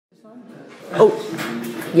Oh,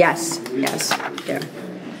 yes, there.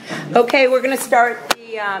 Okay, we're going to start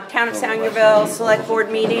the Town of Sangerville Select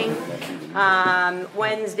Board meeting,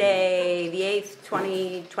 Wednesday, the 8th,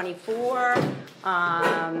 2024.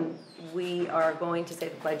 We are going to say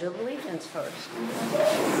the Pledge of Allegiance first.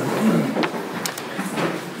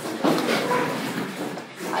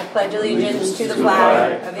 I pledge allegiance to the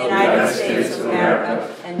flag of the United States of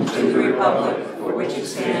America and to the republic for which it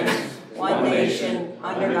stands, one nation,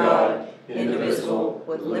 under God, indivisible,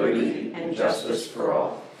 with liberty and justice for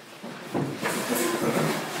all.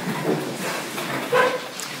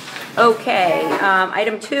 Okay,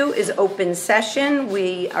 item 2 is open session.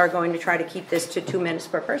 We are going to try to keep this to 2 minutes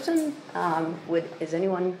per person. Is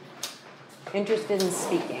anyone interested in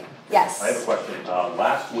speaking? Yes. I have a question.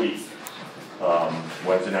 Last week,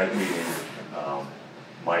 Wednesday night meeting,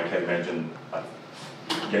 Mike had mentioned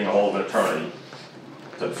getting a hold of an attorney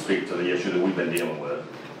to speak to the issue that we've been dealing with.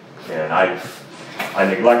 And I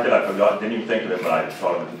neglected, I forgot, didn't even think of it, but I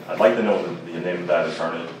thought I'd like to know the name of that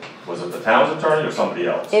attorney. Was it the town's attorney or somebody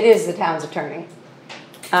else? It is the town's attorney.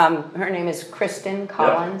 Her name is Kristen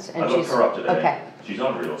Collins. Yeah, and I looked her up today. Okay. She's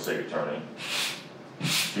not a real estate attorney.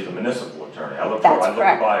 She's a municipal attorney. I looked That's her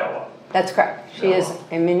correct. bio up. That's correct. She is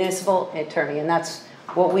a municipal attorney, and that's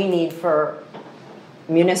what we need for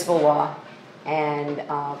municipal law and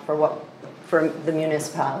for the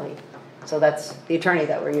municipality. So that's the attorney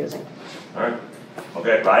that we're using. All right.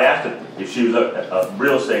 Okay, but I asked her if she was a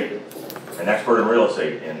real estate, an expert in real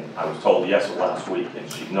estate, and I was told yes last week,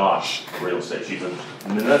 and she's not real estate. She's a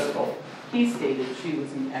municipal. He stated she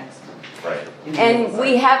was an expert. Right. And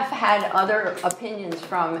we have had other opinions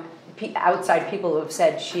from outside people who have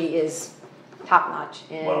said she is top-notch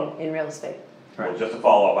in real estate. Well, just to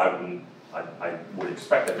follow up, I would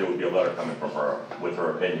expect that there would be a letter coming from her with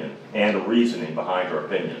her opinion and the reasoning behind her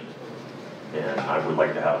opinion. And I would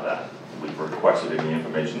like to have that. We've requested any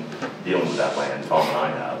information dealing with that land, Tom and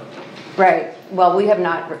I have. Right. Well, we have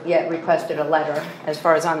not yet requested a letter, as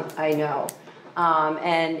far as I know.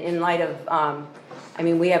 And in light of,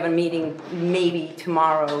 we have a meeting maybe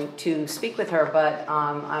tomorrow to speak with her, but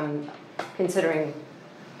I'm considering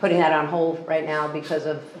putting that on hold right now because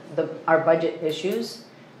of our budget issues.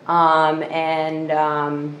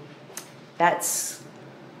 That's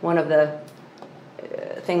one of the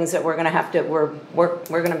things that we're going to have to we're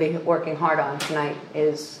going to be working hard on tonight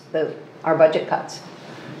is our budget cuts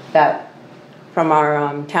that from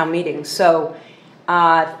our town meetings. So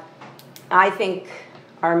I think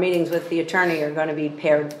our meetings with the attorney are going to be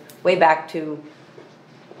pared way back to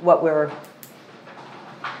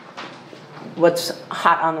what's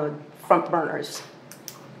hot on the front burners.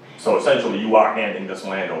 So essentially you are handing this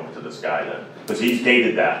land over to this guy then, because he's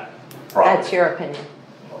dated that property. That's your opinion.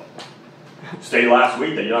 Stated last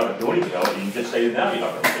week that you're not going to do anything else. You just stated now you're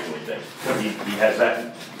not going to do anything. He has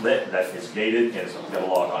that lit, that is gated, and it's got a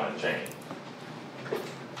lock on it, chain.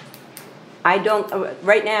 I don't,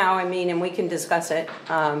 right now, and we can discuss it,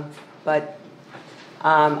 but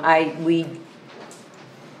I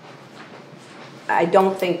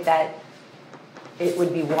don't think that it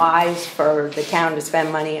would be wise for the town to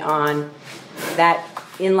spend money on that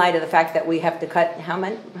in light of the fact that we have to cut how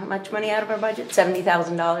much money out of our budget?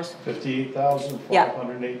 $70,000?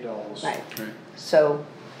 $58,508. Right. So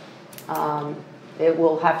it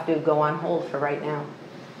will have to go on hold for right now.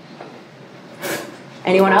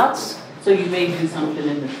 Anyone else? So you may do something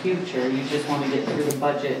in the future, you just want to get through the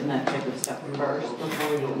budget and that type of stuff first,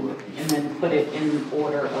 and then put it in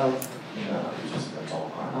order of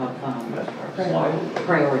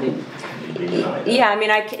priority. Yeah,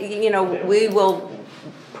 we will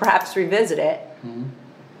perhaps revisit it.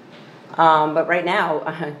 But right now,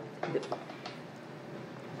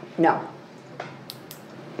 no.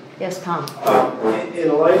 Yes, Tom.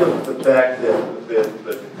 In light of the fact that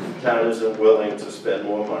the town isn't willing to spend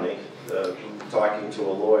more money, talking to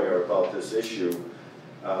a lawyer about this issue,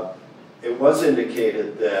 it was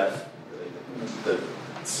indicated that the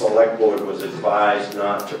select board was advised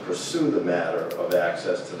not to pursue the matter of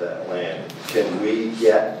access to that land. Can we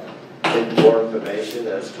get more information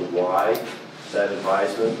as to why that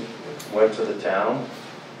advisement went to the town,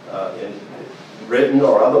 in written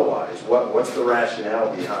or otherwise? What's the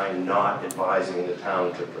rationale behind not advising the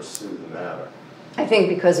town to pursue the matter? I think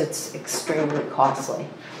because it's extremely costly.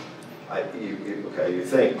 You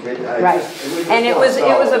think? Right. And it was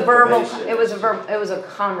a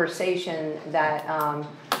conversation that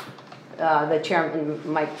the chairman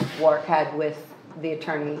Mike Wark had with the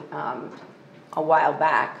attorney a while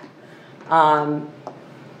back.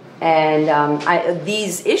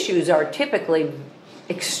 These issues are typically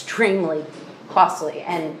extremely costly,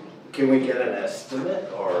 and can we get an estimate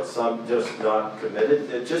or some, just not committed?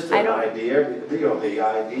 It's just I an don't- idea, the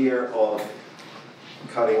idea of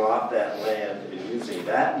cutting off that land and using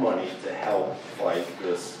that money to help fight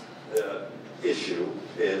this issue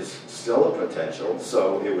is still a potential.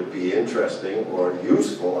 So it would be interesting or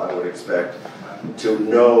useful, I would expect, to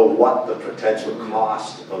know what the potential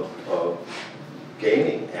cost of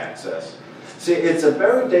gaining access. See, it's a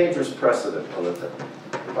very dangerous precedent on the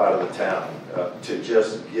part of the town to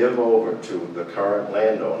just give over to the current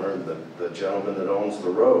landowner, the gentleman that owns the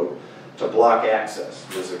road, to block access.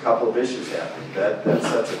 There's a couple of issues happening. That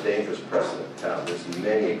sets a dangerous precedent in town. There's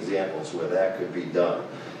many examples where that could be done.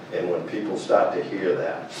 And when people start to hear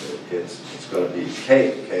that, it's going to be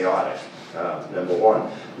chaotic, number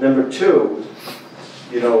one. Number two,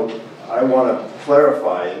 you know, I want to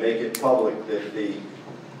clarify and make it public that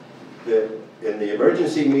in the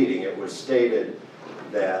emergency meeting, it was stated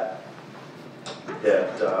that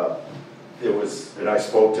there was, and I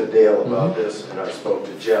spoke to Dale about this, and I spoke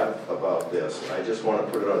to Jeff about this. I just want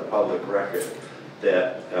to put it on public record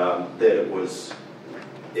that there was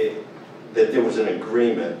an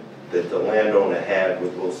agreement that the landowner had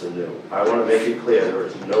with Wilson New. I want to make it clear there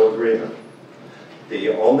is no agreement. The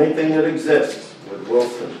only thing that exists with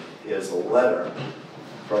Wilson is a letter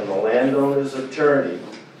from the landowner's attorney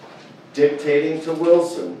dictating to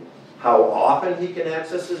Wilson how often he can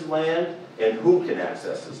access his land and who can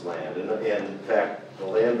access his land. And in fact, the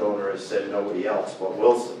landowner has said nobody else but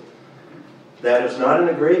Wilson. That is not an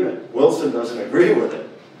agreement. Wilson doesn't agree with it.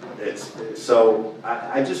 So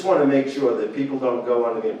I just want to make sure that people don't go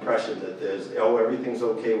under the impression that everything's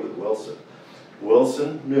okay with Wilson.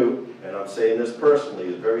 Wilson knew, and I'm saying this personally,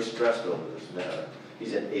 is very stressed over this matter.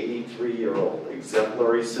 He's an 83-year-old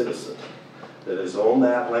exemplary citizen that has owned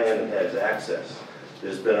that land and has access.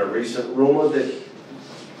 There's been a recent rumor that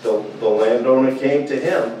the landowner came to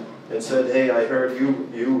him and said, hey, I heard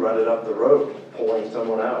you rutted up the road pulling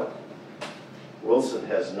someone out. Wilson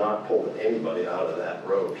has not pulled anybody out of that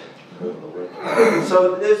road over the winter.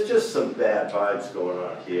 So there's just some bad vibes going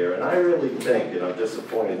on here, and I really think, and I'm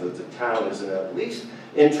disappointed that the town isn't at least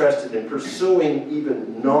interested in pursuing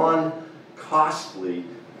even non-costly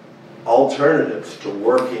alternatives to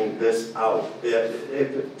working this out.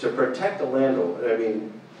 To protect the landowner, I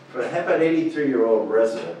mean, for have an 83-year-old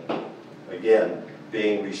resident, again,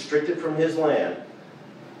 being restricted from his land,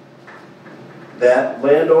 that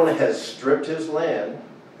landowner has stripped his land,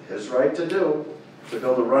 his right to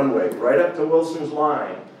build a runway right up to Wilson's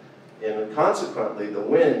line, and consequently the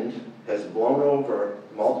wind has blown over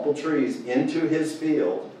multiple trees into his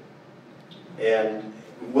field, and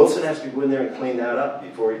Wilson has to go in there and clean that up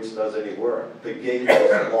before he does any work. The gate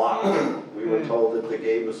was locked. We were told that the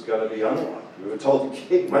gate was going to be unlocked. We were told the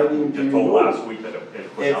gate might even be Just told last week that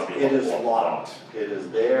it could not be It is locked. locked. It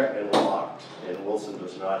is there and locked, and Wilson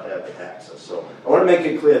does not have access. So I want to make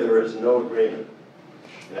it clear there is no agreement.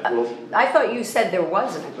 I thought you said there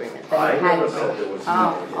was an agreement. That I it had never to said be. there was Oh,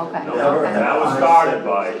 no agreement. okay. No, Okay. that was I started said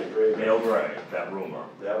by there was an agreement. Dale Gray, that rumor.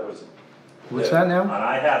 That was. What's that And now?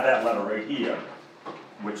 I have that letter right here,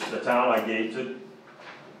 which the town I gave to,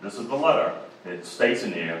 this is the letter. It states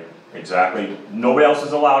in here exactly, nobody else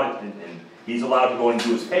is allowed it, and he's allowed to go and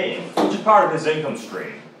do his paying, which is part of his income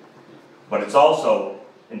stream. But it's also,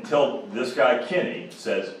 until this guy Kinney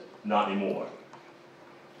says, not anymore.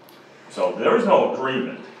 So there is no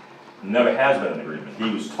agreement, never has been an agreement. He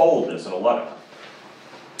was told this in a letter.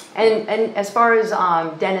 And as far as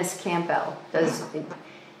Dennis Campbell,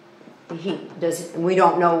 we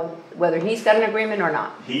don't know whether he's got an agreement or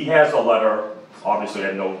not. He has a letter, obviously I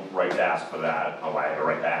had no right to ask for that, oh, I have a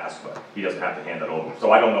right to ask, but he doesn't have to hand it over,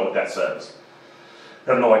 so I don't know what that says.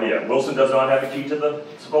 I have no idea. Wilson does not have a key to the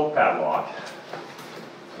boat padlock.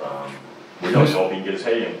 We don't know if he can get his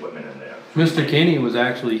hay equipment in there. Mr. Kinney was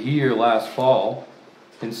actually here last fall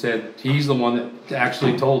and said he's the one that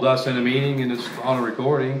actually told us in a meeting, and it's on a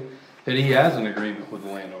recording, that he has an agreement with the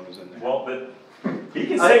landowners in there. Well, but he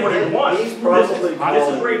can say what he wants. He's probably This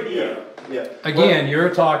is right here. Yeah. Again,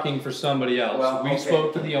 you're talking for somebody else. Well, We okay.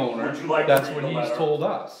 spoke to the owner. Would you like to That's read what the he's letter? told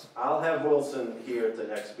us. I'll have Wilson here at the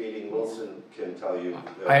next meeting. Wilson can tell you.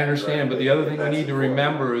 I understand, but the other thing we That's need to important.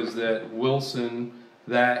 remember is that Wilson,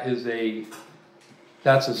 that's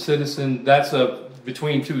a citizen,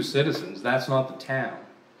 between two citizens, that's not the town.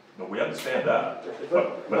 No, we understand that,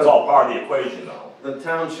 but it's all part of the equation though. The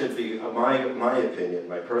town should be, my opinion,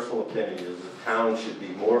 my personal opinion is the town should be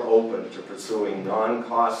more open to pursuing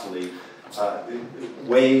non-costly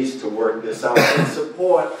ways to work this out in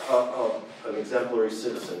support of an exemplary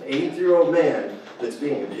citizen. 83-year-old man that's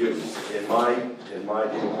being abused, in my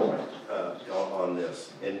viewpoint, on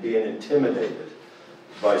this, and being intimidated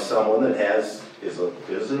by someone that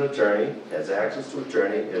is an attorney, has access to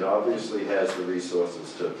attorney, and obviously has the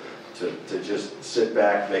resources to just sit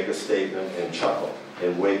back, make a statement, and chuckle,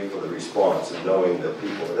 and wait for the response, and knowing that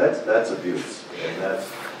people, that's abuse. And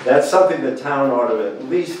that's something the town ought to at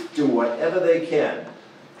least do whatever they can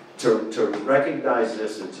to recognize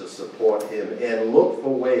this and to support him, and look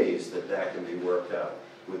for ways that can be worked out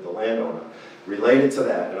with the landowner. Related to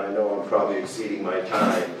that, and I know I'm probably exceeding my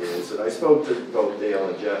time, is that I spoke to both Dale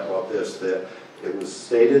and Jeff about this, that it was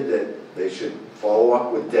stated that they should follow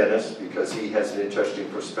up with Dennis because he has an interesting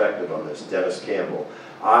perspective on this, Dennis Campbell.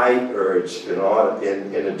 I urge, in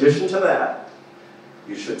addition to that,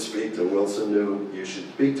 you should speak to Wilson New, you should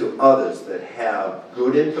speak to others that have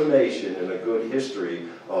good information and a good history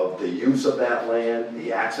of the use of that land,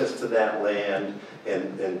 the access to that land,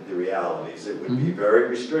 and the realities. It would be very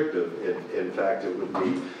restrictive. In fact, it would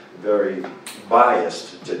be very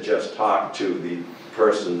biased to just talk to the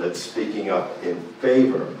person that's speaking up in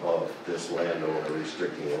favor of this landowner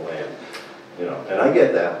restricting the land. You know, and I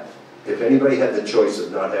get that. If anybody had the choice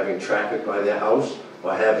of not having traffic by their house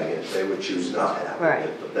or having it, they would choose not having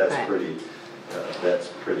it. But that's pretty. That's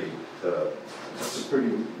a pretty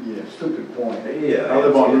stupid point. Yeah, I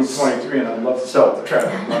live on Route 23 and I'd love to stop the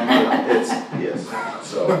traffic. Yes.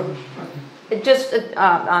 So. Just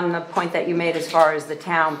on the point that you made as far as the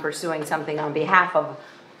town pursuing something on behalf of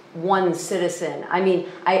one citizen, I mean,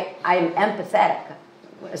 I'm empathetic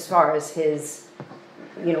as far as his,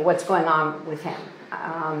 you know, what's going on with him.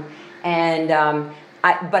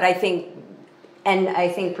 But I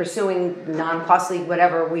think pursuing non-costly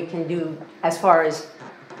whatever we can do as far as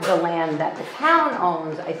the land that the town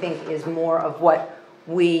owns, I think is more of what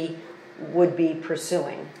we would be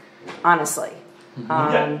pursuing, honestly.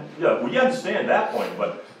 Yeah, we understand that point,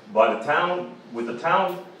 but with the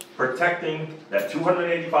town protecting that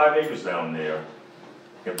 285 acres down there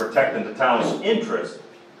and protecting the town's interest,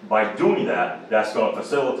 by doing that, that's going to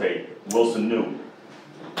facilitate Wilson New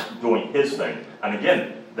doing his thing. And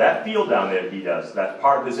again, that field down there he does, that's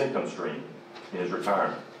part of his income stream in his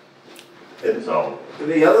retirement. So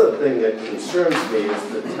the other thing that concerns me is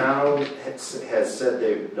the town has said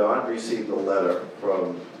they've not received a letter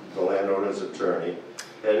from the landowner's attorney,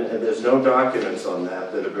 and there's no documents on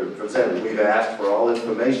that have been presented. We've asked for all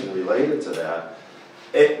information related to that.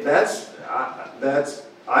 That's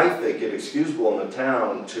I think inexcusable in the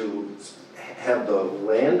town to have the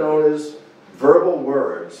landowner's verbal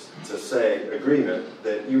words to say agreement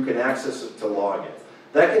that you can access it to log it.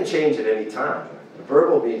 That can change at any time.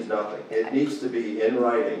 Verbal means nothing. It needs to be in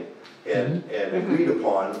writing and agreed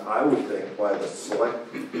upon, I would think, by the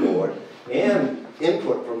select board, and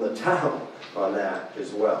input from the town on that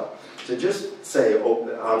as well. To just say, oh,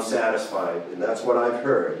 I'm satisfied, and that's what I've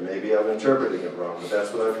heard. Maybe I'm interpreting it wrong, but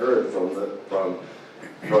that's what I've heard from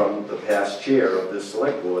the past chair of this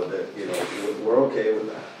select board, that, you know, we're okay with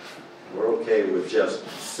that. We're okay with just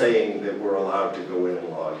saying that we're allowed to go in and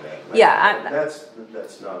log that. Yeah,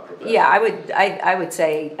 that's not professional. Yeah, I would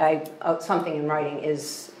say something in writing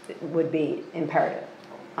would be imperative.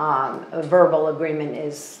 A verbal agreement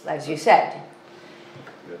is, as you said.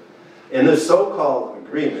 And the so-called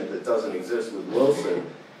agreement that doesn't exist with Wilson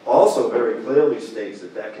also very clearly states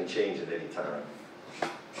that can change at any time.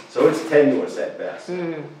 So it's tenuous at best.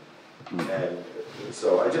 And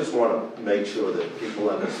so I just want to make sure that people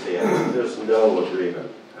understand that there's no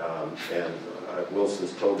agreement.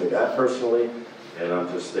 Wilson's told me that personally, and I'm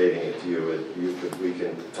just stating it to you. We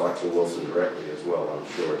can talk to Wilson directly as well. I'm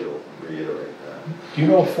sure he'll reiterate that. Do you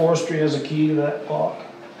know if forestry has a key to that lock?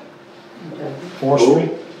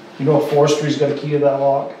 Forestry? You know if forestry's got a key to that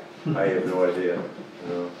lock? I have no idea.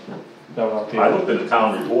 No. I looked at the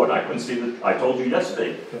town report, I couldn't see that. I told you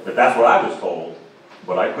yesterday that that's what I was told,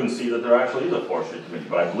 but I couldn't see that there actually is a forestry committee.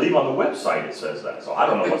 But I believe on the website it says that, so I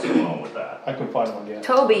don't know what's going on with that. I couldn't find one yet.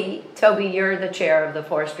 Toby, you're the chair of the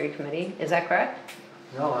forestry committee, is that correct?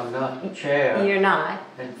 No, I'm not the chair. You're not.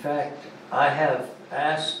 In fact, I have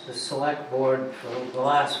asked the select board for the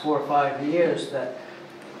last 4 or 5 years that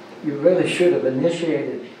you really should have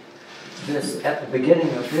initiated this at the beginning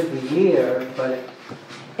of every year, but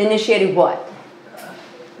Initiated what?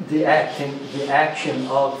 the action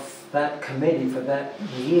of that committee for that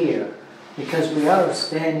year, because we are a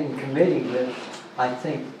standing committee with, I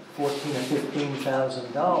think, $14,000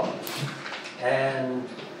 or $15,000, and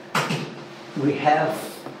we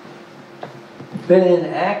have been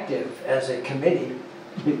inactive as a committee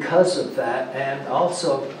because of that, and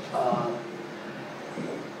also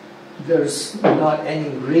there's not any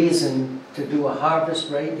reason to do a harvest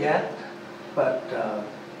rate yet, but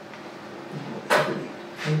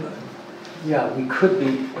yeah, we could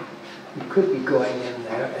be you could be going in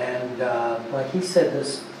there, and like he said,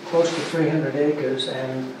 there's close to 300 acres,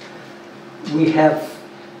 and we have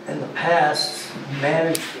in the past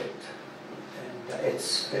managed it. And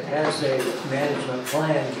it has a management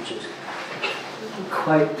plan which is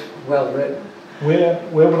quite well written. Where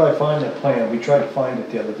would I find that plan? We tried to find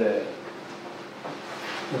it the other day.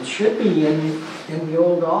 It should be in the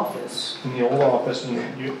old office. In the old office, and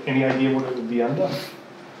any idea what it would be under?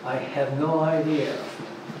 I have no idea.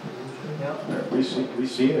 Yeah. We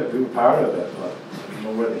seen it, we were part of it, but I don't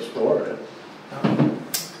know where they stored it.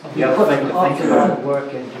 We put an awful lot of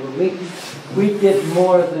work into it. We did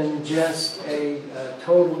more than just a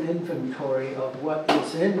total inventory of what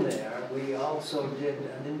is in there. We also did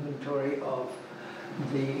an inventory of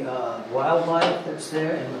the wildlife that's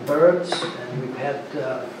there and the birds, and we've had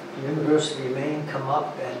the University of Maine come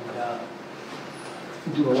up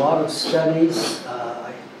and do a lot of studies.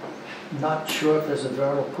 I'm not sure if there's a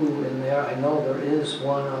vernal pool in there. I know there is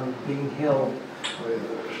one on Bean Hill.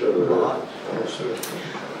 Lot.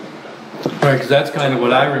 Right, because that's kind of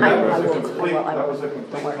what I I remember. will- That was a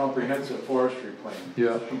complete comprehensive forestry plan.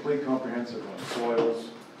 Yeah. Complete comprehensive on soils,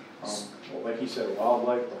 well, like he said,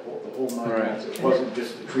 wildlife, the whole nine Right. yards. It wasn't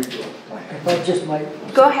just a tree growth plan. If I just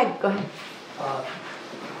might, Go ahead, go ahead.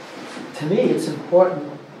 to me, it's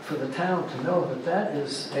important for the town to know that that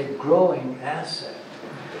is a growing asset.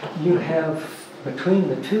 You have, between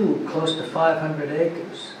the two, close to 500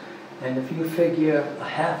 acres. And if you figure a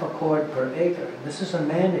half a cord per acre, this is a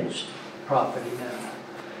managed property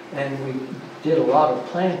now. And we did a lot of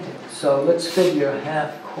planting. So let's figure a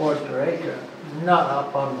half cord per acre, not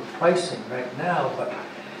up on the pricing right now, but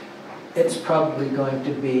it's probably going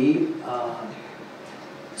to be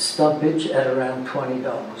stumpage at around $20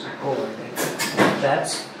 a cord.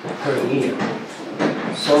 That's per year.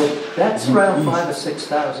 So that's around $5,000 or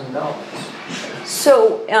 $6,000.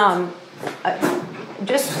 So,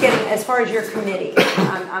 just getting, as far as your committee,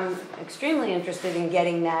 I'm extremely interested in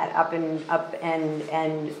getting that up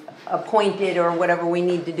and appointed or whatever we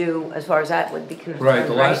need to do as far as that would be concerned. Right,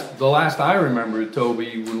 the last I remember,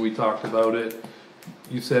 Toby, when we talked about it,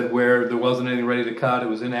 you said where there wasn't any ready to cut, it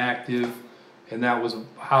was inactive, and that was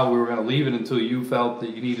how we were gonna leave it until you felt that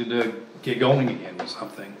you needed to get going again or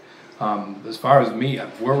something. As far as me,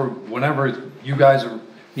 whenever you guys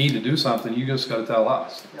need to do something, you just gotta tell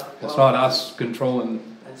us. Yeah, It's well, not us controlling,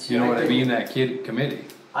 you know what I mean, that committee.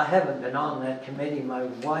 I haven't been on that committee. My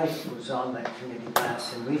wife was on that committee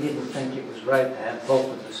last, and we didn't think it was right to have both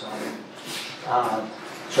of us on it.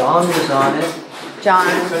 John was on it. John,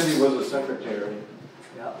 Cindy was a secretary.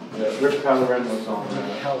 Yeah. Rick Pellerin was on Rick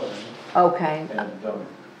that. Keller. okay.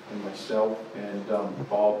 And myself and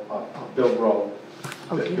Bill Rowe.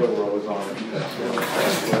 Okay. Bill Rowe was on it.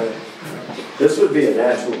 This would be a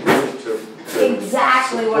natural group to.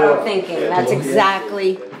 Exactly what I'm thinking. and That's look into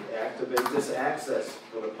exactly- and activate this access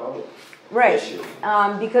for the public. Right, issue.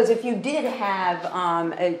 because if you did have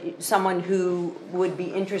someone who would be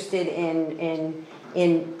interested in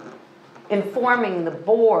informing the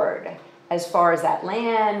board as far as that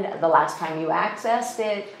land, the last time you accessed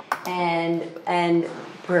it, and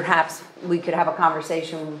perhaps we could have a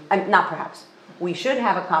conversation, not perhaps, we should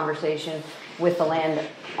have a conversation with the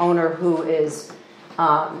landowner who is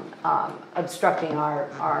obstructing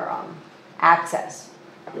our access.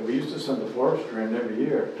 Yeah, we used to send the forester in every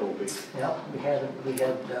year, Toby. Yeah, we had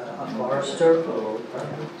a forester.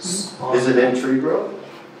 Is it in tree growth?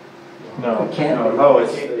 No. It can't be. Oh,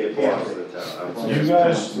 it's, it belongs to the town. I'm You sorry.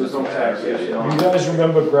 guys, There's no taxation on you it. guys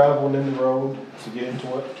remember graveling in the road to get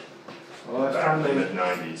into it? Back in the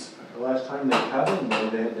mid-90s. The last time they cut them,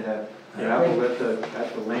 they had to have gravel at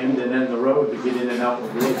the land and then the road to get in and out the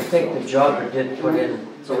road. I think the jogger did put in.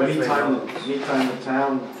 So anytime the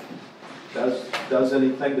town does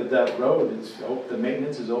anything to that road, the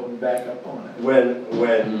maintenance is open back up on it.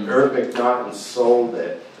 When Irv McNaughton sold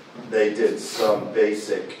it, they did some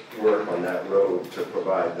basic work on that road to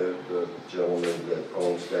provide the gentleman that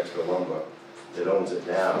owns Dexter Lumber, that owns it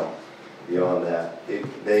now. Beyond that,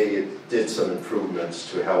 they did some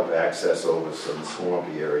improvements to help access over some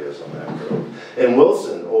swampy areas on that road. And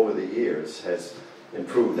Wilson, over the years, has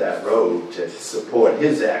improved that road to support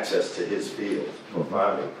his access to his field for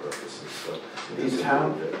farming purposes. So he's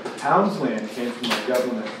improved it. Town's land came from the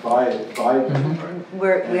government by them.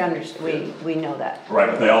 We understand, we know that. Right,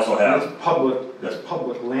 but they also have, It's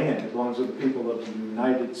public land. It belongs to the people of the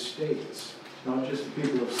United States. Not just the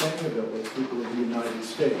people of Sangerville, but the people of the United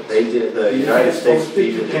States. They did, the United States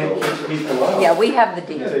deeded it can't over. keep people out. Yeah, we have the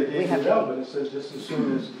deed. Yeah, they We deeded have it the out, deed. but it says just as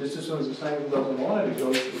soon as the Sangerville doesn't want it,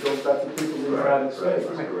 it goes back to the people of the United States.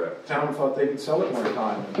 Correct. Town thought they could sell it one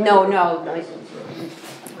time. No,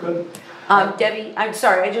 Good. Debbie, I'm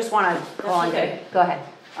sorry, I just wanna call on That's Debbie. okay. Go ahead.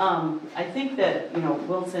 I think that, you know,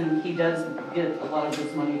 Wilson, he does get a lot of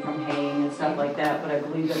his money from haying and stuff like that, but I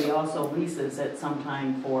believe that he also leases at some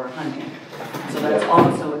time for hunting. So that's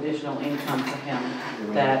also additional income for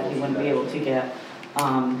him that he wouldn't be able to get.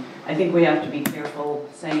 I think we have to be careful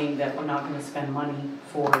saying that we're not gonna spend money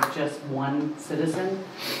for just one citizen.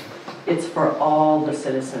 It's for all the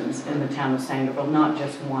citizens in the town of Sangerville, not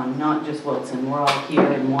just one, not just Wilson. We're all here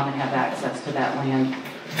and wanna have access to that land.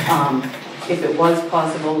 If it was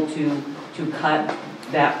possible to cut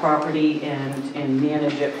that property and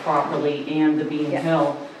manage it properly and the Bean Yeah.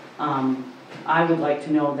 Hill, I would like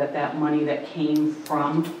to know that that money that came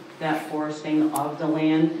from that foresting of the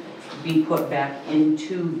land be put back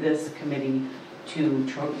into this committee to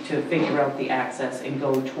figure out the access and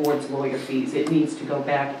go towards lawyer fees. It needs to go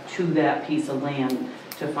back to that piece of land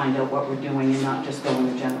to find out what we're doing and not just go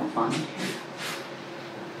in the general fund.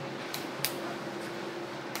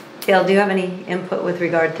 Dale, do you have any input with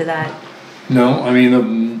regard to that? No, I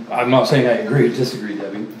mean, I'm not saying I agree or disagree,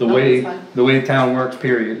 Debbie. The No, way, it's fine. the way the town works,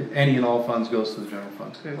 period, any and all funds goes to the general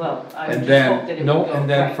fund. Well, I And just then- hope that it no, would go. and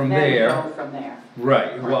then right, from then there- go from there.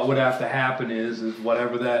 Right, what would have to happen is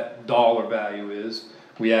whatever that dollar value is,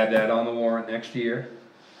 we add that on the warrant next year,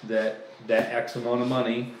 that X amount of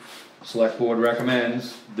money, select board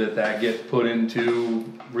recommends that get put into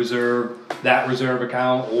that reserve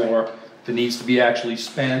account, or if it needs to be actually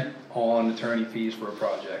spent on attorney fees for a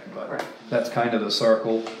project, but Right. that's kind of the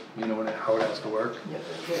circle, you know, how it has to work.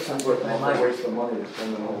 Sounds like a waste of money to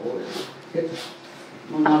spend on lawyers.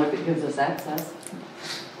 Well, not if it gives us access.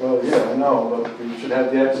 Well, yeah, I know, but you should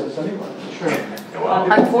have the access anyway. Sure. Well,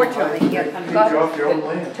 Unfortunately, yeah. You Go ahead. off your own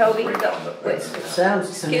land. Toby, Right go. down the- Wait. It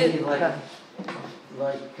sounds to me Excuse-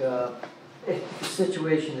 if the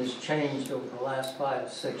situation has changed over the last 5 or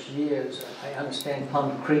 6 years. I understand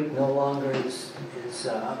Plum Creek no longer is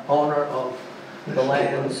owner of the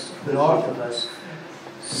lands north of us.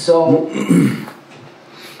 So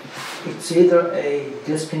it's either a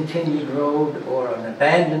discontinued road or an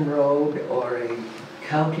abandoned road or a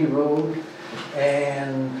county road,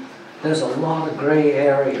 and there's a lot of gray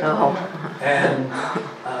area. Oh. And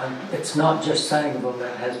it's not just Sangerville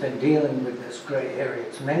that has been dealing with this gray area,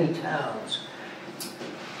 it's many towns.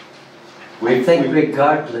 I think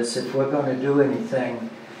regardless, if we're gonna do anything,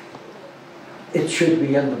 it should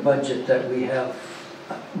be in the budget that we have,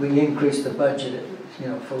 we increase the budget, you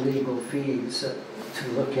know, for legal fees to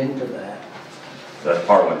look into that. That's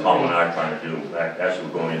part of what Tom and I are trying to do. Actually,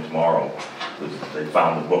 we're going in tomorrow. They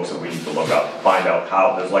found the books that we need to look up, find out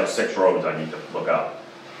how, there's like 6 roads I need to look up,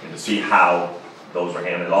 and to see how those were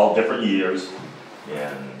handled, all different years,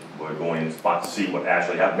 and we're going to see what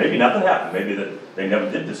actually happened. Maybe nothing happened, maybe that they never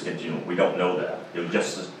did discontinue, we don't know that. It was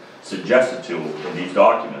just suggested to in these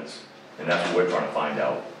documents, and that's what we're trying to find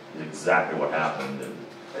out, is exactly what happened. And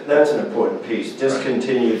that's an important piece,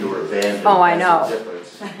 discontinued or abandoned. Oh, I that's know. the difference.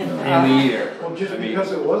 In the year. Well, just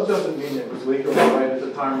because it was doesn't mean it was legal right at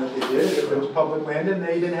the time that they did. If it was public land and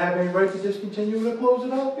they didn't have any right to discontinue it or close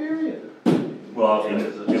it off, period. Well,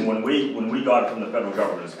 and when we got it from the federal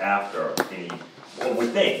government, it's after any, well, we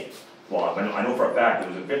think, well, I know for a fact, it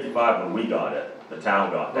was in 55 when we got it, the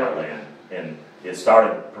town got that land, and it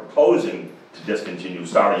started proposing to discontinue,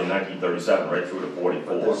 starting in 1937, right through to But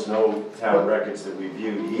 44. there's no town records that we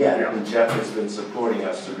viewed yet, and Jeff has been supporting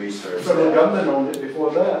us to research Federal that. government owned it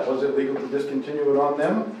before that. Was it legal to discontinue it on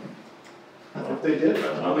them? If they did, That's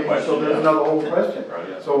I another mean, question, so there's yeah. another whole question.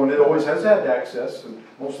 Right. So, and it always has had access, and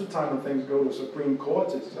most of the time when things go to Supreme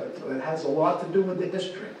Courts, it has a lot to do with the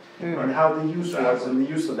history and how the use was and the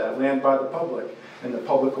use of that land by the public. And the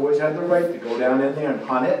public always had the right to go down in there and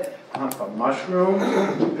hunt it, hunt for mushrooms,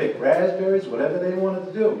 pick raspberries, whatever they wanted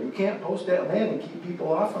to do. You can't post that land and keep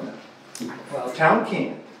people off from it. Well, The town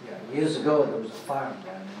can't. yeah, years ago, there was a farm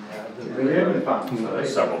down in there. There are farms.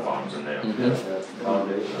 There's several farms in there.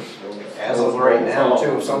 As of right now,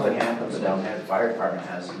 too, if something happens down there, the fire department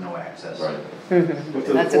has no access. Right. If there's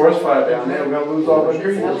a That's a forest good- fire down there, we're gonna lose all the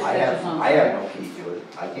trees. I have no key to it,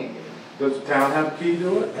 I can't get in. Does the town have a key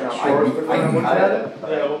to it? Can a I forester can come and look cut at it, it?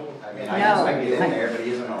 but I mean, I can get in there, but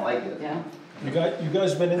he isn't gonna like it. Yeah. You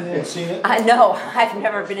guys been in there and seen it? No, I've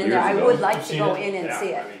never been in there. I Years ago. would like to Seen go it? in and see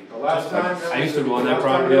it. A last time. I used to go on that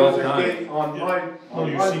property all the time. On my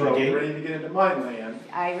you've road, seen the gate? ready to get into my land.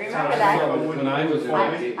 I remember that. When I was in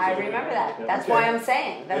I remember that. That's why I'm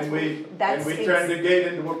saying, that's, And we that's. turned the gate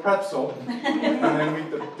into a pretzel, and then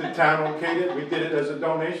the town okayed it, we did it as a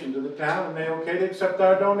donation to the town, and they okayed to accept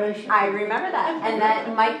our donation. I remember that, and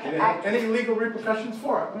that Mike, Any legal repercussions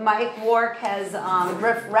for it? Mike Wark has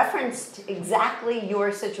referenced exactly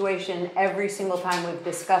your situation every single time we've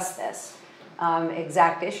discussed this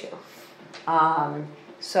exact issue.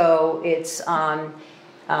 So it's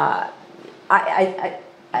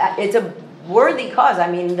it's a worthy cause.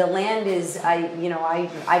 I mean, the land is, I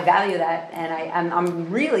value that, and I'm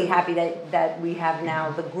really happy that we have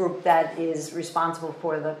now the group that is responsible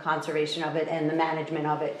for the conservation of it and the management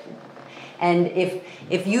of it. And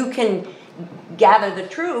if you can gather the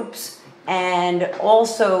troops and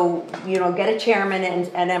also, get a chairman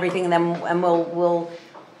and everything, and then and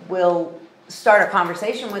we'll start a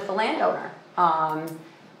conversation with the landowner,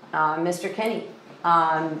 Mr. Kenny.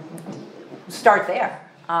 Start there.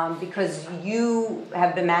 Because you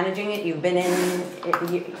have been managing it, you've been in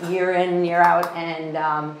year out,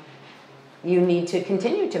 and you need to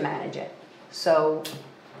continue to manage it. So,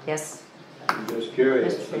 yes. I'm just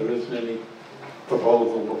curious, there isn't any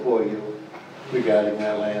proposal before you regarding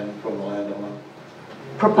that land from the landowner?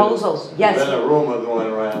 Proposals, yes. There's been a rumor going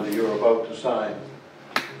around that you're about to sign.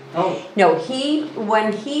 Oh. No,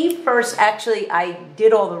 when he first, actually, I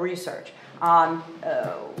did all the research.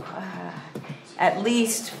 At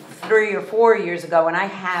least 3 or 4 years ago, and I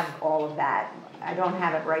have all of that. I don't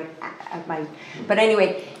have it right at my, but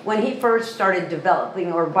anyway, when he first started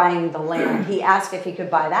developing or buying the land, he asked if he could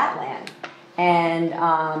buy that land, and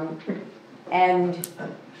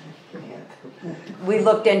we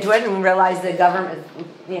looked into it and realized the government,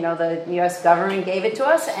 the U.S. government gave it to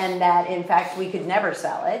us, and that in fact we could never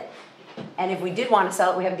sell it, and if we did want to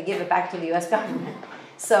sell it, we have to give it back to the U.S. government.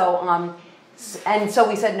 So, and so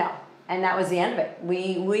we said no. And that was the end of it.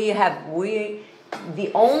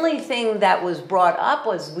 The only thing that was brought up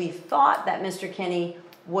was we thought that Mr. Kenny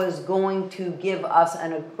was going to give us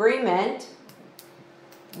an agreement,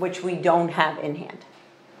 which we don't have in hand.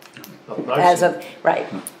 As of,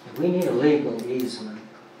 right. We need a legal easement.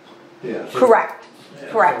 Yes. Correct,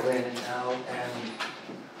 correct. For in and out,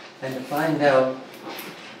 and to find out,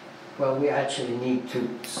 well, we actually need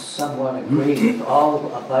to somewhat agree with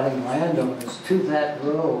all abutting landowners to that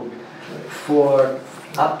road for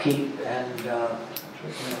upkeep and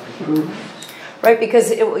improvements. Right,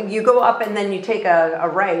 because you go up and then you take a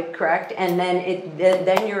right, correct? And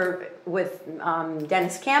then you're with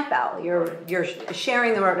Dennis Campbell. You're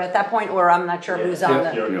sharing the road at that point, or I'm not sure who's on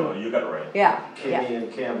the. You got it right. Yeah. Kenny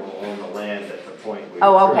and Campbell own the land at the point where.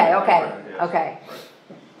 Oh, okay.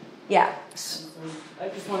 Yeah. I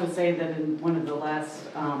just want to say that in one of the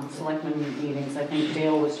last selectmen meetings, I think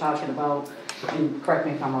Dale was talking about, and correct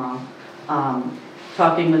me if I'm wrong,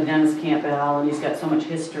 talking with Dennis Campbell, and he's got so much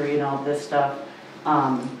history and all this stuff.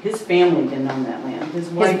 His family didn't own that land, his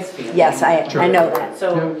wife's family. Yes, I know that.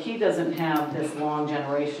 So he doesn't have this long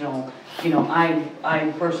generational,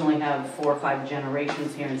 I personally have 4 or 5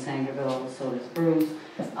 generations here in Sangerville, so does Bruce.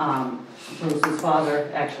 Bruce's father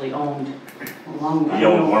actually owned a long. He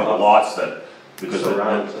owned one of the lots that, because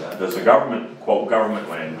there's a government, quote, government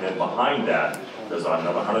land, and behind that, there's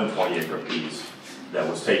another 120 acre piece that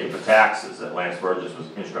was taken for taxes that Lance Burgess was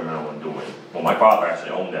instrumental in doing. Well, my father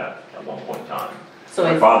actually owned that at one point in time. So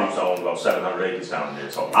my father used to own about 700 acres down there,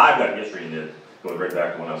 so I've got history in it going right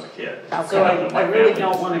back to when I was a kid. So I really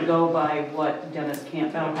don't want to go by what Dennis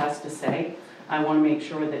Campbell has to say. I want to make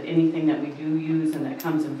sure that anything that we do use and that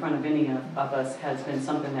comes in front of any of us has been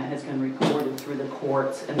something that has been recorded through the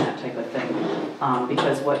courts and that type of thing.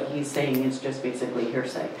 Because what he's saying is just basically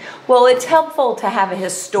hearsay. Well, it's helpful to have a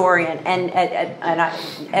historian, and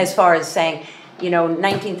as far as saying,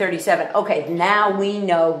 1937. Okay, now we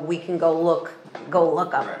know we can go look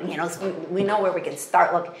up. So we know where we can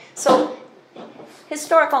start looking. So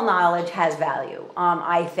historical knowledge has value,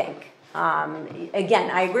 I think. Again,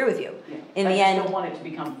 I agree with you. In the end, I don't want it to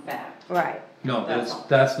become fact. Right. No,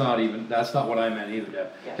 that's not what I meant either,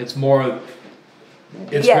 Deb. Yeah. It's more of,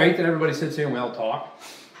 it's Yeah. great that everybody sits here and we all talk,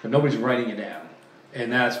 but nobody's writing it down.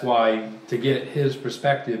 And that's why, to get his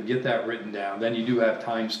perspective, get that written down, then you do have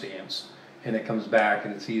timestamps, and it comes back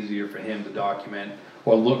and it's easier for him to document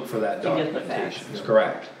or look for that To get the documentation. facts. It's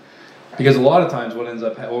correct. Because a lot of times what ends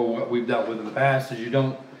up, or what we've dealt with in the past, is you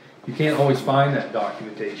can't always find that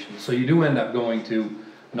documentation. So you do end up going to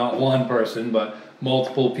not one person, but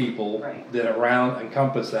multiple people Right. that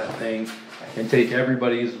encompass that thing and take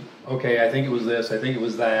everybody's okay, I think it was this, I think it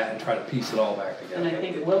was that, and try to piece it all back And I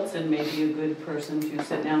together. think Wilson may be a good person to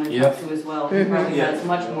sit down and Yep. talk to as well. He probably Yeah. has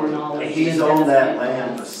much more knowledge. He's than owned that Dennis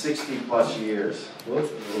land might. for 60-plus years.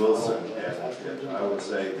 Wilson, yeah, I would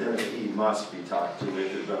say that he must be talked to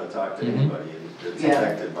if you're gonna talk to Mhm. anybody that's Yeah.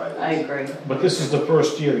 affected by this. I agree. But this is the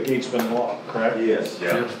first year the gate's been locked, correct? Yes.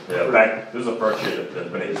 Yeah, yeah, back, this is the first year that there's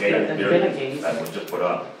been a There's gate been a period gate. that was just put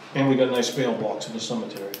up, And we got a nice mailbox in the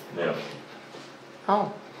cemetery yeah,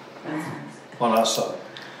 Oh, That's nice. on our side.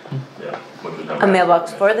 yeah. which was done a back-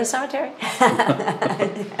 mailbox for the cemetery? He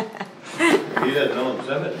doesn't own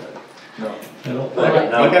cemetery. No. I don't. Well, I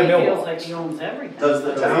got I think he feels mailbox. like he owns everything. Does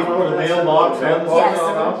the town Put a own that mailbox cemetery? on Yes.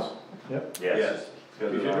 the house? Yes, Yes.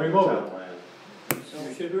 because You it's should on remove town it. land.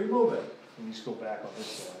 You should remove it. It needs to go back on this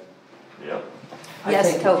side. yeah, Yes, I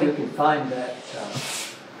think Toby. if you can find that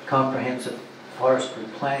comprehensive forestry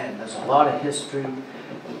plan, there's a lot of history,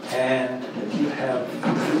 and you have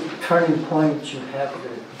turning points, you have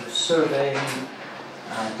the surveying,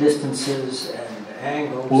 distances and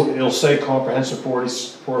Well, angles. it'll say comprehensive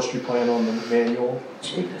forestry plan on the manual.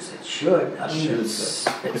 Jeepers, it should. I mean, Should, it's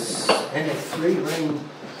in a 3-ring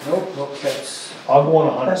notebook that's I'll go on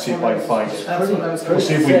a hunt and see if I can find it's it. pretty, We'll pretty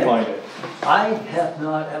see if we can thick. find it.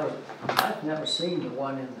 I've never seen the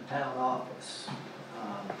one in the town office.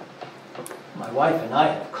 My wife and I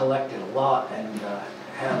have collected a lot and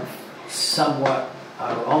have somewhat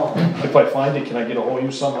our own. If I find it, can I get a hold of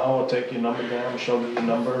you somehow? I'll take your number down, show me your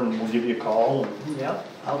number, and we'll give you a call. And Yep,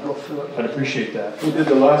 I'll go through it. I'd appreciate that. Who did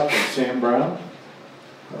the last one, Sam Brown?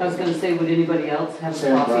 I was gonna say, would anybody else have a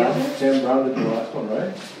Sam copy Brown, of it? Sam Brown did the last one,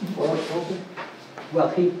 right? Forest Open? Well,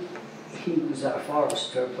 he was our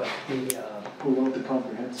forester, but Who wrote the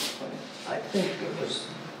comprehensive plan? I think it was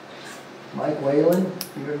Mike Whalen,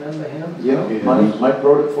 you remember him? Yeah, Mike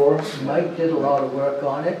wrote it for us. Mike did a lot of work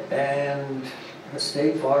on it, and the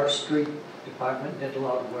state forestry department did a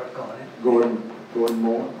lot of work on it. Gordon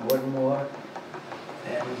Moore. Gordon Moore,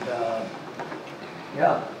 and,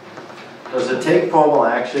 yeah. Does it take formal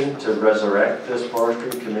action to resurrect this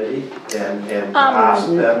forestry committee and ask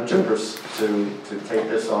them to take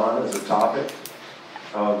this on as a topic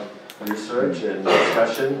of research and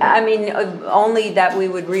discussion? I mean, only that we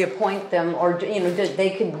would reappoint them, or,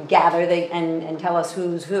 they could gather, and tell us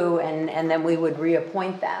who's who, and then we would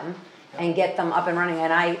reappoint them and get them up and running,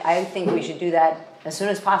 and I think we should do that as soon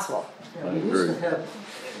as possible. You know, we used to have,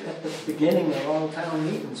 at the beginning of all town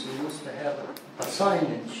meetings, we used to have a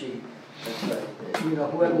sign-in sheet.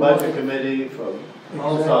 Whoever Budget wanted. committee for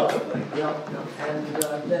all sorts of things. Yeah,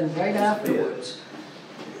 and then right afterwards,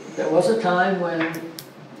 there was a time when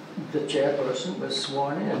the chairperson was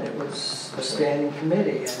sworn in. It was a standing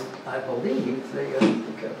committee, and I believe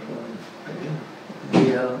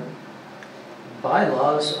the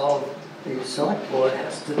bylaws of the select board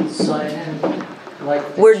has to sign in,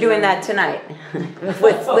 like. We're doing that tonight,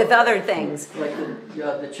 with other things. Like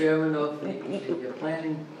the chairman of the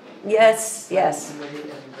planning. Yes,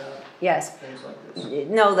 committee and yes. things like this.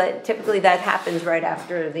 No, that typically that happens right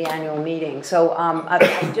after the annual meeting. So I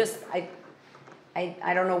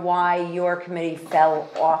don't know why your committee fell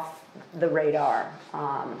off the radar.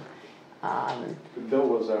 Bill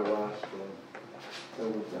was our last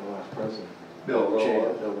president. Bill Chair,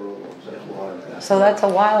 Roll. Bill Roll was that one. So that's a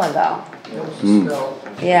while ago. It was a spell.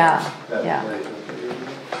 Yeah, yeah.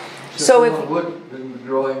 So if- Wood been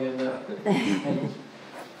growing in there. And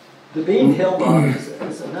the Bean Hill lot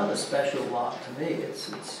is another special lot to me.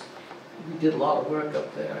 We did a lot of work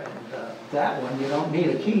up there, and that one you don't need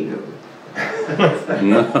a key to.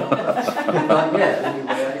 Not yet,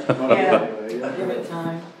 anyway. Give it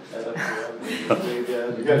time.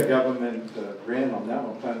 We got a government grant on that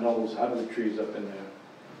one, planting all those hardwood trees up in there.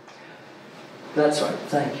 That's right,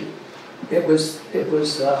 thank you. It was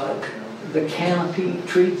the canopy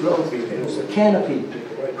tree growth, it was a canopy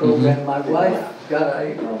program. My wife got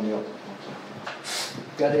a,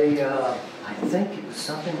 I think it was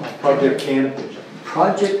something like. Project Canopy.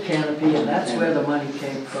 Project Canopy, and that's where the money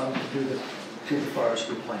came from to do the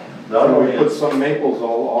forestry plan. Not We only, put some maples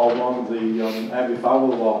all along the Abbey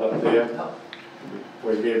Fowler lot up there.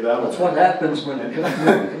 We gave that one. That's what happens when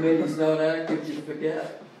the committee's not active, you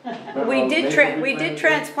forget. We did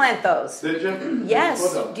transplant those. Did you?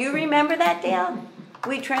 Yes. Do you remember that, Dale?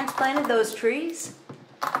 We transplanted those trees?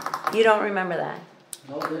 You don't remember that?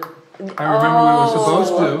 No, they're I remember we were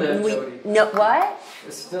supposed Oh. to. We, no, what?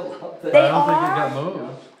 they're still up They there. I don't think are? it got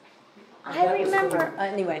moved. I remember,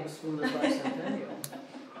 anyway. It was from the bicentennial.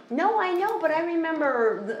 No, I know, but I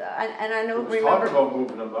remember, and I don't It was talked remember. about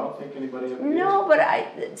moving them, I don't think anybody ever did. No, but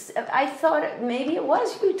I thought maybe it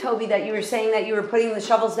was you, Toby, that you were saying that you were putting the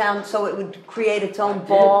shovels down so it would create its own I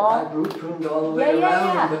ball. root pruned all the way Yeah, yeah,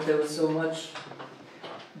 around, yeah. but there was so much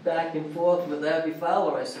back and forth with Abby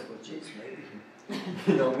Fowler, I said, well, geez, maybe,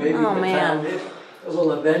 maybe Oh, the man. town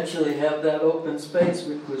will eventually have that open space,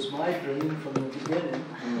 which was my dream from the beginning.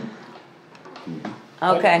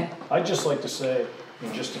 Okay, I'd just like to say,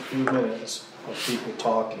 in just a few minutes of people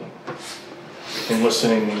talking and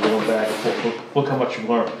listening and going back and forth, look how much you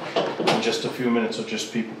learned. In just a few minutes of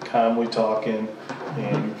just people calmly talking,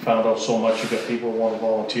 and you found out so much, you got people who want to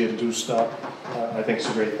volunteer to do stuff. I think it's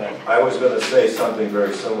a great thing. I was gonna say something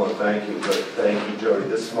very similar, thank you, but thank you, Jody.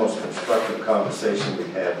 This is the most constructive conversation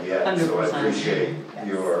we've had yet, so I 100%. appreciate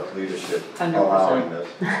your leadership 100%. allowing this.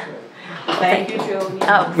 Thank you, Jody.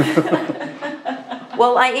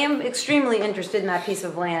 well, I am extremely interested in that piece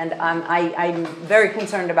of land. I'm very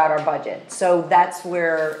concerned about our budget, so that's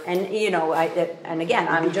where, and and again,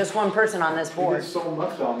 I'm just one person on this We board. did so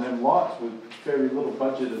much on them lots with very little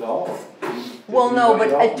budget at all. Well, no, but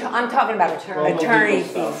Anybody else? I'm talking about attorney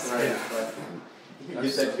Legal fees. stuff, right. You can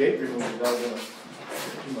get that gate removed without doing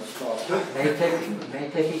too much cost. May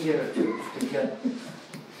take a year or two to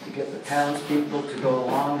get the townspeople to go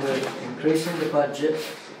along with increasing the budget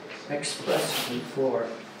expressly for.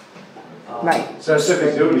 Right. It's our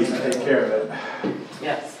civic duty to take care of it.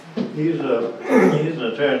 Yes. He's an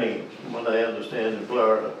attorney, from what I understand, in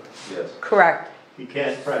Florida. Yes. Correct, He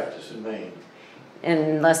can't practice in Maine.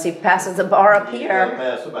 unless he passes the bar up He's got to here.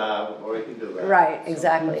 pass a bar before he can do that. Right,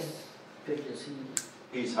 exactly. Figures he.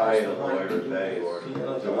 He's hired a lawyer today or. He's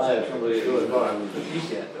not to hire somebody to do his part, but he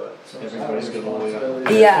can't do it. So it's our Everybody's got a lawyer.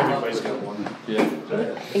 responsibility. Yeah. Everybody's got one.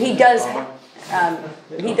 Yeah. He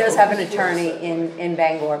does have an attorney in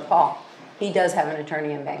Bangor, Paul. He does have an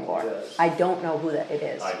attorney in Bangor. Yes. I don't know who that it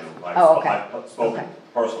is. I do. Oh, okay. I've spoken Okay.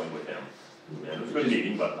 personally with him. And it was a good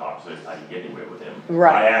meeting, but obviously I didn't get anywhere with him.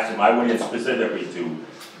 Right. I asked him, I went in specifically to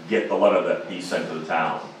get the letter that he sent to the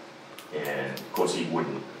town. And of course he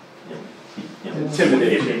wouldn't,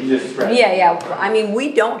 Intimidating, you just threaten. Yeah, I mean,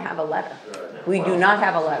 we don't have a letter. We do not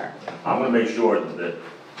have a letter. I'm gonna make sure that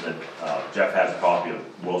Jeff has a copy of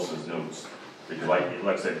Wilson's notes. Because like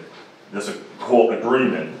I said, this court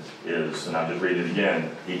agreement is, and I'll just read it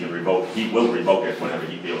again, he will revoke it whenever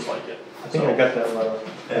he feels like it. I think I got that letter.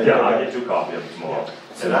 Yeah, I'll get you a copy of it tomorrow.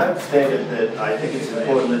 And I've stated that I think it's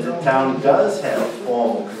important that the town does have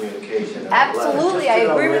formal communication. Absolutely, I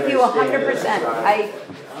agree with you 100%. Right.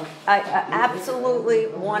 I absolutely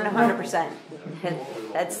 100%.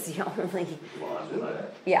 That's the only,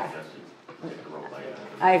 yeah,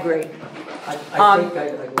 I agree. I think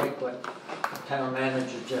I like what the town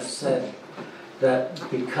manager just said, that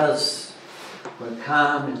because we're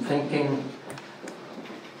calm and thinking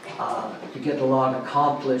to get a lot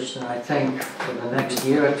accomplished, and I think for the next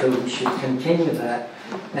year or two we should continue that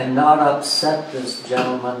and not upset this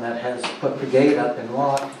gentleman that has put the gate up and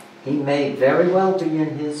locked. He may very well be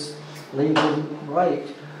in his legal right,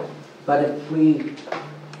 but if we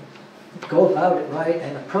go about it right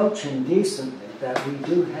and approach him decently, that we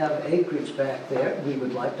do have acreage back there, we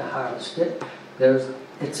would like to harvest it.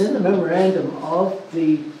 It's in the memorandum of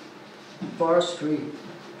the forestry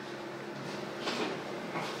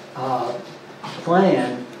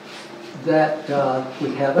plan that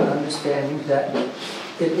we have an understanding that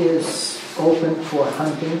it is open for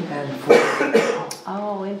hunting and for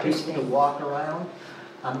Oh, people to interesting. walk around.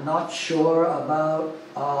 I'm not sure about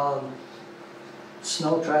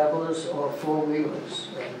snow travelers or four-wheelers,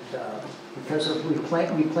 and because we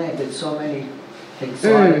planted so many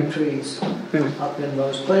exotic trees up in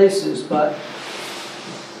those places, but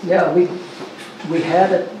yeah, we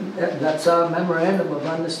had it, that's our memorandum of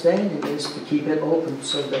understanding, is to keep it open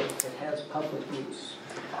so that it has public use.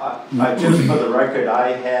 Just for the record,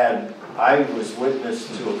 I was witness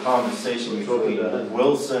to a conversation between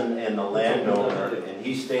Wilson and the landowner, and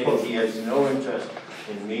he stated he has no interest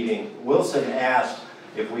in meeting. Wilson asked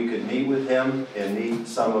if we could meet with him and meet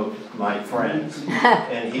some of my friends,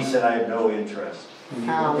 and he said, I have no interest.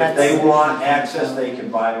 Oh, If they want access, they can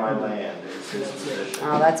buy my land, is his position.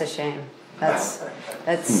 Oh, that's a shame. That's,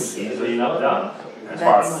 Easily enough done. As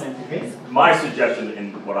far as my suggestion,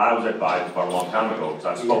 and what I was advised about a long time ago, because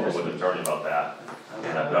I've spoken with an attorney about that,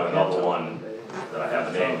 and I've got another one that I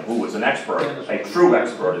have a name, who was an expert, a true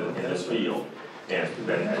expert in this field.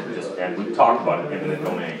 And we talked about it, eminent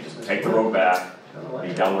domain, just take the road back,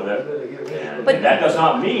 be done with it. And that does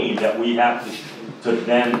not mean that we have to to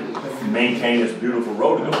then maintain this beautiful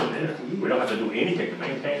road to go in there. We don't have to do anything to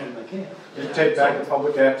maintain it. Just take back the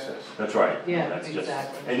public access. That's right. Yeah, That's just-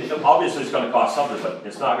 exactly. And obviously it's gonna cost something, but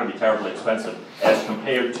it's not gonna be terribly expensive as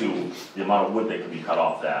compared to the amount of wood that can be cut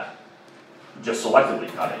off that. Just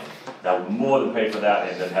selectively cutting, that would more than pay for that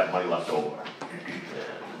and then have money left over.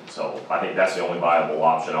 So I think that's the only viable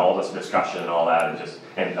option, all this discussion and all that,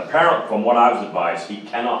 and apparently, from what I was advised, he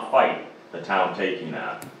cannot fight the town taking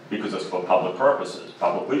that, because it's for public purposes,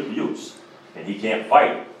 public use, and he can't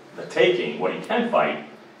fight the taking. What he can fight,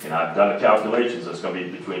 and I've done the calculations, it's gonna be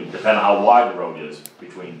between, depending on how wide the road is,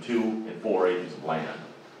 between 2 and 4 acres of land.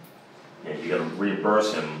 And you gotta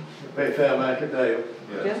reimburse him. Pay fair market value.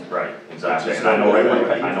 Yeah. Right, exactly, and I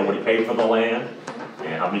know what he paid for the land,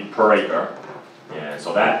 and how many per acre. And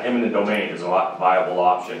so that eminent domain is a viable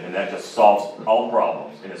option, and that just solves all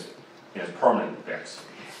problems, and it's permanent fix.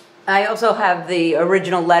 I also have the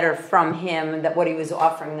original letter from him that what he was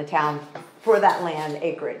offering the town for that land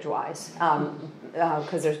acreage wise.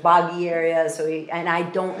 Cause there's boggy areas, and I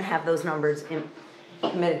don't have those numbers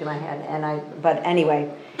committed to my head, but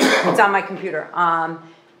anyway, it's on my computer.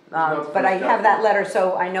 But I have that letter,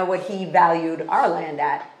 so I know what he valued our land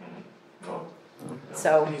at.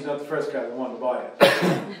 So, And he's not the first guy that wanted to buy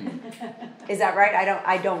it. is that right?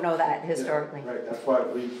 I don't know that historically. Right, that's why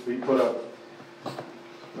we put up,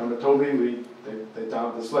 remember Toby, they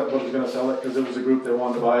thought the select board was gonna sell it because it was a group that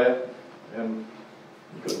wanted to buy it. And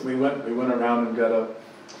we went around and got a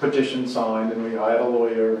petition signed, and we hired a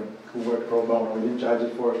lawyer who worked pro bono. We didn't charge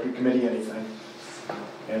it for a committee anything.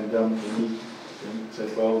 And he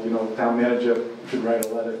said, well, town manager should write a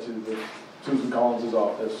letter to Susan Collins'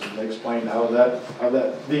 office, and they explained how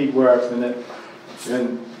that deed works, and it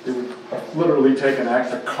would literally take an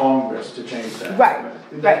act of Congress to change that. Right.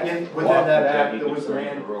 Within that act, there was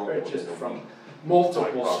land purchased from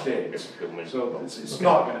multiple states, so it's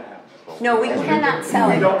not gonna happen. No, we cannot sell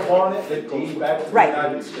We it. don't want it, it goes back to the Right.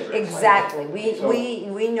 United States. Exactly.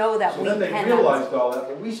 We know that So we then they cannot. realized all that,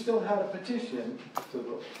 but we still had a petition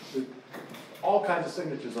with all kinds of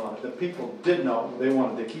signatures on it, that people did not, they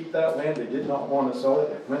wanted to keep that land, they did not want to sell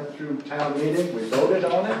it. It went through town meeting, we voted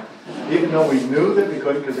on it, even though we knew that we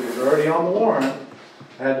couldn't, because it was already on the warrant,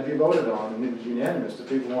 it had to be voted on, and it was unanimous, the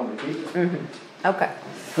people wanted to keep it. Mm-hmm. Okay.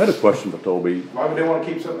 I had a question for Toby. Why would they want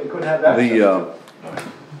to keep something they couldn't have access to?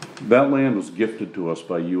 That land was gifted to us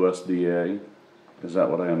by USDA, is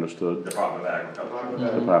that what I understood? Department of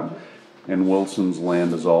Agriculture. Department. And Wilson's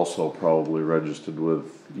land is also probably registered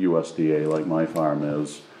with USDA like my farm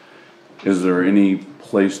is. Is there any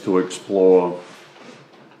place to explore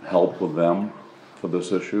help with them for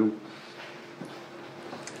this issue?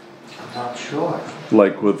 I'm not sure.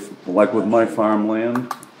 Like with my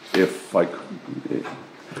farmland,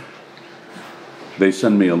 they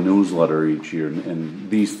send me a newsletter each year, and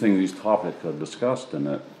these topics are discussed in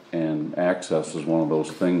it, and access is one of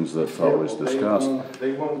those things that's always discussed.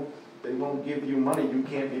 They won't give you money, you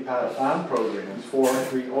can't be part of farm programs,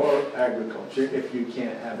 forestry or agriculture, if you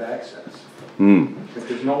can't have access. If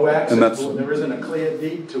there's no access, there isn't a clear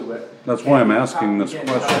deed to it. That's why I'm asking this You can't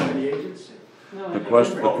question. talk to the agency.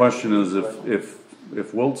 The question is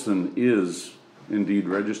if Wilson is indeed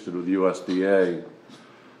registered with USDA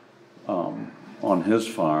on his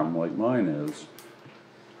farm like mine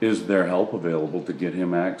is there help available to get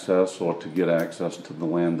him access or to get access to the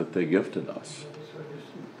land that they gifted us?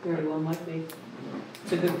 Very well might be.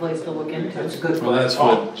 It's a good place to look into. That's a good Well, that's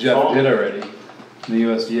what Jeff did already. The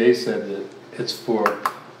USDA said that it's for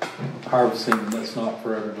harvesting, that's not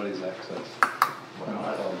for everybody's access.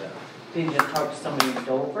 Did you just talk to somebody in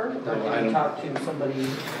Dover, or No, I did you don't- talk to somebody?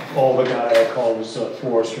 Oh, the guy I called was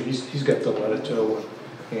Forrester, he's got the letter too,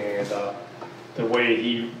 and the way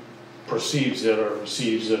he perceives it or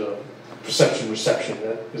receives it, or reception,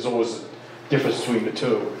 that there's always a difference between the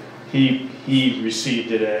two. He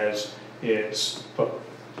received it as it's for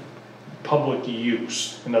public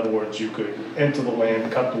use. In other words, you could enter the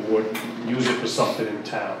land, cut the wood, use it for something in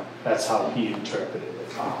town. That's how he interpreted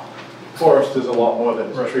it. Forest is a lot more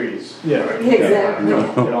than Right. trees. Yeah. Exactly.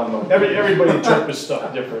 Everybody interprets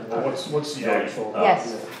stuff different, but what's the actual?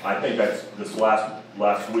 Yes. I think that's, this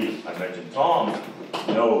last week, I mentioned Tom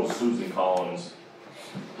knows Susan Collins'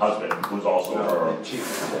 husband, who's also her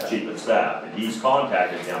chief of staff, and he's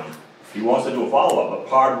contacted him. He wants to do a follow-up, but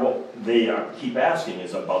part of what they keep asking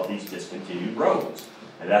is about these discontinued roads.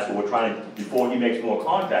 And that's what we're trying to, before he makes more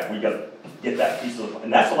contact, we gotta get that piece of,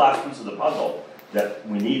 and that's the last piece of the puzzle that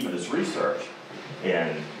we need for this research.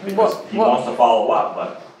 And because he wants to follow up,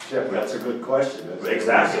 but. Jeff, that's a good question.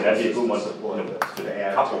 Exactly, that'd be a good one to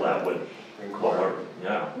couple that with what we're,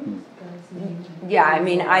 yeah. yeah, I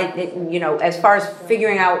mean, you know, as far as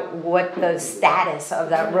figuring out what the status of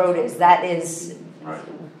that road is, that is, Right.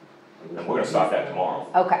 And we're gonna start that tomorrow.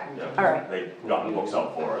 okay, Yeah, all right. They got the books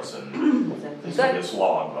up for us and it's gonna be a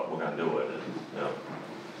slog, but we're gonna do it, yeah.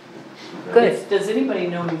 Good. Does anybody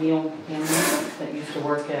know Neil Hammond that used to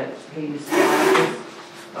work at Hades?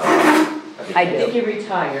 I think he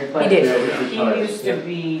retired, but He did. he used to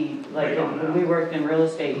be, like, when we worked in real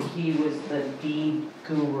estate, he was the deed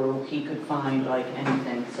guru. He could find like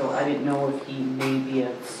anything, so I didn't know if he may be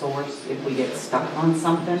a source if we get stuck on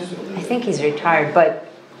something. I think he's retired, but,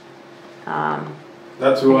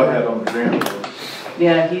 That's who I had on the grant list.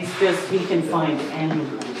 Yeah, he can find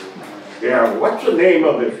anything. Yeah, what's the name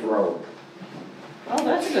of this road? Oh,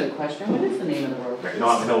 that's a good question. What is the name of the road?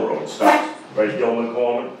 McNaughton Hill Road starts right at Gilman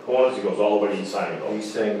Corners, it goes all the way to East Sangerville.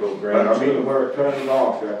 East Sangerville But I Grange. mean, where it turns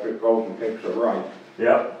off after it goes and takes a right.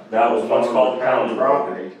 Yep, that was once called the county road.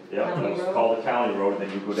 Property. Yep, County that was road? called the county road, and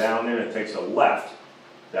then you go down there and it takes a left,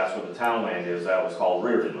 that's where the town land is, that was called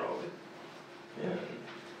Reardon Road.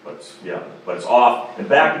 Yeah, but it's off, and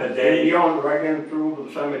back in the day, He owns right in through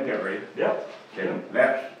the cemetery. yep, And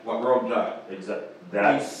that's what road's that?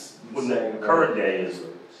 that's, when the current day is,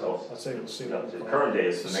 so, I'd say we'll see. yeah, the current day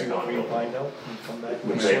is the See what we McNaughton can Hill, find out and come back.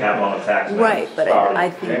 which they have on the tax map. right, but I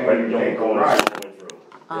think, And Right, when you Gilman take a Corners all right, the way through.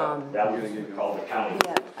 Yeah, Um, that was called the county,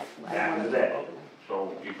 yeah. back in the day.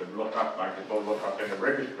 so you could look up, I could go look up in the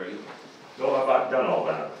registry. No, I've done all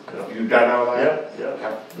that. You've done all that? Yeah,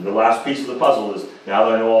 yeah. And the last piece of the puzzle is, now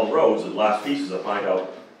that I know all the roads, the last piece is to find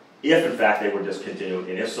out if in fact they were discontinued,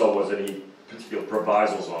 and if so, was any particular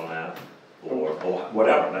provisos on that, or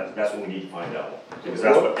whatever, that's what we need to find out. Because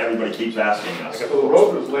that's what everybody keeps asking us. So the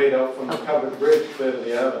road was laid out from the covered bridge clear to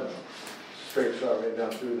the avenue, straight shot right down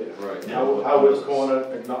through there. Right. Howard's Corner,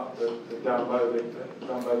 down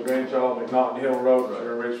by the Grange Hall, McNaughton Hill Road,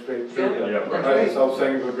 right straight through there. Yeah, right. Right, South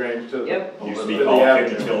Sangerville Grange too. Yep. Used to To be the called avenue.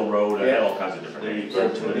 Kitchen Hill Road, it had all kinds of different names.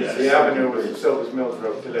 Yeah. The avenue was Silver's Mills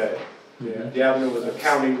Road today. Yeah. The avenue was a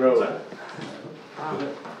county road.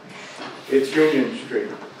 It's Union Street.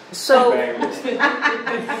 so, Bang.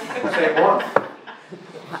 Same one.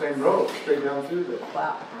 Same road, straight down through there.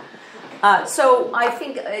 wow. So I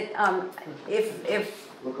think, if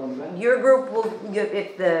Look on that. your group will,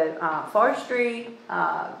 if the forestry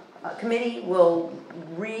committee will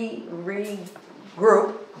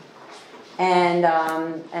regroup and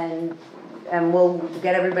we'll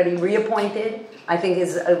get everybody reappointed, I think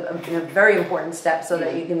is a very important step so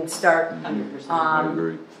that you can start 100%. I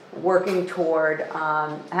agree. working toward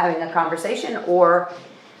having a conversation, or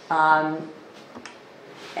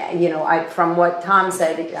from what Tom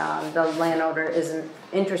said, the landowner isn't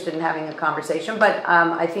interested in having a conversation, but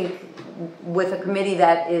I think with a committee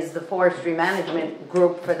that is the forestry management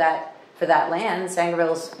group for that land,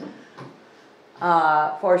 Sangerville's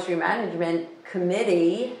forestry management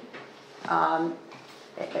committee,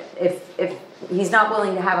 if he's not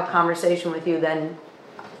willing to have a conversation with you, then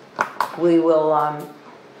we will,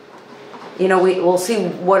 we'll see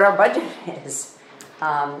what our budget is.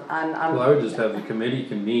 Well, I would just have the committee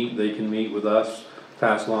they can meet with us,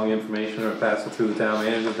 pass along information or pass it through the town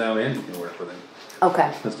manager can work with him.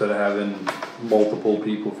 Okay, Instead of having multiple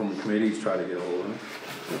people from committees try to get a hold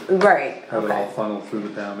of him, right, have it all okay, funneled through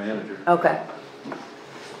the town manager. okay.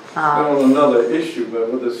 On another issue,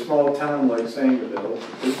 but with a small town like Sangerville,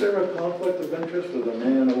 is there a conflict of interest with a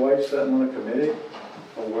man and a wife sitting on a committee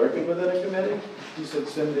or working within a committee? You said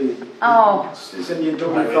Cindy. Oh. Cindy and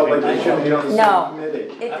Toby felt like they shouldn't be on the No. same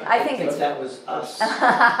committee. I think it's, that was us.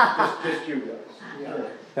 Just you guys. Yeah.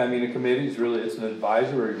 I mean, a committee's really, it's an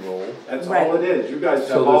advisory role. That's Right. all it is. You guys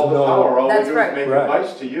So have all there's the no- power. All we That's do right. is make Right.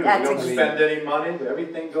 advice to you. You That's don't ex- spend any money.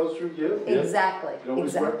 Everything goes through you. exactly, It always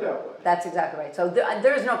exactly. worked that way. That's exactly right. So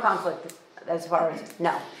there is no conflict as far as,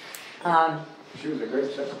 no. She was a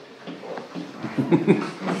great secretary.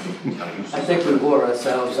 I think we wore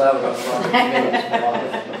ourselves out on a lot of committees more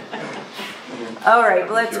often. All right,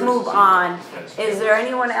 let's move on. Is there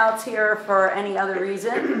anyone else here for any other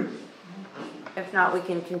reason? If not, we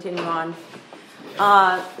can continue on.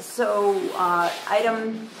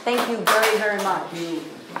 Item, thank you very, very much.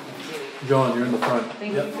 John, you're in the front.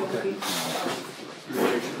 Thank Yep, you. okay.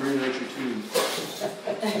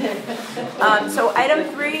 So item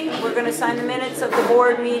 3, we're gonna sign the minutes of the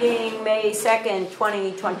board meeting, May 2nd,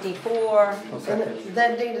 2024. I'll second.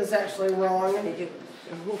 That date is actually wrong. Did you,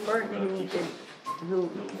 who?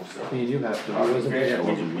 I mean, you have to, it wasn't, It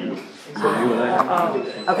wasn't me. so you and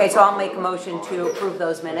I. Okay, so I'll make a motion to approve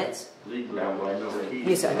those minutes.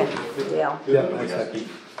 You second, Dale. Yeah, I second.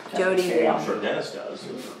 Jody, I'm Dale. sure Dennis does.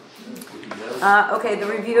 Okay, the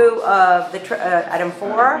review of the, item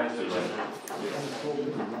 4.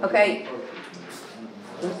 Okay.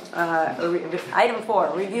 Item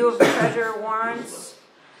 4, review of the treasurer warrants.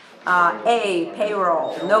 A,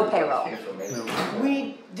 payroll, no payroll.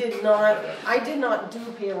 We did not, I did not do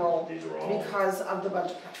payroll because of the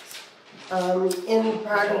budget cuts. In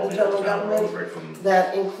part of the general government,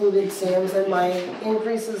 that included Sam's and my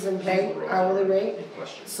increases in pay, hourly rate.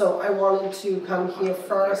 So I wanted to come here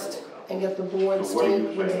first and get the board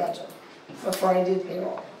stayed with the budget before I did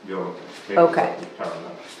payroll. Okay.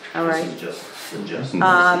 All right.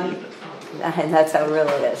 And that's how real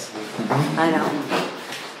it is. I know.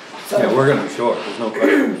 Yeah, we're gonna be short, there's no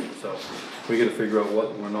question, so we gotta figure out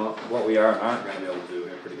what we are and aren't gonna be able to do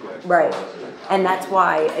here pretty quick. Right, and that's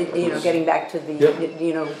why, getting back to the, Yep.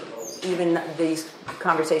 even these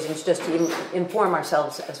conversations, just to inform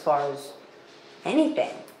ourselves as far as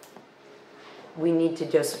anything, we need to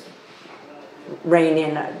just rein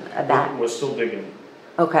in that. We're still digging.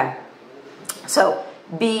 Okay, so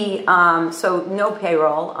B, so no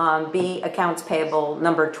payroll, B, accounts payable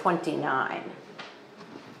number 29.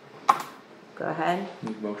 Go ahead.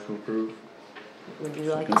 Motion approved. Would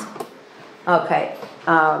you like us? Okay,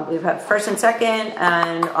 we've had first and second,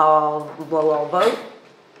 and we'll all vote.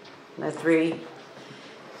 The 3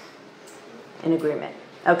 in agreement.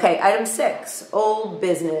 Okay, item 6, old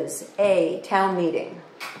business. A, town meeting.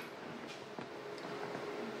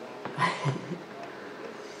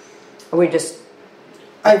 Are we just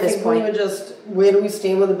I at this think point? we would just, where do we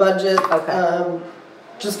stand with the budget? Okay.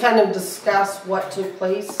 Just kind of discuss what took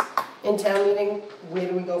place in town meeting, where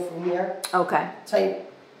do we go from here? Okay,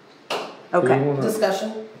 Type okay,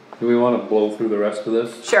 discussion. Do we wanna blow through the rest of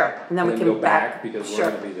this? sure, and then we can go back, because we're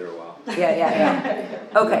sure. gonna be there a while. Yeah.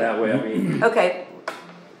 And Okay, that way, I mean, okay.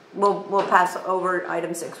 We'll pass over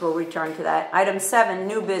item 6, we'll return to that. Item 7,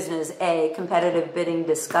 new business. A, competitive bidding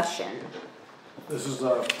discussion. This is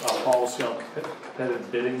a policy on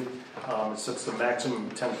competitive bidding. It sets the maximum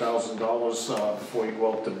 $10,000 before you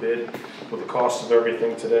go out to bid. With the cost of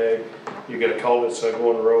everything today, you get a culvert, so I go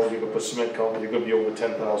on the road, you can put cement culvert, you're gonna be over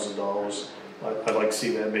 $10,000. I'd like to see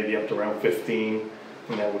that maybe up to around 15,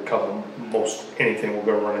 and that would cover most anything we're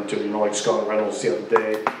gonna run into. Like Scott Reynolds the other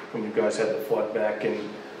day, when you guys had the flood back in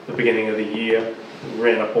the beginning of the year, we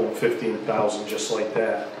ran up over 15,000 just like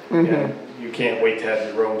that. And you can't wait to have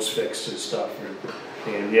your roads fixed and stuff.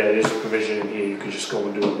 And yeah, there's a provision in here, you could just go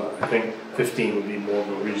and do it, but I think 15 would be more of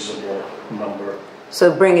a reasonable number.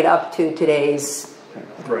 So bring it up to today's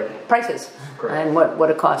Right. prices. Correct. And what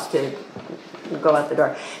it costs to go out the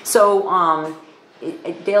door. So,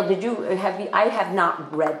 Dale, I have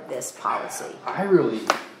not read this policy. I really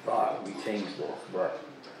thought we changed it, but.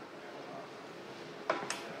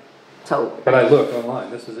 So, But I looked online,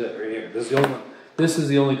 this is it, right here, this is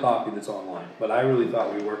the only copy that's online, but I really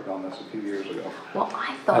thought we worked on this a few years ago. well,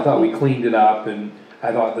 I I thought we cleaned it up, and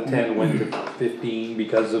I thought the 10 went to 15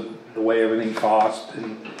 because of the way everything cost,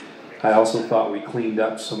 and I also thought we cleaned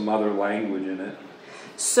up some other language in it.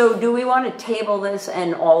 So do we want to table this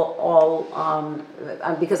and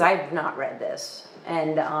because I have not read this,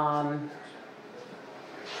 and on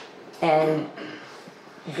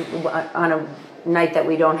a night that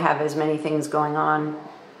we don't have as many things going on,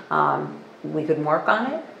 we could work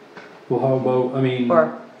on it? Well, how about, I mean,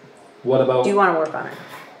 Or what about, do you want to work on it?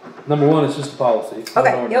 number 1, it's just a policy. It's not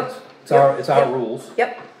an Okay, yep. ordinance. It's our rules.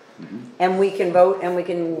 Yep. And we can vote, and we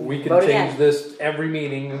can vote again. Change this every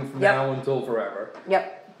meeting from Yep. now until forever.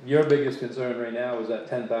 Yep. Your biggest concern right now is that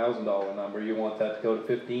 $10,000 number, you want that to go to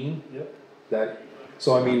 15? Yep.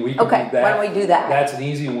 So I mean, we can do Okay, that. why don't we do that? That's an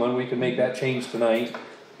easy one, we can make that change tonight.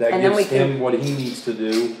 That And then gives we can- him what he needs to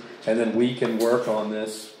do, and then we can work on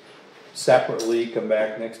this separately, come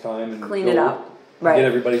back next time and Clean it go- up, right. Get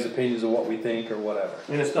everybody's opinions of what we think or whatever.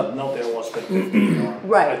 I mean, it's nothing out there I want to spend 15 on.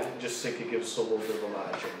 Right. I just think it gives us a little bit of a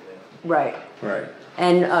margin there. Right. Right.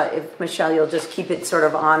 And if, Michelle, you'll just keep it sort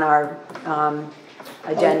of on our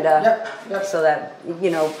agenda. Yep. So that,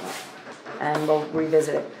 and we'll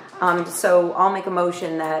revisit it. So I'll make a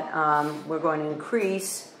motion that we're going to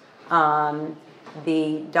increase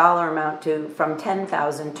the dollar amount from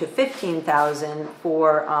 10,000 to 15,000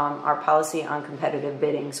 for our policy on competitive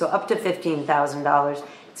bidding. So up to $15,000.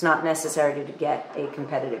 It's not necessary to get a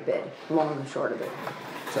competitive bid, long and short of it.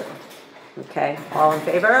 Second. Okay, all in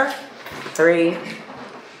favor? 3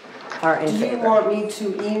 are in Do you favor. want me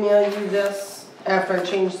to email you this after I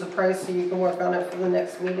change the price so you can work on it for the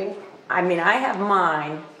next meeting? I mean, I have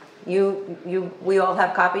mine. We all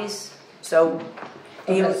have copies. So,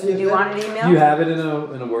 do you want it emailed? Do you have it in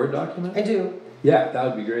a Word document? I do. Yeah, that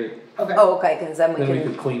would be great. Okay. Oh, okay, because then we Then we can.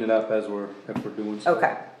 could clean it up if we're doing stuff.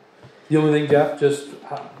 Okay. The only thing, Jeff, just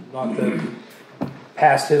not the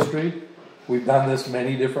past history, we've done this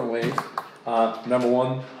many different ways. Number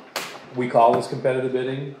one, we call this competitive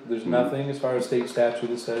bidding. There's nothing as far as state statute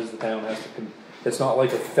that says the town has to, it's not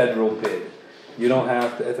like a federal bid. You don't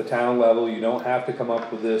have to, at the town level, you don't have to come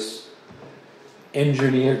up with this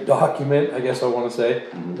engineered document, I guess I wanna say,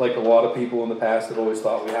 like a lot of people in the past have always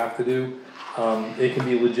thought we have to do. It can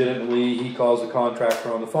be legitimately, he calls the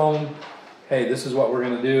contractor on the phone, hey, this is what we're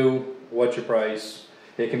gonna do, what's your price?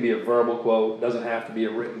 It can be a verbal quote, doesn't have to be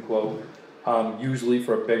a written quote. Usually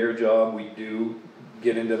for a bigger job, we do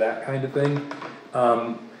get into that kind of thing.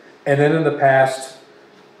 And then in the past,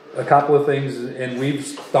 a couple of things, and we've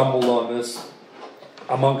stumbled on this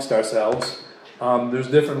amongst ourselves. There's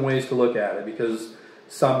different ways to look at it, because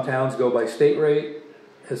some towns go by state rate,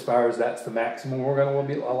 as far as that's the maximum we're gonna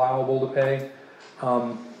be allowable to pay.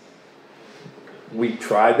 We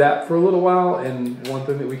tried that for a little while, and one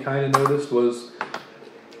thing that we kinda noticed was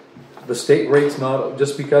the state rate's not,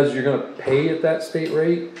 just because you're gonna pay at that state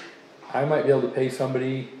rate, I might be able to pay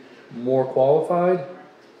somebody more qualified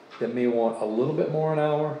that may want a little bit more an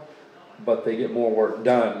hour, but they get more work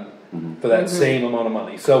done for that same amount of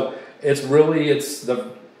money. So it's really,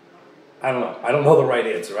 I don't know the right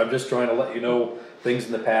answer. I'm just trying to let you know things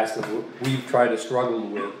in the past that we've tried to struggle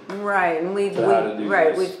with. Right, and we've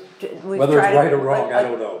Whether it's tried right or wrong, I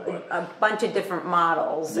don't know. But a bunch of different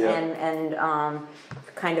models, Yeah. and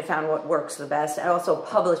kind of found what works the best. And also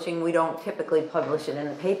publishing, we don't typically publish it in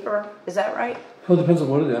the paper, is that right? well, it depends on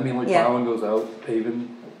what it is. I mean, like Yeah. plowing goes out,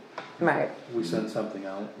 paving, Right, we send something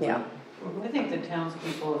out. yeah. I think the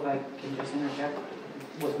townspeople, if I can just interject,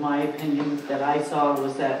 with my opinion that I saw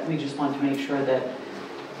was that we just wanted to make sure that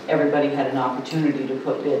everybody had an opportunity to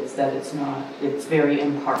put bids, that it's very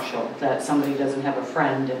impartial, that somebody doesn't have a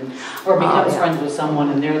friend or becomes friends with someone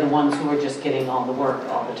and they're the ones who are just getting all the work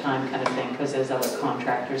all the time kind of thing, because there's other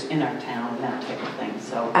contractors in our town and that type of thing,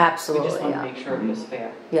 so. Absolutely, We just want yeah. to make sure it was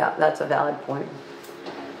fair. Yeah, that's a valid point.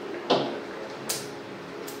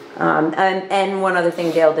 And one other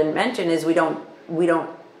thing Dale didn't mention is we don't,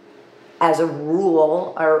 as a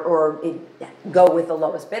rule, go with the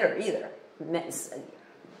lowest bidder either.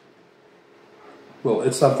 Well,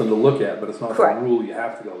 it's something to look at, but it's not Correct. a rule you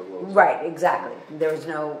have to go to lowest. Right, exactly. There's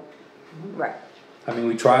no, right. I mean,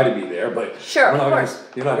 we try to be there, but Sure, we're of not gonna, course.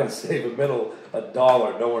 you're not gonna save a middle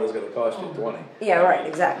 $1, no one is gonna cost you 20. Yeah, right,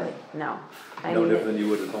 exactly. No. I No mean, different than you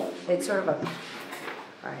would at home. it's sort of a,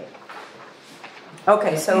 right.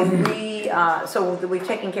 Okay, so we've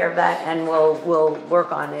taken care of that, and we'll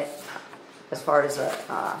work on it as far as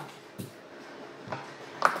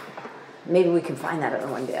maybe we can find that other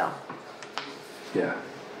one, Dale. Yeah.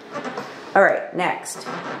 All right, next,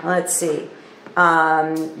 let's see.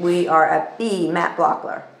 We are at B, Matt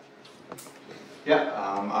Blockler. Yeah,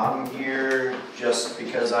 I'm here just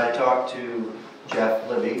because I talked to Jeff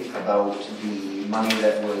Libby about the money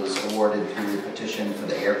that was awarded through the petition for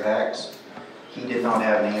the air packs. He did not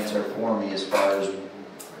have an answer for me as far as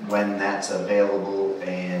when that's available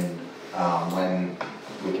and when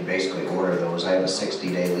we can basically order those. I have a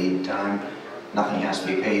 60-day lead time. Nothing has to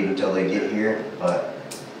be paid until they get here, but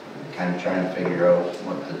I'm kind of trying to figure out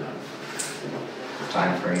what the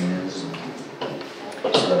time frame is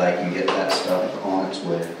so that I can get that stuff on its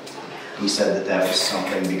way. He said that was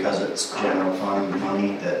something, because it's general fund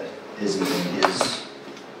money, that isn't in his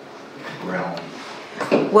realm.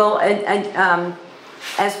 Well,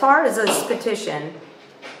 as far as this petition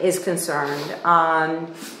is concerned,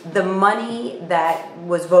 the money that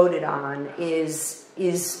was voted on is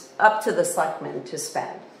up to the selectmen to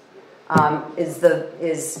spend.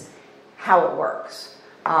 Is how it works.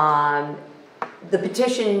 The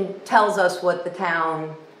petition tells us what the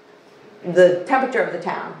temperature of the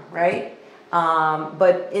town, right?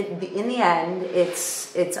 But in the end,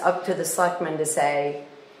 it's up to the selectmen to say,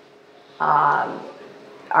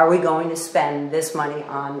 are we going to spend this money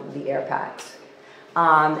on the air packs?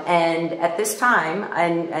 And at this time,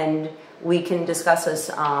 and we can discuss this,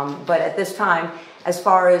 but at this time, as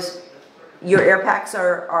far as your air packs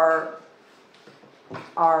are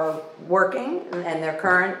working and they're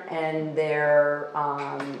current and they're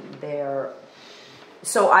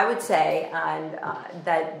so I would say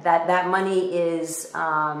that money is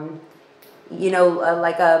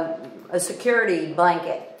like a security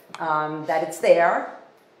blanket, that it's there.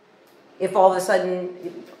 If all of a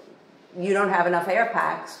sudden you don't have enough air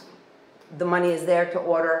packs, the money is there to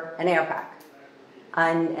order an air pack.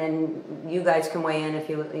 And you guys can weigh in if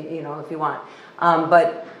you want.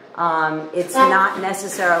 But it's not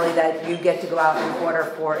necessarily that you get to go out and order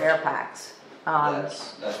 4 air packs.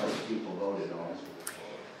 That's what the people voted on.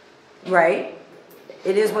 Right?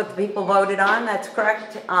 it is what the people voted on, that's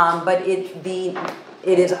correct, but it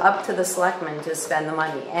is up to the selectmen to spend the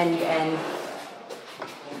money,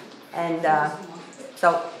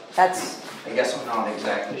 so that's. I guess I'm not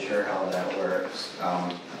exactly sure how that works.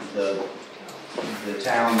 The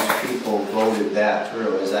townspeople voted that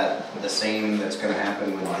through. Is that the same that's gonna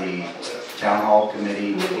happen with the town hall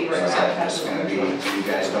committee? Or is that just gonna be, you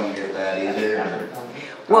guys don't get that either? Or how's that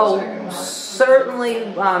gonna Well, work?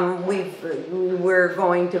 certainly, we're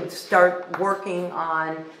going to start working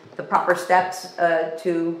on the proper steps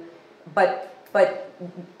but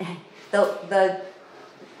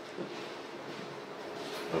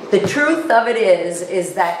the truth of it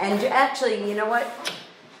is that, and actually, you know what?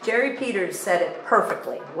 Jerry Peters said it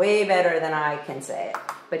perfectly, way better than I can say it.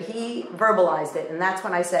 But he verbalized it, and that's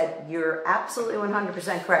when I said, you're absolutely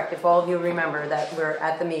 100% correct. If all of you remember that we're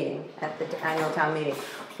at the meeting, at the annual town meeting,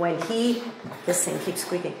 when this thing keeps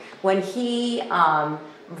squeaking, when he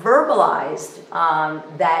verbalized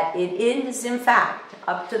that it is in fact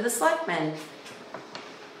up to the selectmen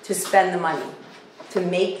to spend the money, to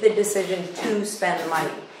make the decision to spend the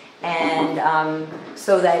money. And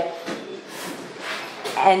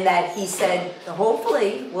and that he said,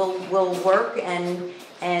 hopefully we'll work and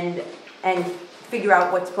figure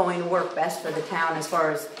out what's going to work best for the town as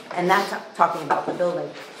far as, and that's talking about the building.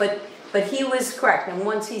 But he was correct, and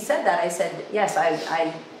once he said that, I said, yes,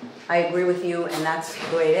 I agree with you, and that's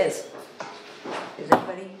the way it is. Does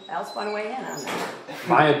anybody else want to weigh in on that?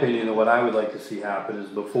 My opinion of what I would like to see happen is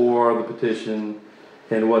before the petition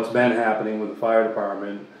and what's been happening with the fire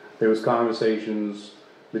department, there was conversations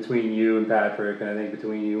between you and Patrick, and I think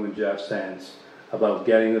between you and Jeff Sense, about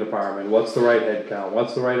getting the department, what's the right head count,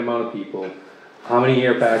 what's the right amount of people, how many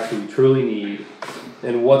air packs do we truly need,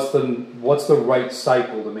 and what's the right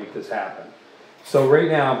cycle to make this happen. So right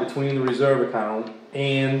now, between the reserve account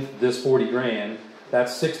and this 40 grand,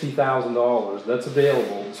 that's $60,000 that's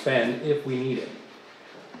available to spend if we need it.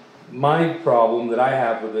 My problem that I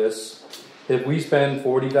have with this, if we spend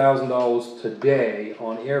 $40,000 today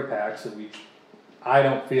on air packs that I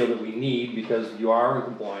don't feel that we need, because you are in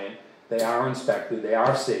compliant, they are inspected, they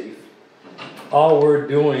are safe. All we're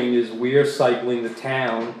doing is we're cycling the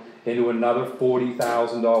town into another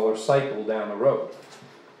 $40,000 cycle down the road.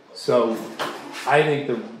 So I think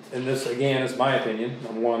and this again is my opinion,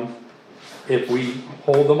 number one, if we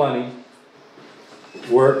hold the money,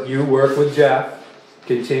 you work with Jeff,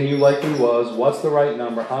 continue like he was, what's the right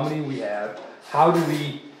number, how many we have, how do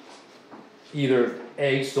we either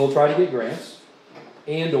A, still try to get grants,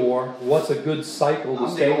 and or what's a good cycle to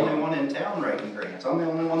stay on? I'm the only one in town writing grants. I'm the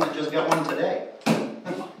only one that just got one today.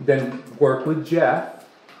 Then work with Jeff,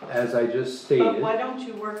 as I just stated. But why don't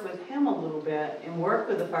you work with him a little bit and work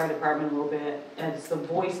with the fire department a little bit as the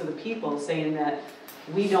voice of the people, saying that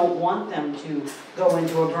we don't want them to go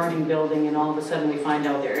into a burning building and all of a sudden we find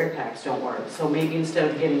out their air packs don't work. So maybe instead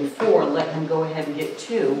of getting 4, let him go ahead and get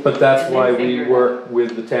 2. But that's why we work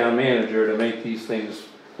with the town manager to make these things.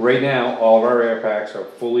 Right now, all of our air packs are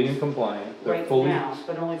fully in compliant. They're Right fully. now,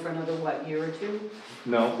 but only for another, what, year or 2?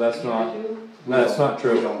 No, that's not. Year or 2? That's not We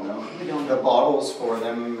true. don't know. We don't The know. bottles for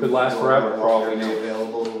them Could last forever, probably. Be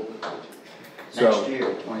available So- next year,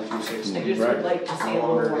 I 22-16. just would like to see a No little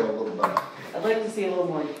longer more. available to buy. I'd like to see a little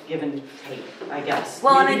more give and take, I guess.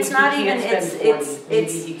 Well, and Maybe it's if he not can't even- spend it's- 40, it's-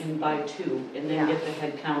 maybe he can buy 2 and then Yeah. get the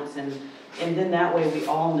head counts and then that way we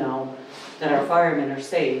all know that our firemen are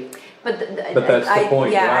safe. But that's the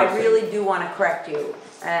point, Yeah, I honestly. really do want to correct you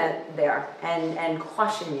there and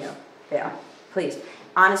caution you there, please,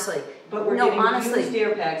 honestly. But we're No, getting honestly. used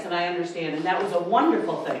air packs and I understand, and that was a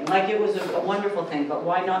wonderful thing, like it was a wonderful thing, but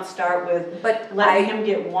why not start with But letting him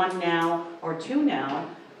get 1 now or 2 now?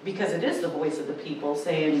 Because it is the voice of the people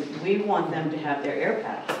saying, we want them to have their air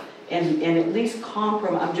packs. And at least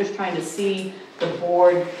I'm just trying to see the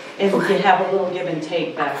board and to have a little give and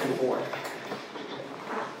take back and forth.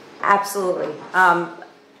 Absolutely.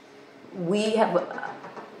 We have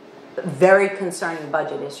very concerning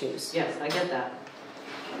budget issues. Yes, I get that.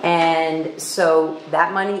 And so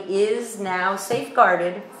that money is now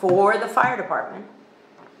safeguarded for the fire department.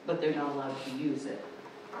 But they're not allowed to use it.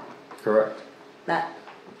 Correct.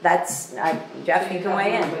 That's, Jeff, you can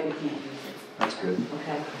weigh in. That's good.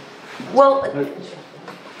 Okay. Well,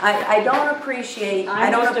 I don't appreciate,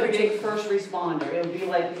 I'm just a big first responder. It would be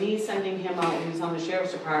like me sending him out when he's on the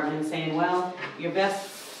sheriff's department and saying, well, your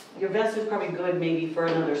vest is probably good maybe for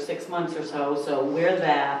another 6 months or so wear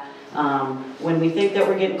that. When we think that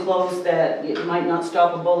we're getting close, that it might not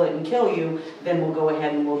stop a bullet and kill you, then we'll go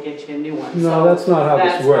ahead and we'll get you a new one. No, So that's not how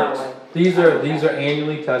that's this works. how I- These are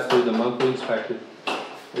annually tested, and monthly inspected.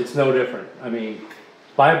 It's no different. I mean,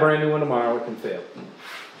 Buy a brand new one tomorrow, it can fail.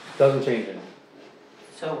 Doesn't change anything.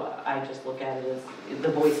 So I just look at it as the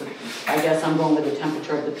voice of the people. I guess I'm going with the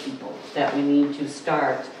temperature of the people, that we need to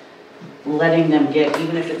start letting them get,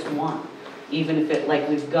 even if it's one, even if it, like,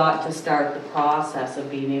 we've got to start the process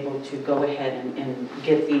of being able to go ahead and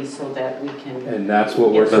get these so that we can. And that's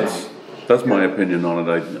what we're get saying. That's my opinion on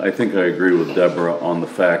it. I think I agree with Deborah on the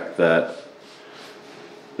fact that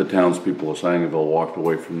the townspeople of Sangerville walked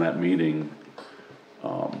away from that meeting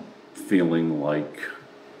feeling like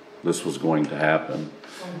this was going to happen.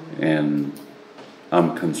 And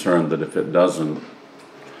I'm concerned that if it doesn't,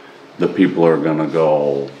 the people are gonna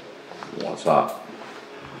go, what's up?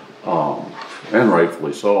 And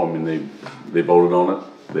rightfully so. I mean, they voted on it.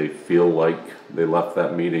 They feel like they left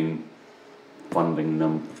that meeting funding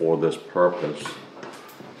them for this purpose.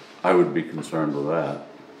 I would be concerned with that.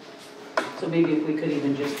 So maybe if we could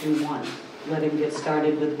even just do one, let him get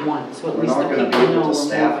started with one, so at We're least the not people gonna be know able we're to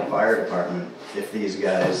staff a moving. fire department if these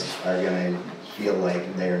guys are gonna feel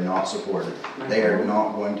like they are not supported. They are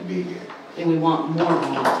not going to be here. And we want more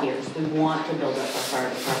volunteers, we want to build up our fire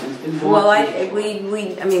departments, we want. Well,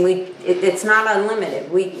 to- it's not unlimited.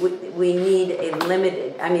 We need a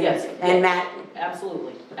limited, Yes, and yes. Matt,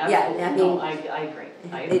 Absolutely, Yeah, absolutely, I mean, no, I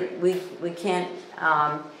agree. we can't,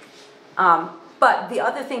 but the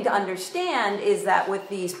other thing to understand is that with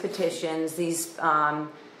these petitions,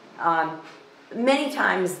 many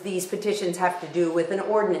times these petitions have to do with an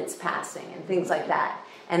ordinance passing and things like that.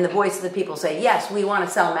 And the voice of the people say, yes, we want to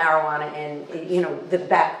sell marijuana, and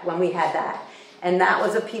back when we had that. And that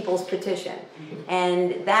was a people's petition.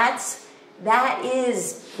 And that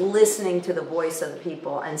is listening to the voice of the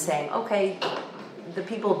people and saying, okay, the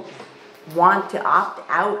people want to opt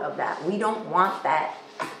out of that. We don't want that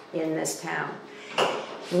in this town.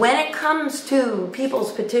 When it comes to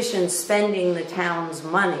people's petitions spending the town's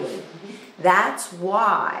money, that's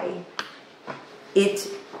why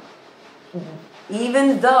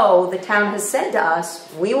even though the town has said to us,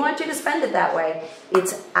 we want you to spend it that way,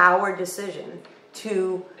 it's our decision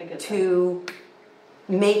to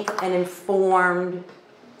make an informed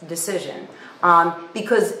decision.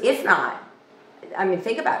 Because if not, I mean,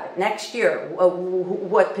 think about it. Next year,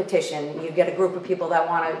 what petition? You get a group of people that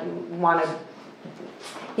want to,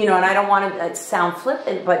 and I don't want to sound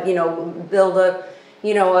flippant, but build a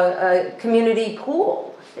community pool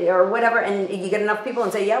or whatever, and you get enough people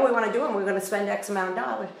and say, yeah, we want to do it, and we're going to spend X amount of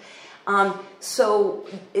dollars. So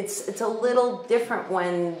it's a little different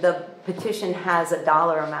when the petition has a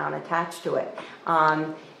dollar amount attached to it,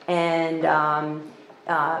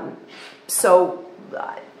 so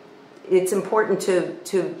it's important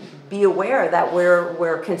to be aware that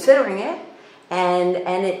we're considering it, and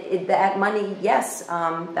that money, yes,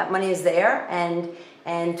 that money is there,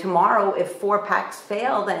 and tomorrow if 4 packs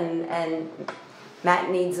failed and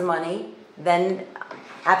Matt needs the money, then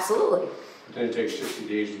absolutely. Then it takes 60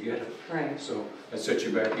 days to get it. Right. So that sets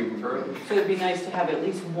you back even further. So it'd be nice to have at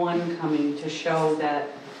least one coming to show that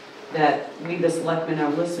we, the selectmen,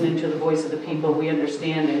 are listening to the voice of the people, we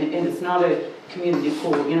understand, and it's not a community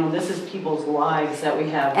pool, this is people's lives that we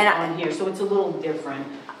have on here, so it's a little different.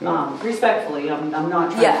 Respectfully, I'm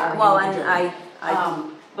not trying to argue. Well, with and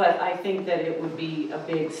you. But I think that it would be a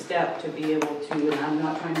big step to be able to, and I'm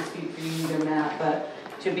not trying to speak for you either, Matt, but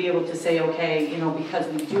to be able to say, okay, because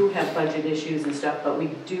we do have budget issues and stuff, but we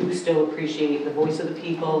do still appreciate the voice of the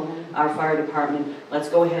people, our fire department. Let's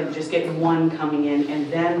go ahead and just get one coming in, and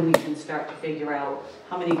then we can start to figure out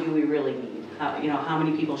how many do we really need? How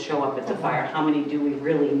many people show up at the fire? How many do we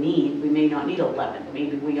really need? We may not need 11.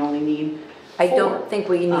 Maybe we only need 4. I don't think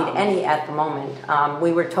we need any at the moment.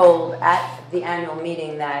 We were told at the annual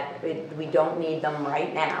meeting that we don't need them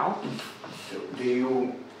right now. Do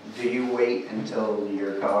you wait until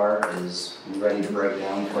your car is ready to break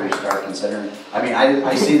down before you start considering? I mean,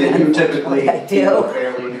 I see that you typically keep a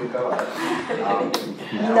fairly new car.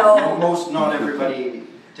 No. Not everybody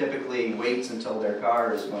typically waits until their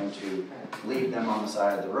car is going to leave them on the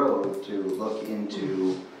side of the road to look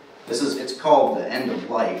into. It's called the end of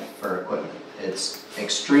life for equipment. It's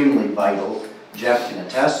extremely vital. Jeff can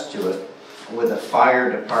attest to it. With a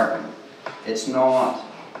fire department, it's not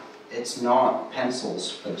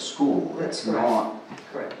pencils for the school. It's not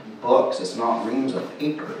books. It's not reams of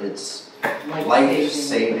paper. It's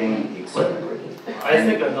life-saving equipment. I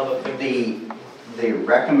think another thing. The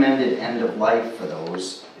recommended end of life for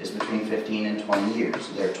those is between 15 and 20 years.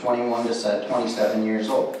 They're 21 to 27 years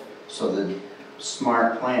old. So the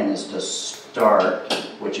smart plan is to start,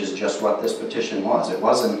 which is just what this petition was. It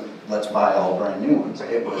wasn't, let's buy all brand new ones.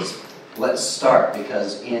 It was, let's start,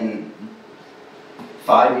 because in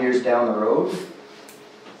 5 years down the road,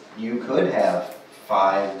 you could have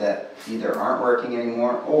 5 that either aren't working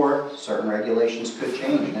anymore or certain regulations could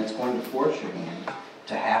change, and it's going to force your hand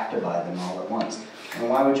to have to buy them all at once. And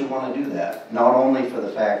why would you want to do that? Not only for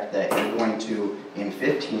the fact that you're going to, in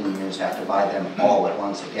 15 years, have to buy them all at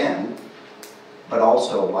once again, but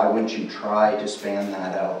also, why wouldn't you try to span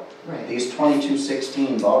that out? Right. These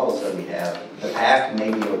 2216 bottles that we have, the pack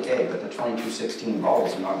may be okay, but the 2216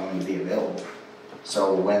 bottles are not going to be available.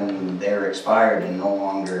 So when they're expired and no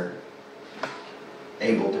longer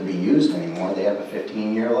able to be used anymore, they have a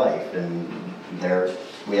 15-year life, and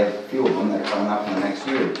we have a few of them that are coming up in the next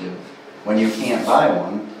year or two. When you can't buy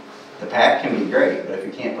one, the pack can be great, but if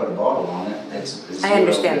you can't put a bottle on it, it's I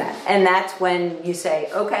understand that, and that's when you say,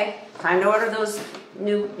 okay, time to order those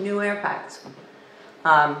new air packs.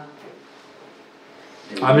 I'm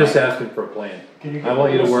just asking for a plan. I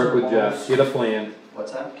want you to work with Jeff, get a plan.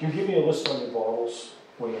 What's that? Can you give me a list on your bottles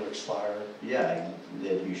when they're expired? Yeah,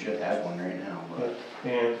 you should have one right now. But.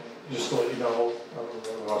 And just to let you know,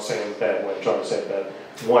 I'm not saying it that way, I'm trying to say that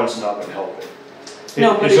one's not gonna help it.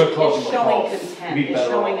 No, but It's it's gonna cause them a showing problem. content, Be it's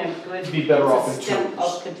better showing off- a good, be better off it's in a step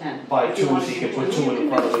twos. of content. Buy If you twos, wanna you do can put two, two in you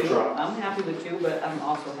front of can the do two. truck. I'm happy with 2, but I'm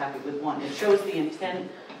also happy with 1. It shows the intent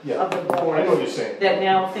Yeah, of the I know board, what you're saying. that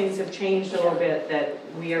now things have changed a little bit, that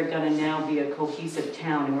we are gonna now be a cohesive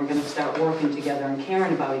town, and we're gonna start working together and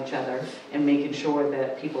caring about each other, and making sure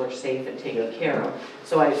that people are safe and taken care of.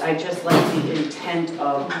 So I just like the intent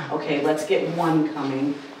of, okay, let's get 1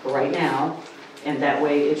 coming for right now, and that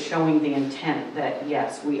way it's showing the intent that,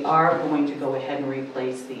 yes, we are going to go ahead and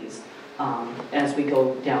replace these as we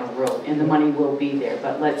go down the road, and the money will be there,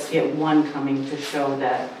 but let's get 1 coming to show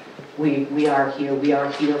that we are here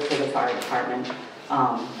for the fire department.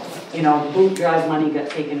 You know, boot drive money got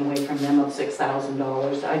taken away from them of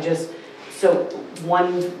 $6,000. So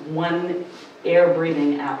one air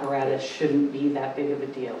breathing apparatus shouldn't be that big of a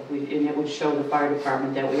deal. And it would show the fire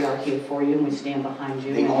department that we are here for you and we stand behind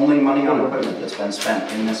you. The only money on equipment that's been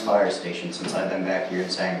spent in this fire station since I've been back here in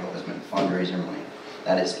Sangerville has been fundraiser money.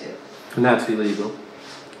 That is it. And that's illegal.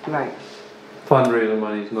 Right. Fundraiser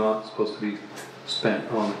money is not supposed to be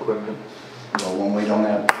spent on equipment. Well, when we don't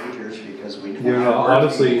have pagers because we don't You know, have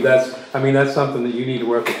honestly, that's something that you need to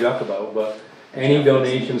work with Jeff about, but any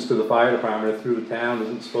donations to the fire department through the town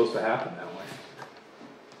isn't supposed to happen that way.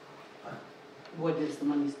 What is the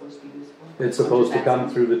money supposed to be used for? It's supposed to come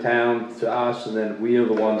through the town to us, and then we are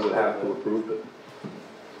the ones that have to approve it.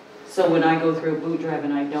 So when I go through a boot drive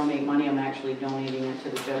and I donate money, I'm actually donating it to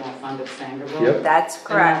the general fund of Sangerville? Yep. That's And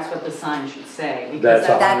correct. that's what the sign should say, because That's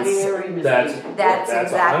that's a- very misleading. That's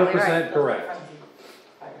exactly 100% right. correct.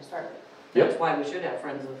 That's why we should have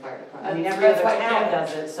Friends of the Fire Department. I mean, every That's other why town now-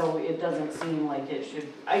 does it, so it doesn't seem like it should.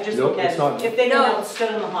 I just Nope, look at it's not. it, if they went No. out and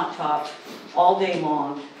stood in the hot top all day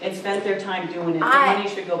long and spent their time doing it, the I- money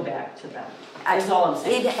should go back to them. That's all I'm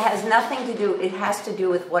saying. It has nothing to do, it has to do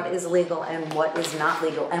with what is legal and what is not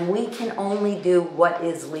legal. And we can only do what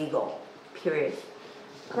is legal, period.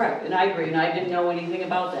 Correct, and I agree, and I didn't know anything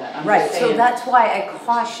about that. I'm Right, just so saying. that's why I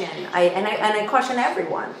caution, I caution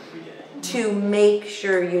everyone to make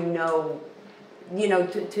sure you know,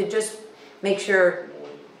 to just make sure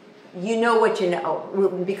you know what you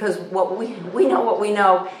know, because we know what we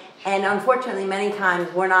know, and unfortunately, many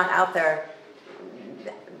times, we're not out there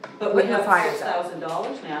But we putting the have fires out.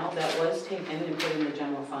 $6,000 now that was taken and put in the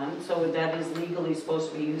general fund, so that is legally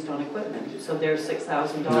supposed to be used on equipment. So there's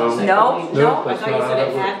 $6,000. that No, could be- no, I that's thought you not how said that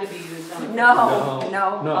it works. had to be used on equipment.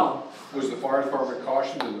 No, No. Was the fire department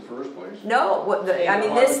cautioned in the first place? No,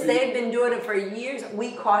 they've been doing it for years.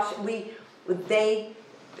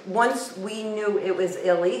 Once we knew it was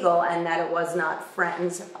illegal and that it was not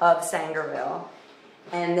Friends of Sangerville,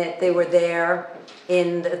 and that they were there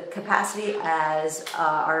in the capacity as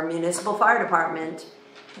our municipal fire department,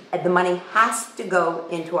 the money has to go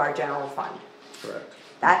into our general fund. Correct.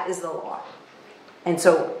 That is the law. And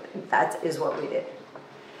so that is what we did.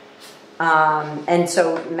 And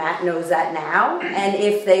so Matt knows that now, and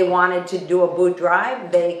if they wanted to do a boot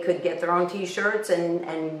drive, they could get their own t-shirts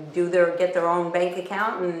and get their own bank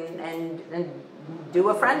account and do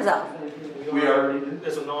a Friends of. We already,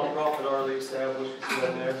 there's a non-profit already established, it's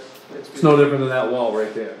been there. It's no different than that wall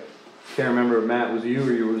right there. Can't remember if Matt was you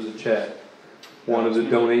or you was a Chad. Wanted to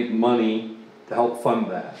donate money to help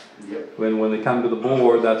fund that. Yep. When they come to the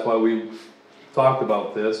board, that's why we talked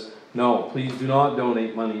about this. No, please do not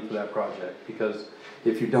donate money for that project, because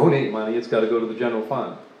if you donate money, it's gotta go to the general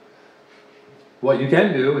fund. What you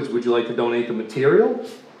can do is, would you like to donate the material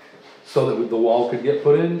so that the wall could get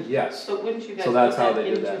put in? Yes. So wouldn't you guys So put that's how that they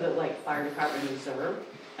did into that. the fire department reserve?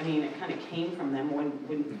 I mean, it kind of came from them when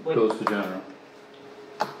Goes to general.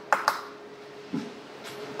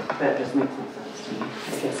 that just makes no sense to me.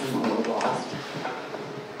 and what we lost.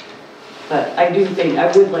 But I do think, I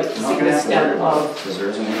would like to Not see gonna the have to step worry about it, of 'cause there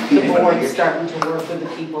isn't any the people board here. starting to work with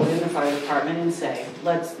the people in the fire department and say,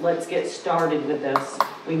 let's get started with this.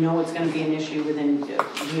 We know it's gonna be an issue within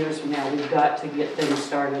years from now, we've got to get things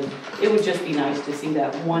started. It would just be nice to see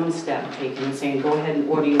that one step taken and saying, go ahead and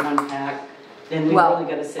order your one pack, then we Well, really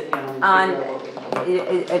gotta sit down and figure out what we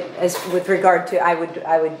do. As with regard to, I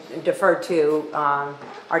would defer to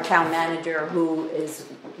our town manager, who is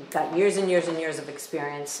got years and years and years of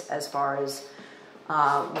experience as far as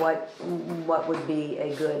what would be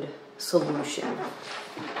a good solution.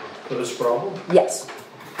 For this problem, Yes,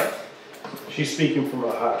 she's speaking from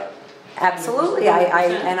her heart. absolutely.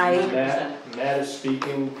 Matt is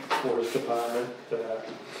speaking for his department,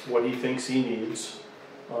 what he thinks he needs.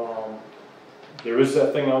 There is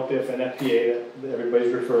that thing out there for an FPA that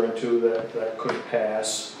everybody's referring to that could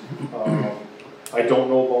pass. I don't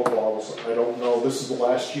know about bottles. I don't know, this is the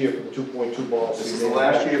last year for the 2.2 bottles. This is the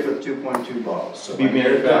last year for the 2.2 bottles, so Be when you're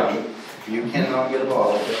manufactured. done, you cannot get a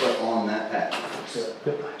bottle to put on that pack.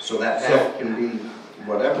 Yeah. So that pack can be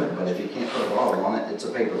whatever, but if you can't put a bottle on it, it's a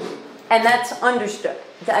paper weight. and that's understood.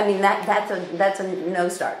 I mean, that's a no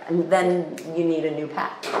start, and then you need a new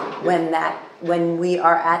pack when we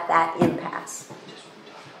are at that impasse.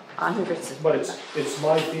 100%. But it's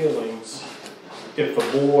my feelings, if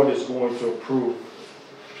the board is going to approve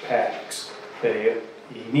packs, that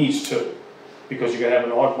he needs to. Because you're gonna have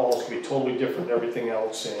an oddball, it's gonna be totally different than everything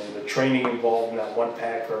else, and the training involved in that one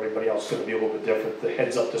pack for everybody else is gonna be a little bit different. The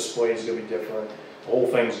heads-up display is gonna be different, the whole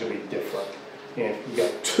thing's gonna be different. And if you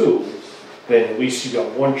got two, then at least you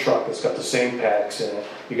got one truck that's got the same packs in it.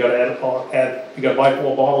 You gotta you gotta buy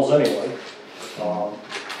 4 bottles anyway.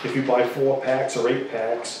 If you buy 4 packs or 8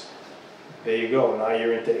 packs, there you go, now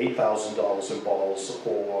you're into $8,000 in bottles,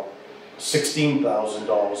 or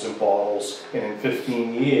 $16,000 in bottles, and in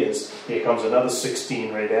 15 years, here comes another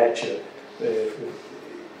 16 right at you.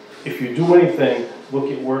 If you do anything, look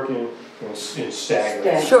at working in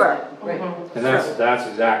staggers. Sure. Right. And that's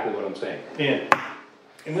exactly what I'm saying.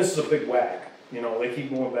 And this is a big whack, you know, they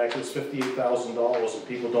keep going back to this $58,000, and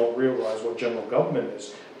people don't realize what general government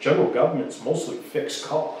is. General government's mostly fixed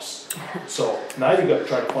costs. So now you gotta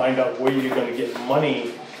try to find out where you're gonna get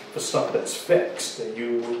money for stuff that's fixed, that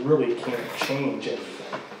you really can't change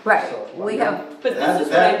anything. Right, So, we have, But this is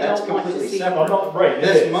what I That's don't want to completely see. separate. I'm not, right, it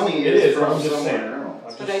This is. money It is I'm from just saying. somewhere else. I'm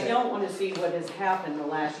just But I saying. don't want to see what has happened the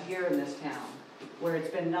last year in this town, where it's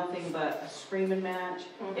been nothing but a screaming match.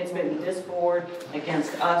 It's been discord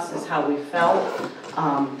against us is how we felt.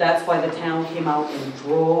 That's why the town came out in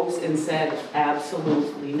droves and said,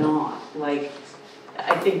 absolutely not. Like,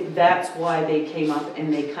 I think that's why they came up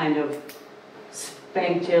and they kind of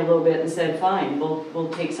spanked you a little bit and said, fine, we'll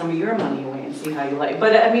take some of your money away and see how you like it.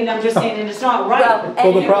 But I mean, I'm just saying, and it's not right. Well,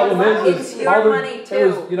 Well, the and problem it's is your all the- money it too.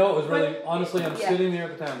 was, you know, it was really, honestly, I'm Yeah. sitting there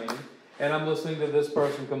at the town meeting, and I'm listening to this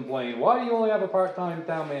person complain, why do you only have a part-time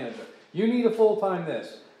town manager? You need a full-time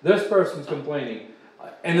this person's complaining,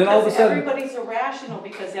 and then all of a Because sudden, everybody's irrational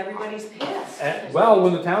because everybody's pissed. well,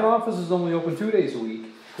 when the town office is only open 2 days a week,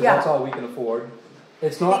 because that's all we can afford,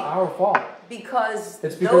 it's not our fault. because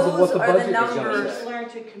It's because of what those the are the budget is gonna numbers. say. Learn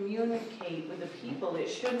to communicate with the people. It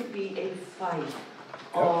shouldn't be a fight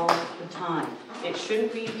all the time. It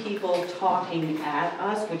shouldn't be people talking at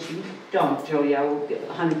us, which you don't, Jody, I will get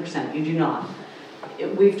 100%, you do not.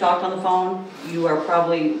 We've talked on the phone, you are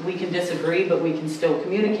probably, we can disagree, but we can still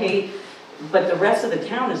communicate. But the rest of the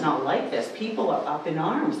town is not like this. People are up in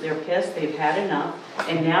arms. They're pissed, they've had enough,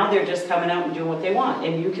 and now they're just coming out and doing what they want.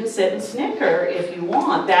 And you can sit and snicker if you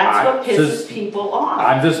want. That's what pisses people off.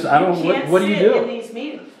 I don't, what do you You can't sit in do? these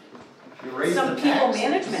meetings. You raise Some the people taxes.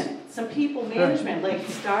 management, like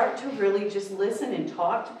start to really just listen and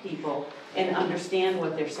talk to people and understand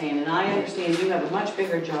what they're saying. And I understand you have a much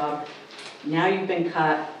bigger job. Now you've been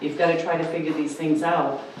cut, you've got to try to figure these things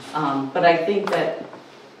out. But I think that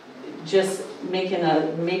just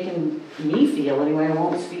making me feel, anyway, I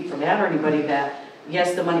won't speak for Matt or anybody, that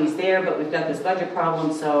yes, the money's there, but we've got this budget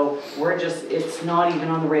problem, so it's not even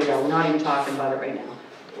on the radar, we're not even talking about it right now.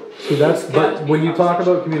 So that's, It's got to but be when you talk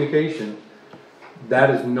conversation. about communication, that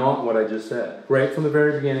is not what I just said. Right from the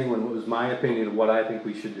very beginning, when it was my opinion of what I think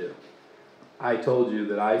we should do, I told you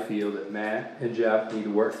that I feel that Matt and Jeff need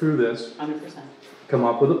to work through this, 100%. come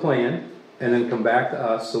up with a plan, and then come back to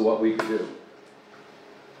us so what we can do.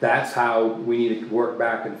 That's how we need to work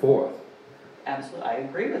back and forth, Absolutely, I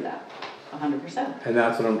agree with that, 100%. and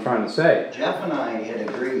that's what I'm trying to say. Jeff and I had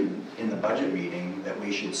agreed in the budget meeting that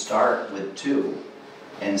we should start with 2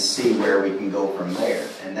 and see where we can go from there,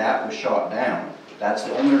 and that was shot down. That's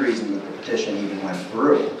the only reason that the petition even went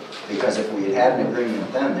through, because if we had had an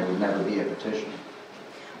agreement then, there would never be a petition.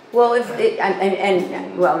 Well, if it,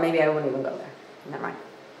 and well, maybe I wouldn't even go there. Never mind.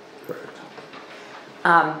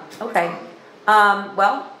 Okay.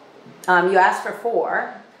 You asked for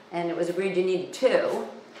 4, and it was agreed you needed 2.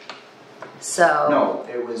 So. No,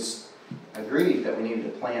 it was agreed that we needed a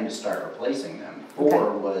plan to start replacing them.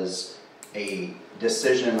 4 was a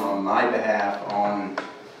decision on my behalf on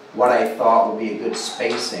what I thought would be a good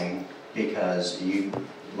spacing, because you,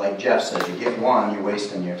 like Jeff says, you get one, you're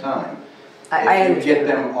wasting your time. If you get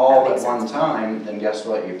them all at one time, then guess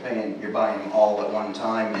what? You're buying them all at one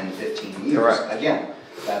time in 15 years. Correct. Again,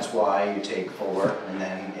 that's why you take 4, and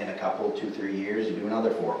then in a couple, 2-3 years, you do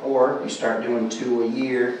another 4. Or you start doing 2 a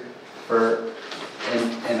year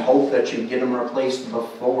and hope that you get them replaced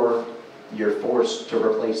before you're forced to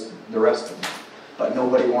replace the rest of them. But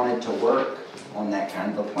nobody wanted to work on that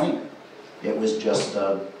kind of a plan. It was just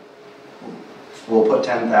we'll put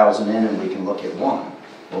 10,000 in and we can look at 1.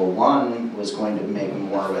 Well, 1 was going to make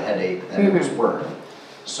more of a headache than it was worth.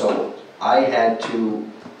 So I had to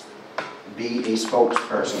be a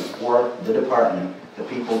spokesperson for the department, the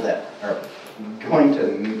people that are going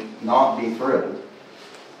to not be thrilled,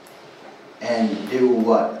 and do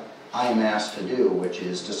what I'm asked to do, which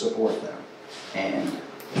is to support them. And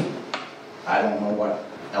I don't know what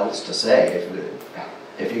else to say.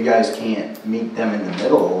 If you guys can't meet them in the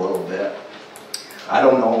middle a little bit, I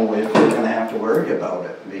don't know if we're going to have to worry about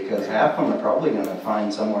it, because half of them are probably going to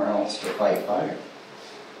find somewhere else to fight fire.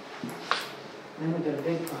 Then we've got a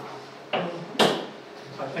big problem.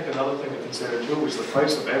 I think another thing to consider too is the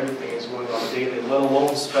price of everything is going up daily, let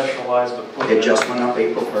alone specialized equipment. It just went up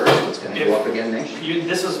April 1st, it's going to go up again next year.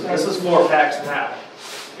 This is 4 packs now.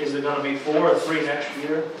 Is it going to be 4 or 3 next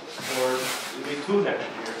year, or it'll be 2 next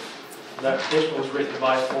year? That petition was written to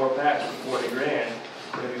buy 4 packs for 40 grand.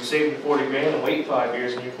 And if you save the 40 grand and wait 5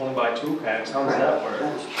 years and you can only buy 2 packs, how does that work?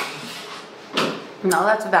 No,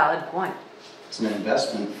 that's a valid point. It's an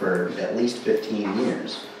investment for at least 15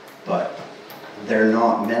 years, but they're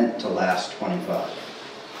not meant to last 25.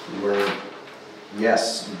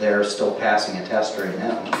 Yes, they're still passing a test right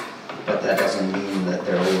now, but that doesn't mean that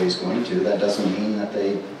they're always going to. That doesn't mean that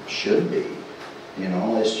they should be. You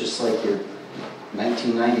know, it's just like your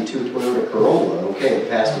 1992 Toyota Corolla. Okay, it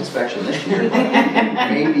passed inspection this year, but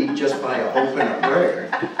maybe just by a hope and a prayer.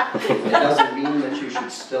 It doesn't mean that you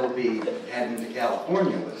should still be heading to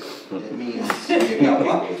California with it. It means you got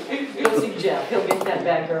lucky. You'll see Jeff, he'll get that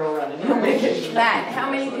back girl running, he'll make it. Matt, how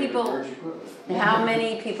many people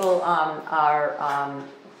are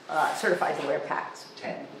certified to wear packs?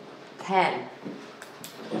 10. 10.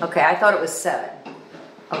 Okay, I thought it was 7.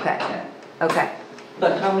 Okay. 10. Okay.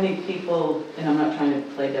 But how many people, and I'm not trying to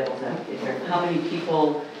play devil's advocate here, how many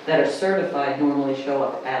people that are certified normally show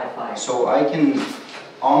up at a fire? So I can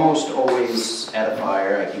almost always, at a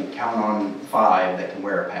fire, I can count on 5 that can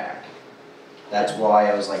wear a pack. That's why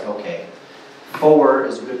I was like, okay, 4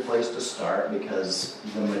 is a good place to start, because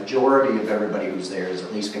the majority of everybody who's there is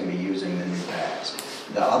at least going to be using the new packs.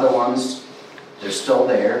 The other ones, they're still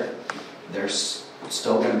there. They're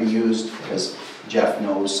still going to be used, because Jeff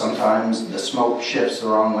knows sometimes the smoke shifts the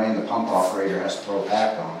wrong way and the pump operator has to throw a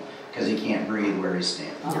pack on because he can't breathe where he's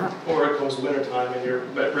standing. Or it comes wintertime and your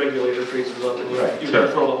regulator freezes up and you Right.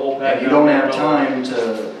 gotta throw the whole pack. And you don't have time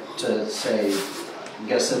to say, you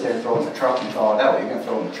gotta sit there and throw it in the truck and thaw it out. You're gonna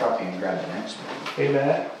throw it in the truck and grab the next one. Hey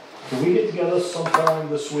Matt, can we get together sometime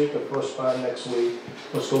this week or first part next week?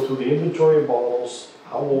 Let's go through the inventory of bottles,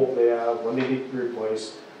 how old they are, when they need to be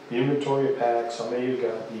replaced, the inventory of packs, how many you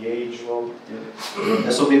got, the age of them.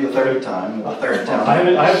 This will be the 3rd time. I haven't done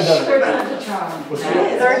it. Third time's a charm. What's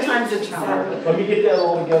that? Third time's a charm. Let me get that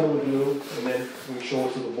all together with you, and then we show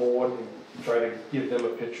it to the board and try to give them a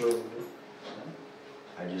picture of it.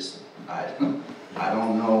 I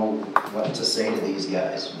don't know what to say to these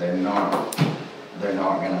guys. They're not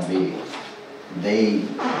gonna be. They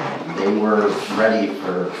were ready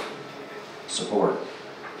for support.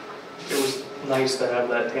 It was nice to have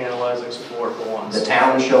that tantalizing support for once. The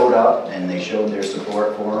town showed up and they showed their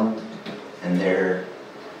support for them, and they're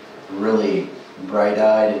really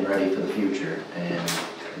bright-eyed and ready for the future. And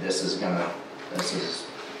this is.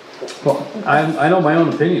 Well, I know my own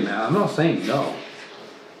opinion now. I'm not saying no.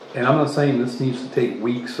 And I'm not saying this needs to take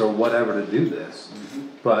weeks or whatever to do this.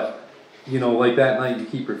 But, you know, like that night you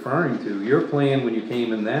keep referring to, your plan when you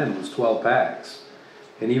came in then was 12 packs.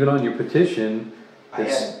 And even on your petition,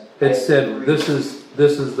 it said this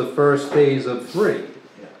is the first phase of 3.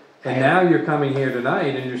 And now you're coming here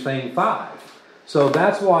tonight and you're saying 5. So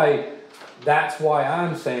that's why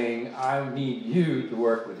I'm saying I need you to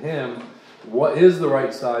work with him what is the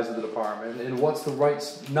right size of the department and what's the right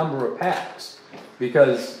number of packs?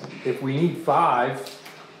 Because if we need 5,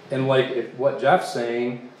 and like if what Jeff's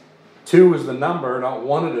saying, 2 is the number, not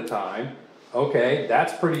 1 at a time, okay,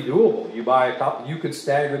 that's pretty doable. You buy a couple, you could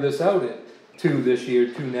stagger this out at 2 this year,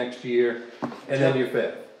 2 next year, and then your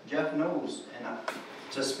 5th. Jeff knows, and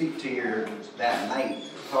to speak to your, that night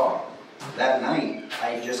talk, that night,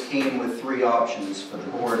 I just came with 3 options for the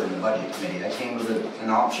board and the budget committee. I came with an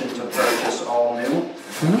option to purchase all new,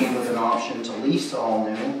 I came with an option to lease all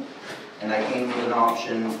new, and I came with an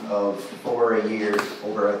option of 4 a year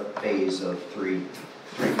over a phase of 3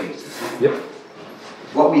 phases. Yep.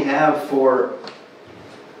 What we have for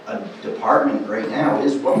a department right now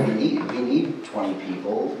is what we need. We need 20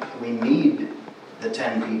 people, we need the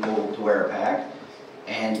 10 people to wear a pack.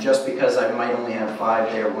 And just because I might only have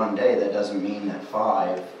 5 there one day, that doesn't mean that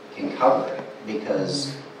 5 can cover it.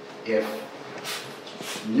 Because if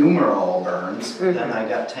numerol burns, then I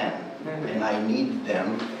got 10. And I need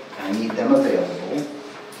them available,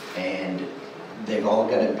 and they've all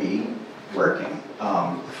got to be working.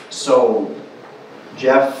 So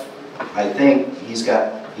Jeff, I think he's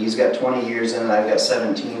got 20 years in it, I've got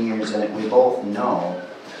 17 years in it. We both know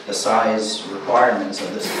the size requirements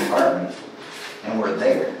of this department. And we're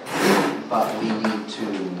there, but we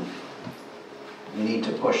need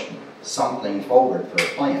to push something forward for a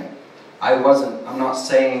plan. I'm not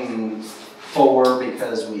saying 4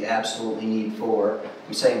 because we absolutely need 4.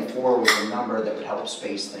 I'm saying 4 was a number that would help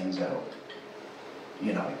space things out.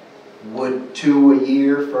 You know, would 2 a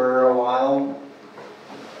year for a while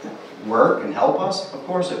work and help us? Of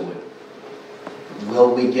course it would.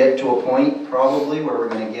 Will we get to a point probably where we're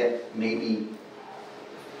going to get maybe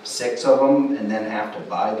 6 of them and then have to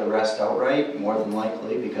buy the rest outright? More than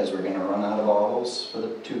likely, because we're going to run out of bottles for the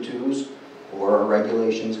 2s, or our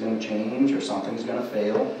regulation's going to change, or something's going to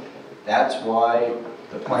fail. That's why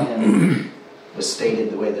the plan was stated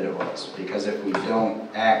the way that it was. Because if we don't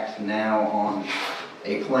act now on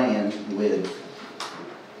a plan with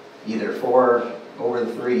either 4 over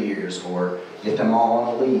the 3 years, or get them all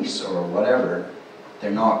on a lease, or whatever, they're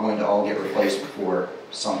not going to all get replaced before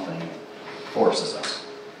something forces us.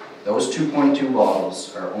 Those 2.2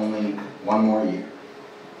 bottles are only 1 more year.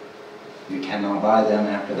 You cannot buy them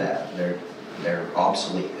after that. They're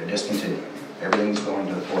obsolete. They're discontinued. Everything's going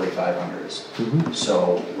to the 4500s.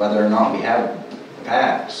 So whether or not we have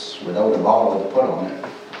packs without a bottle to put on it,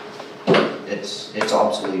 it's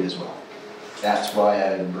obsolete as well. That's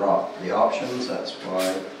why I brought the options. That's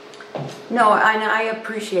why. No, and I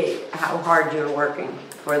appreciate how hard you're working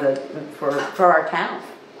for our town.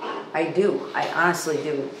 I do. I honestly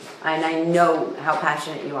do. And I know how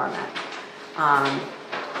passionate you are, Matt.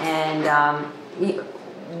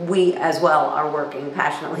 We as well are working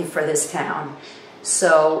passionately for this town.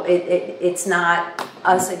 So it's not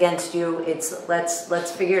us against you. It's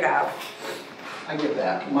let's figure it out. I get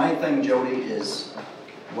that. My thing, Jody, is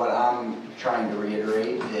what I'm trying to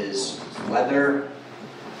reiterate is whether.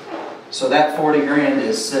 So that 40 grand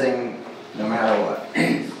is sitting no matter what.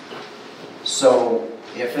 So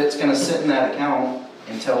if it's going to sit in that account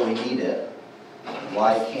until we need it,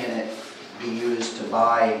 why can't it be used to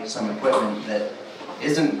buy some equipment that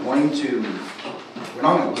isn't going to, we're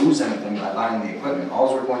not going to lose anything by buying the equipment.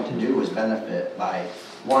 All we're going to do is benefit by,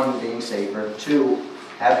 1, being safer, 2,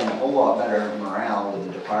 having a whole lot better morale with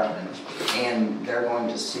the department, and they're going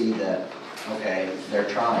to see that, okay, they're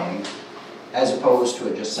trying, as opposed to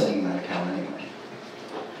it just sitting in that account anyway.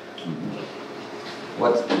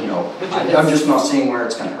 I'm just not seeing where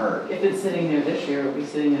it's going to hurt. If it's sitting there this year, it'll be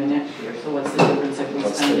sitting there next year, so what's the difference if we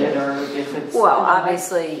spend it or if it's... Well,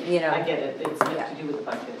 obviously, I get it, it's got to do with the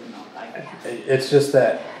budget and all, I get it. It's just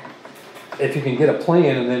that if you can get a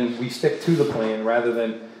plan and then we stick to the plan rather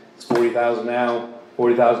than it's 40,000 now,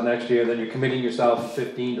 40,000 next year, then you're committing yourself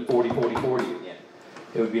 15 to 40, 40, 40 again.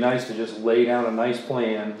 It would be nice to just lay down a nice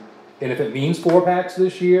plan, and if it means 4 packs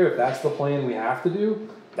this year, if that's the plan we have to do,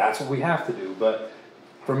 that's what we have to do. But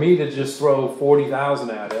for me to just throw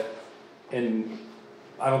 40,000 at it, and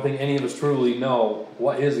I don't think any of us truly know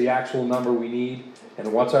what is the actual number we need,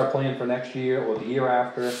 and what's our plan for next year or the year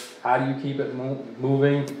after, how do you keep it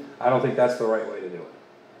moving, I don't think that's the right way to do it.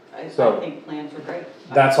 I So, think plans are great.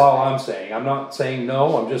 that's all I'm saying. I'm not saying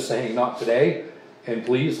no, I'm just saying not today, and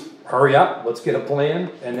please, hurry up, let's get a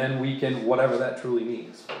plan, and then we can, whatever that truly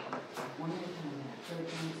means. One at a time,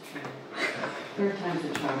 Matt. Third time's the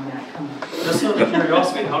charm, Matt, come on. Just out of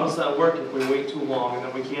curiosity, how does that work if we wait too long and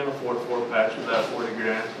then we can't afford 4 packs with that 40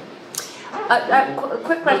 grand?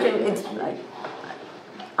 Quick question,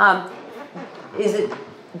 is it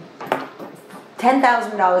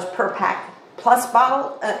 $10,000 per pack plus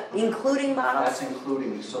bottle, including bottles? That's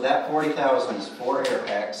including, so that 40,000 is 4 air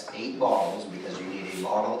packs, 8 bottles, because you need a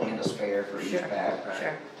bottle and a spare for each Sure, pack.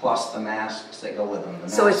 sure. Plus the masks that go with them.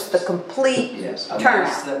 So it's the masks- complete Yes, the turnout?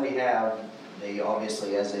 masks that we have, they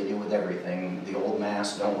obviously, as they do with everything, the old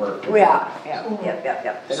masks don't work. Yeah, yep,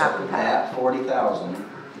 they're So not compatible. that 40,000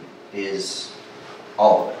 is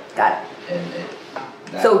all of it. Got it. And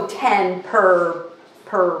that So 10 per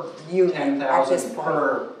unit at this 10,000 point?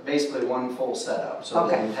 per, basically one full setup. So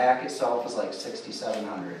Okay. the pack itself is like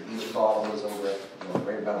 6,700. Each bottle is over,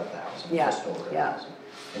 right about 1,000, Yeah, just over 1,000.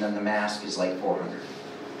 yeah. And then the mask is like 400.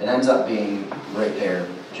 It ends up being right there,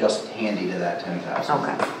 just handy to that 10,000.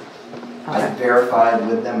 Okay. I verified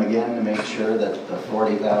with them again to make sure that the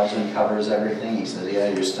 40,000 covers everything. He says, yeah,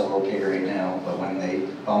 you're still okay right now, but when they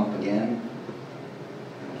bump again,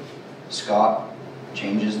 Scott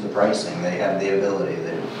changes the pricing. They have the ability.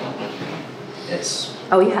 It's,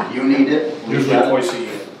 Oh, yeah. you need it. we Usually got it. twice a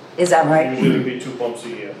year. Is that right? Usually it'd be 2 pumps a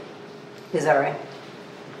year. Is that right?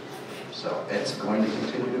 So it's going to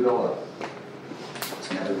continue to go up.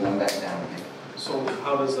 It's never going back down again. So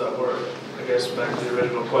how does that work? I guess back to the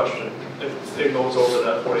original question. If it goes over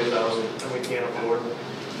that 40,000 and we can't afford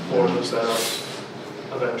the setups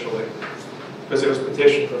eventually, because it was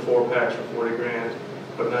petitioned for 4 packs for 40 grand,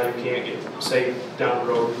 but now you can't get, say down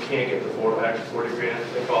the road, you can't get the 4 packs for 40 grand,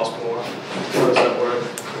 they cost more. How does that work?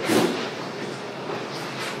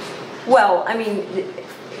 Well, I mean,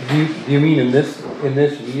 Do you mean in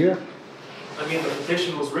this year? I mean, the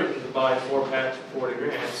petition was written to buy 4 packs for 40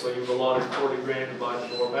 grand, so you've allotted 40 grand to buy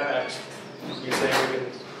 4 packs. You're saying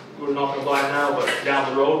we're not gonna buy now, but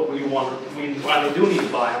down the road, we finally do need to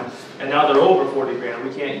buy them, and now they're over 40 grand.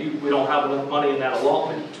 We don't have enough money in that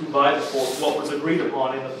allotment to buy what was agreed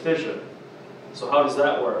upon in the petition. So how does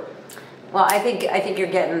that work? well, I think you're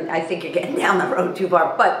getting down the road too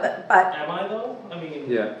far, but, Am I though? I mean,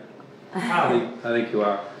 Yeah, how? I think you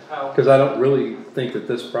are. How? Because I don't really think that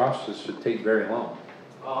this process should take very long.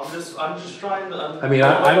 I'm just trying to. I mean,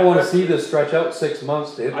 I don't wanna see this stretch out 6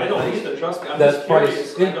 months to hit I the don't price. either, trust me, I'm That's just curious.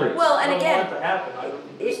 price I don't- increase. Well, and I don't again, want it to happen, I'm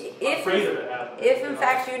if- afraid of it happening. if in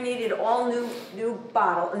fact you needed all new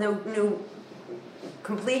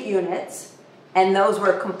complete units, and those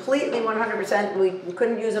were completely 100%, we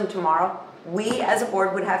couldn't use them tomorrow, we as a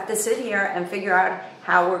board would have to sit here and figure out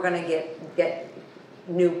how we're gonna get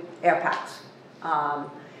new air packs,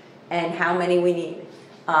 and how many we need.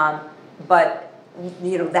 But,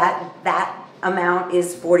 you know, that amount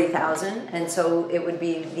is 40,000, and so it would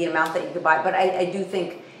be the amount that you could buy. But I do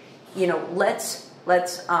think, you know, let's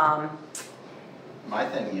My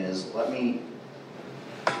thing is,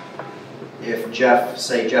 if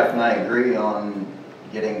Jeff and I agree on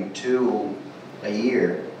getting 2 a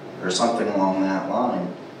year or something along that line,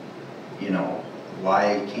 you know,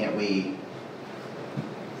 why can't we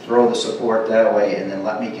throw the support that way and then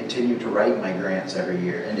let me continue to write my grants every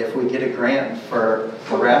year? And if we get a grant for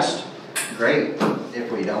the rest, great.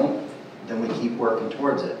 If we don't, then we keep working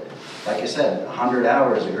towards it. Like I said, 100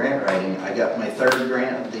 hours of grant writing. I got my 3rd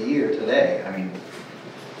grant of the year today. I mean,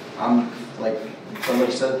 I'm, like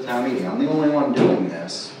somebody said at the town meeting, I'm the only one doing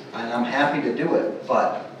this, and I'm happy to do it,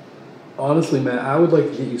 but Honestly, Matt, I would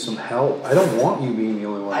like to get you some help. I don't want you being the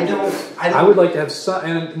only one. I would like to have some,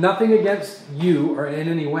 and nothing against you or in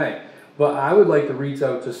any way, but I would like to reach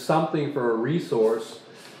out to something for a resource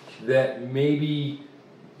that maybe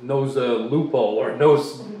knows a loophole or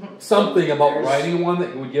knows something about writing one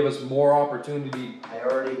that would give us more opportunity.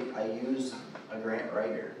 I use a grant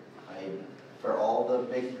writer. For all the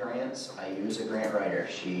big grants, I use a grant writer.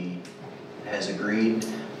 She has agreed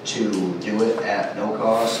to do it at no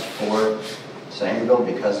cost for Sangerville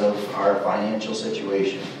because of our financial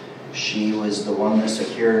situation. She was the one that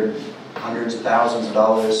secured hundreds of thousands of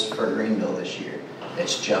dollars for Greenville this year.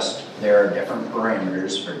 It's just, there are different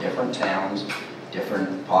parameters for different towns,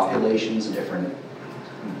 different populations, different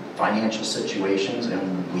financial situations,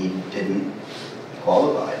 and we didn't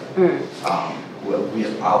qualify.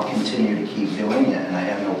 I'll continue to keep doing it, and I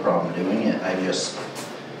have no problem doing it.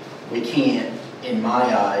 We can't, in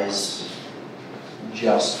my eyes,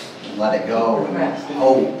 just let it go and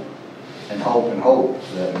hope and hope and hope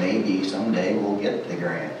that maybe someday we'll get the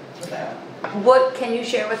grant for that. What, can you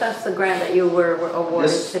share with us the grant that you were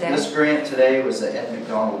awarded today? This grant today was the Ed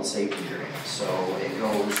McDonald Safety Grant, so it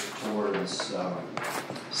goes towards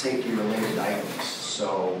safety-related items.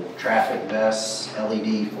 So traffic vests,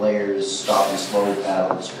 LED flares, stop and slow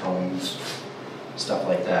paddles, cones, stuff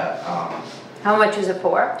like that. How much is it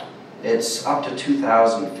for? It's up to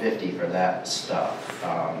 $2,050 for that stuff.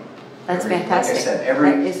 That's fantastic. Like I said,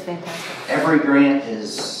 that is fantastic. every grant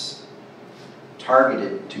is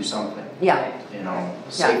targeted to something. Yeah. You know,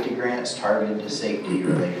 safety grants targeted to safety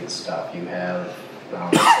related stuff. You have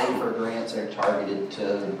safer grants that are targeted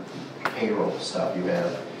to payroll stuff. You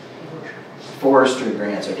have forestry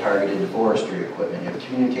grants are targeted to forestry equipment. You have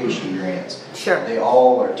communication grants. Sure. They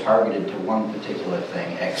all are targeted to one particular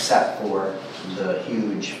thing, except for the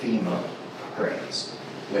huge FEMA grants,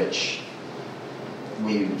 which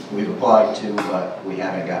we've applied to, but we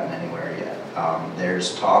haven't gotten anywhere yet.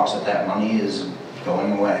 There's talks that money is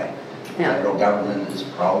going away. The federal government is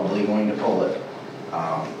probably going to pull it.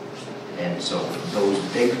 And so those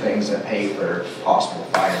big things that pay for possible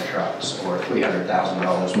fire trucks or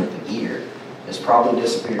 $300,000 worth of gear is probably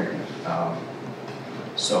disappearing.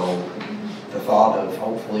 So the thought of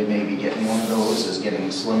hopefully maybe getting one of those is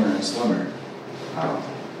getting slimmer and slimmer.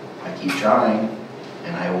 I keep trying,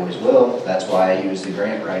 and I always will. That's why I use the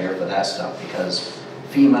grant writer for that stuff, because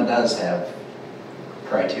FEMA does have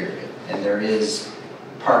criteria, and there is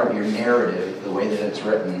part of your narrative, the way that it's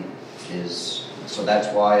written is, so that's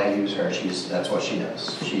why I use her. That's what she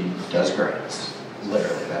does. She does grants,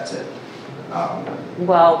 literally, that's it.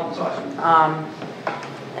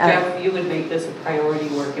 Jeff, you would make this a priority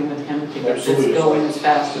working with him to get Absolutely. this going as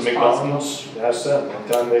fast The as possible. McDonald's, ask them, one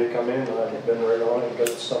time they've come in, I've been right on and got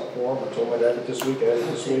the stuff for them, I told my dad this week, I had it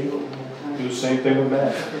this week, do the same thing with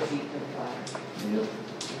Matt. Yep.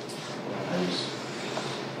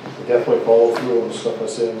 I definitely follow through on the stuff I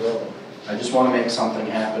say and wrong. I just want to make something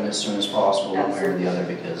happen as soon as possible, one way or the other,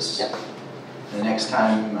 because the next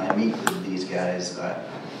time I meet with these guys, I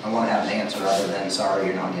want to have an answer other than, sorry,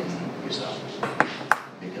 you're not getting your stuff.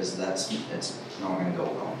 Because it's not going to go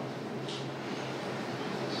well.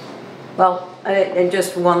 Well, and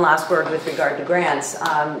just one last word with regard to grants.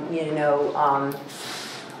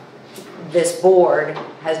 This board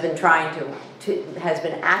has been trying has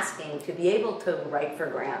been asking to be able to write for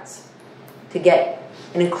grants to get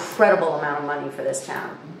an incredible amount of money for this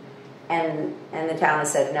town, and the town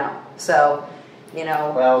has said no. So,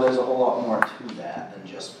 Well, there's a whole lot more to that than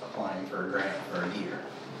just applying for a grant for a year.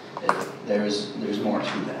 There's more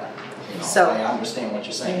to that. So I understand what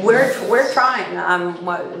you're saying. We're trying.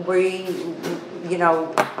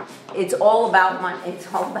 It's all about money. It's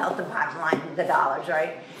all about the bottom line, the dollars,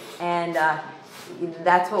 right? And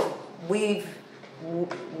that's what we've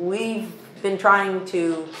been trying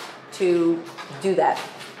to do that.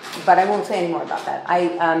 But I won't say any more about that.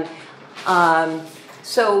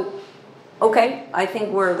 Okay, I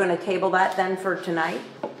think we're going to table that then for tonight,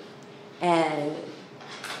 and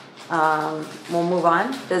we'll move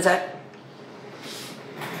on. Does that?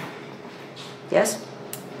 Yes?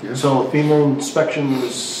 So FEMA inspection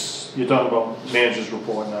was, you're talking about manager's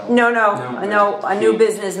report now? No, a new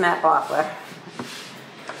business, Matt Boffler.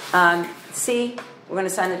 C, we're going to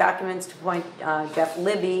sign the documents to appoint Jeff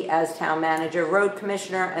Libby as town manager, road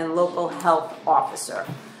commissioner, and local health officer.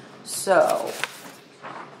 So.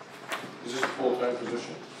 Is this a full-time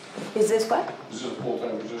position? Is this what? Is this a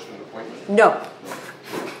full-time position appointment? No.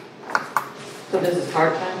 So this is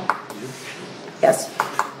part-time? Yes.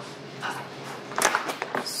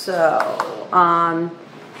 So,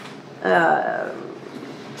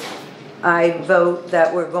 I vote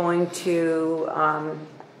that we're going to,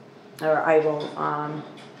 or I will,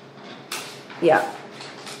 yeah.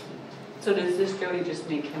 So does this, Jody, just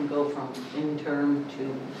make him go from intern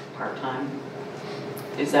to part-time?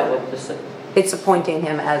 Is that what this? It's appointing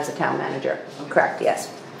him as the town manager. Okay. Correct, yes.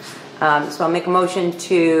 So I'll make a motion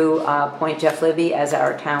to appoint Jeff Libby as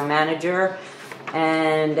our town manager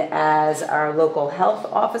and as our local health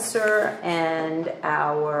officer and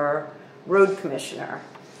our road commissioner.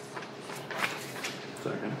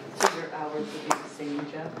 Second. So your hours will be the same,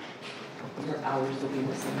 Jeff? Your hours will be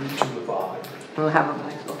the same? 2 to 5. We'll have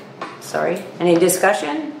a, sorry, any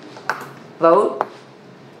discussion? Vote?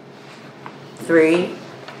 3,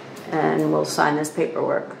 and we'll sign this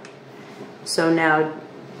paperwork. So now,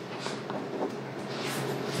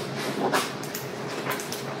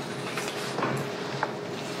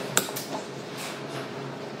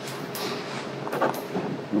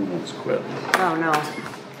 Let's quit. oh no.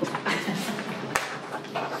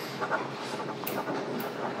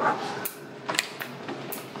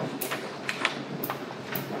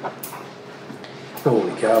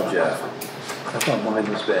 Holy cow, Jeff. I thought mine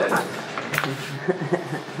was bad.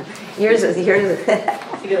 Yours is, You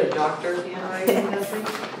got a doctor's handwriting?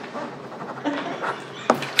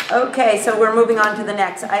 Okay, so we're moving on to the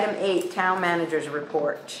next. Item 8, town manager's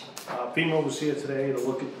report. FEMA was here today to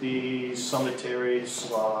look at the cemetery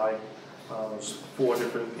slide. There's 4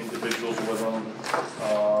 different individuals with them,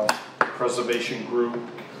 preservation group.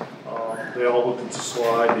 They all looked at the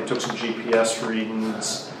slide, they took some GPS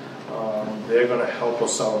readings. They're gonna help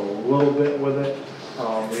us out a little bit with it.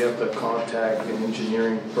 We have to contact an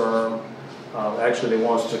engineering firm. Actually, they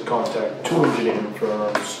want us to contact 2 engineering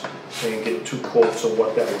firms and get 2 quotes of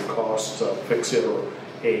what that would cost to fix it, or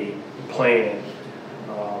a plan.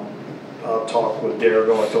 I'll talk with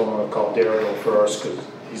Derigo. I told him I'd call Derigo first, because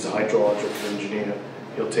he's a hydraulic engineer.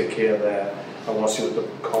 He'll take care of that. I want to see what the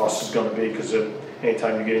cost is going to be, because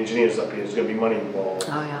anytime you get engineers up here, there's going to be money involved.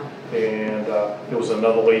 Oh, yeah. And there was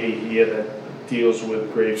another lady here that deals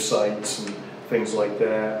with grave sites and things like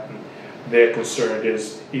that. And their concern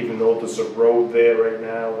is, even though there's a road there right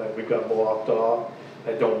now that we got blocked off,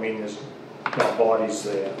 that don't mean there's not bodies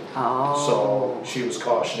there. Oh. So she was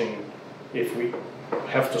cautioning, if we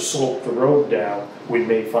have to slope the road down, we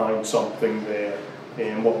may find something there.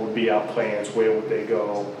 And what would be our plans, where would they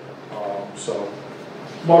go? So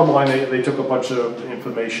bottom line, they took a bunch of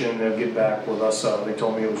information, they'll get back with us. They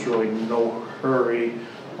told me it was really no hurry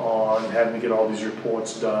on having to get all these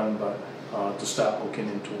reports done, but to start looking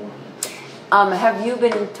into them. Have you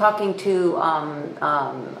been talking to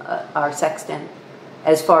our sexton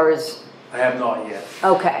as far as? I have not yet.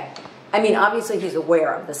 Okay. I mean, obviously he's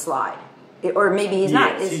aware of the slide, or maybe he's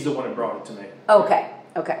not. Yes, he's the one that brought it to me. Okay.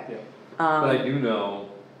 Okay. Yeah. But I do know,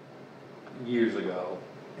 years ago,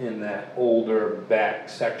 in that older back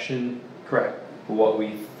section, Correct. what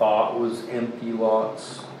we thought was empty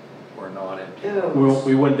lots were not empty.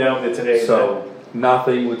 We went down there today. So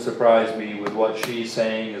nothing would surprise me with what she's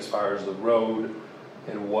saying as far as the road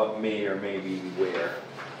and what may or may be where.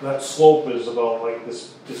 That slope is about like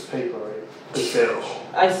this paper, right? This edge.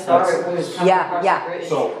 I saw it when it was coming across the bridge.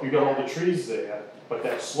 So you got all the trees there, but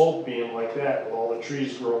that slope being like that, with all the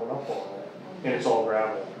trees growing up on it, and it's all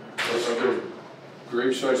gravel. Are there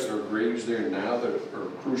grave sites, there are graves there now that are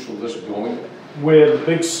crucial to this going? Where the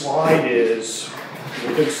big slide is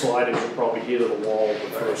you're probably here to the wall of the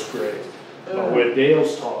first grave. But where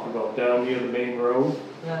Dale's talking about, down near the main road,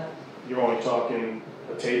 you're only talking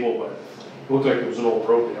a table, but it looked like it was an old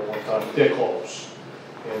road there one time. They're close.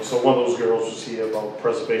 And so one of those girls was here about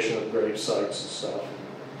preservation of grave sites and stuff.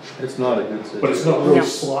 It's not a good situation. But it's not really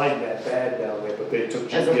sliding that bad down there, but they took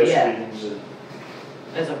GPS readings and.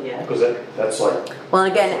 As of yet. Because that's like. Well,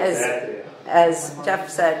 again, as Jeff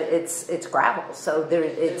said, it's gravel, so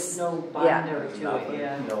There's no binder to it,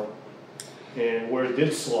 yeah. No. And where it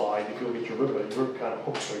did slide, if you look at your river kind of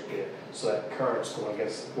hooks right there, so that current's going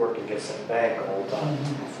working against that bank all the time.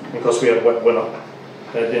 Because we had wet winter,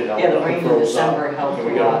 that didn't help. Yeah, the rain in December helped a lot.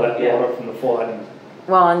 And we got all that water from the flood. And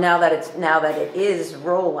well, and now that it is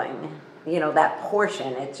rolling, that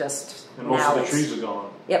portion, it just and most of the trees are gone.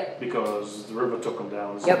 Yep. Because the river took them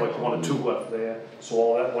down. There's Yep. like 1 or 2 left there, so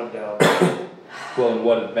all that went down. Well, and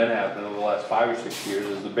what had been happening over the last 5 or 6 years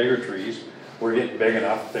is the bigger trees were getting big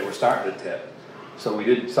enough, they were starting to tip. So we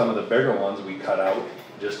did some of the bigger ones we cut out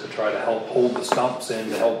just to try to help hold the stumps in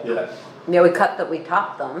to help that. Yeah, we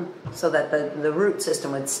topped them so that the root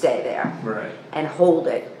system would stay there. Right. And hold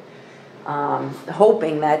it,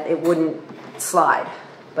 hoping that it wouldn't slide,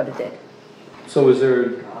 but it did. So is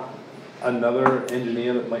there another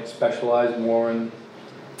engineer that might specialize more in?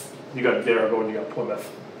 You got Derigo and you got Plymouth.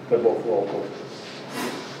 They're both local.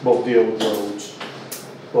 Both deal with roads.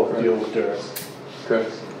 Both deal with dirt. Okay.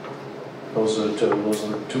 Those are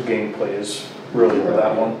the two game players really with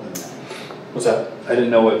that one. What's that? I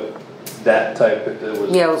didn't know if that type, if it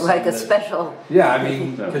was. Yeah, like a special. Yeah, I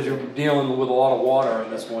mean, because you're dealing with a lot of water in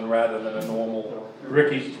this one rather than a normal.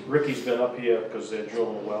 Ricky's been up here because they're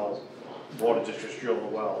drilling a well. Water district's drilling a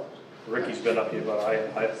well. Ricky's been up here, but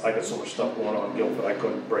I got so much stuff going on in Guilford, I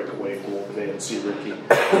couldn't break away and go over there and see Ricky.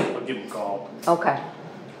 I'll give him a call. Okay.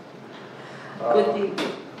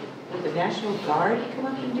 Would the National Guard come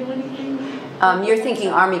up and do anything? You're thinking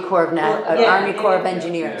Army Corps of Army Corps of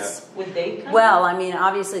Engineers. Yeah. Would they come? Well, I mean,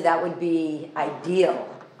 obviously that would be ideal.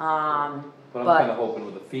 But I'm kind of hoping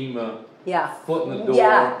with the FEMA foot in the door.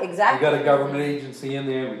 Yeah, exactly. We got a government agency in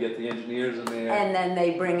there, we get the engineers in there. And then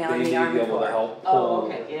they bring out the Army They need to be able Corps. to help Oh, pull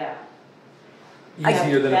okay, yeah.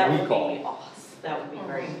 easier than that a would recall. be awesome. That would be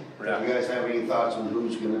great. Do you guys have any thoughts on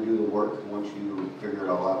who's gonna do the work once you figure it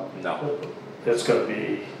all out? No. It's gonna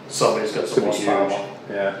be, somebody's got some It's more gonna be power.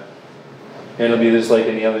 huge. Yeah. And it'll be just like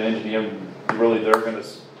any other engineer, really they're gonna,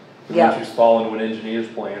 once you fall into an engineer's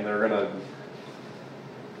plan, they're gonna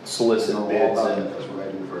solicit bids and. That's what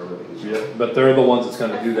I do for a living. So. Yeah, but they're the ones that's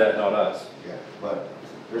gonna do that, not us. Yeah, but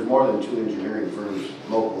there's more than 2 engineering firms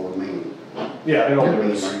local in Maine. Yeah, I know I there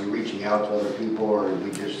mean, is. are you reaching out to other people or are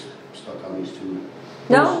we just stuck on these 2?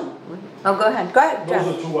 No? Oh, go ahead. Go ahead, Jeff.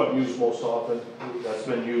 Those are 2 I've used most often. That's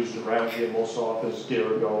been used around here most often is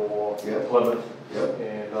Derigo or Plymouth. Yep.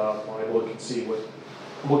 And I look and see what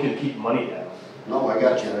I'm looking to keep money down. No, I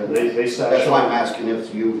got you. They start That's why I'm showing- asking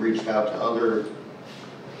if you've reached out to other,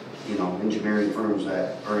 engineering firms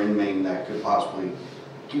that are in Maine that could possibly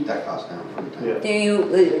keep that cost down for the town. Yeah. Do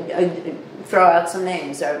you throw out some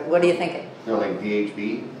names, or what are you thinking? They're like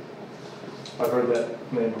VHB, I've heard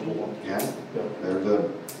that name before. yeah, Yeah. they're good.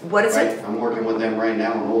 What is it? I'm working with them right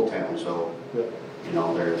now in Old Town, so, Yeah. they're good You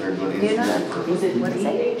know, engineering firms. Is it What is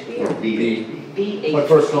it? VHB or VHB. VH? My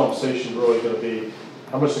first conversation is really gonna be,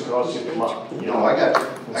 how much it costs you to come up? No, I got you.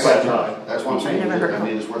 It's that time. That's what I'm saying. Never heard of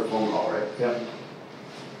It's worth a phone call, right? Yeah.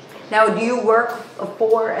 Now, do you work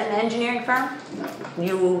for an engineering firm?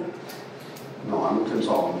 No. No, I'm a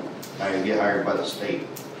consultant. I get hired by the state.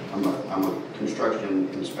 I'm a construction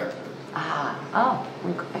inspector. Oh,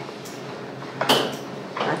 okay.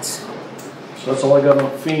 That's, So that's all I got on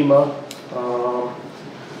FEMA.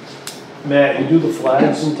 Matt, you do the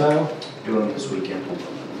flags in town? Doing it this weekend.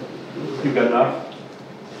 You've got enough?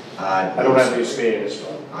 I don't have any spares.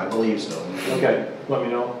 I believe so. Okay, let me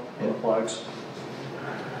know on the flags.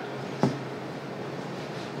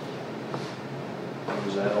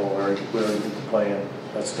 Is that all, we already did the plan,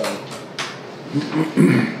 that's done.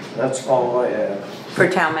 That's all I have. for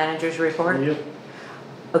town manager's report? Yep.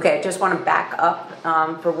 Okay, I just want to back up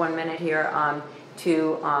for 1 minute here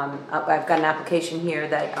to, I've got an application here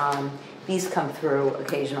that these come through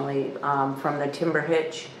occasionally from the Timber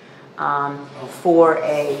Hitch for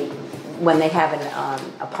when they have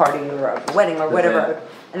a party or a wedding or whatever,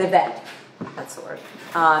 an event, that's the word.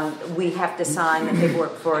 We have to sign the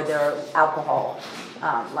paperwork for their alcohol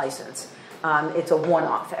license. It's a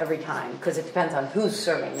one-off every time because it depends on who's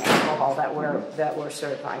serving the alcohol that we're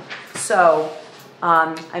certifying. So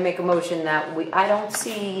I make a motion that I don't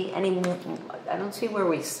see where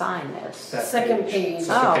we sign this. Second page.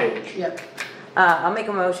 Oh. Yep. I'll make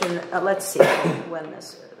a motion, let's see when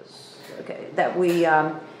this is, okay, that we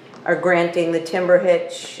are granting the Timber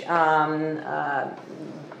Hitch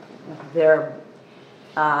their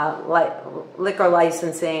liquor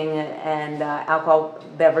licensing and alcohol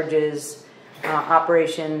beverages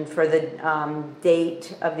operation for the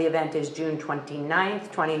date of the event is June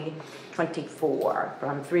 29th, 2024,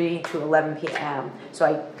 from 3 to 11 p.m. So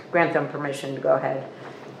I grant them permission to go ahead.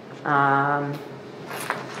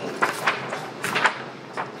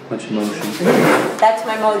 What's your motion? That's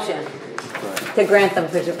my motion, to grant them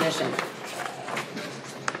permission.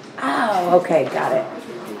 Oh, okay, got it.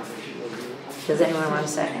 Does anyone want a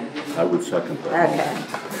second? I would second that. Okay.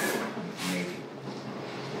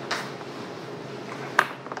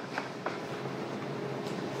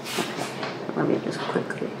 Let me just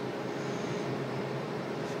quickly.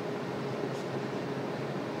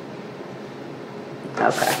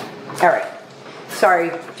 Okay, all right.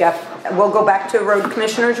 Sorry, Jeff. We'll go back to road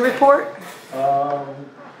commissioner's report.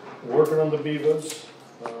 Working on the beavers.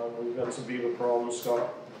 We've got some beaver problems.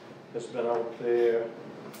 Scott has been out there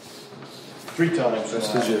 3 times now.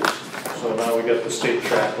 So now we got the state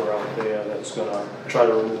trapper out there that's gonna try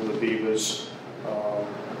to remove the beavers.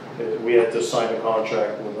 We had to sign a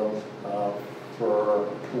contract with them for a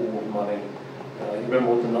pool of money. You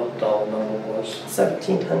remember what the dollar number was?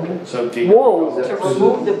 1,700. 17. Whoa. To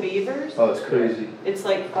remove the beavers? Oh, it's crazy. It's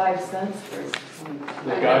like 5 cents for.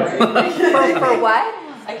 The guy. For what?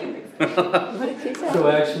 I can fix it. What did you say? So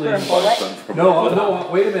actually, For what? no,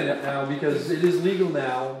 wait a minute now, because it is legal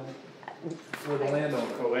now for the landowner.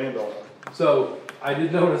 For landowner. So I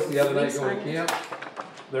did notice the other night going to camp,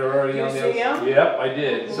 they're already on the You see 'em? other. Yep, I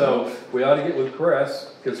did. So we ought to get with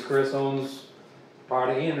Chris, because Chris owns part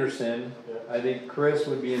of Anderson. I think Chris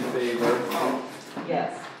would be in favor.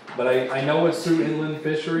 Yes. But I know it's through inland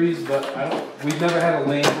fisheries, but we've never had a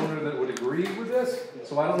landowner that would agree with this.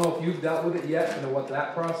 So I don't know if you've dealt with it yet and know what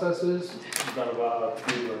that process is. None of our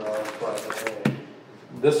beaver are on private land.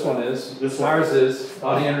 This one is, This ours one. is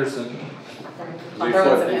on Anderson.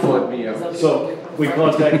 They flood me out. So we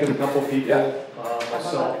contacted a couple people,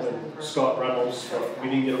 myself and Scott Reynolds, but we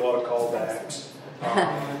didn't get a lot of callbacks.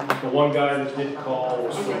 The one guy that did call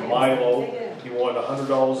was from Milo. He wanted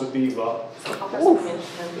 $100 a beaver,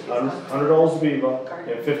 $100 a beaver,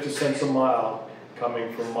 and 50 cents a mile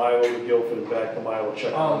coming from Milo to Guilford and back to Milo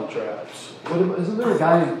checking on the traps. Isn't there a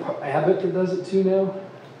guy in Abbott that does it too now?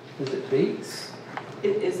 Is it Bates?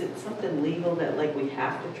 Is it something legal that like we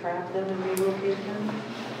have to trap them and relocate them?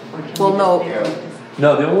 Or can Well, we no. just pay them?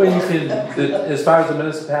 No, the only way you can, as far as the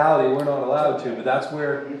municipality, we're not allowed to, but that's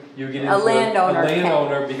where you get into A landowner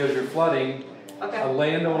can. because you're flooding. Okay. A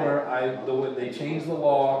landowner, they changed the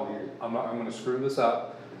law, I'm gonna screw this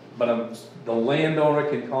up, but the landowner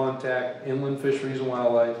can contact Inland Fisheries and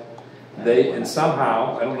Wildlife. And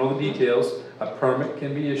somehow, I don't know the details, a permit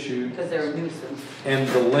can be issued, Because they're a nuisance. and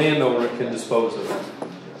the landowner can dispose of it.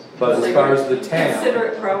 But as far as the town, Consider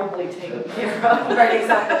it probably taken care of. Right,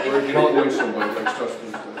 exactly. Or if you don't want somebody next to us.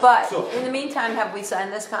 But So- in the meantime, have we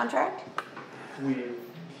signed this contract?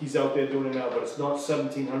 He's out there doing it now, but it's not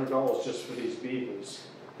 $1,700 just for these beavers.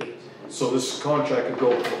 So this contract could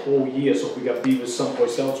go for the whole year, so if we got beavers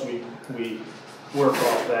someplace else, we work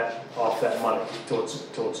off that money till it's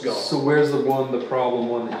gone. so where's the problem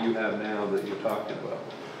one that you have now that you're talking about?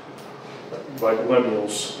 By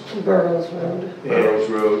Lemuel's. Burroughs Road. Burroughs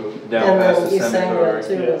Road, down And past then the you sang that cemetery.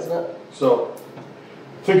 too, Yeah. isn't it? So,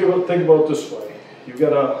 think about it this way, you've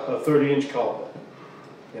got a 30-inch culvert,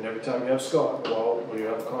 and every time you have Scott go out, or you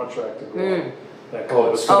have a contractor go out, that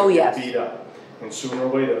culvert's Oh, gonna yes. get beat up. And sooner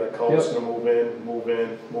or later, that culvert's gonna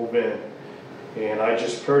move in. And I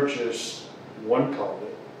just purchased one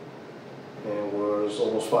culvert, and it was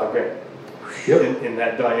almost $5,000 Yep. in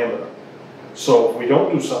that diameter. So if we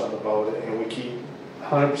don't do something about it, and we keep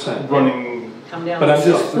 100%. running, Come down. But I'm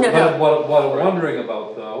just, No, no. what I'm wondering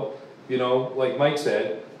about though, you know, like Mike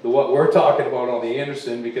said, what we're talking about on the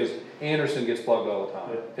Anderson, because Anderson gets plugged all the time,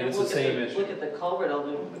 and it's the same issue. Look at the culvert, all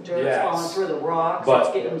the dirt's Yes. falling through the rocks, But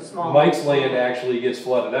it's getting smaller. Mike's land actually gets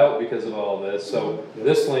flooded out because of all this, so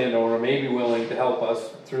this landowner may be willing to help us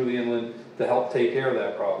through the inland to help take care of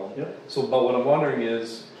that problem. Yep. So, but what I'm wondering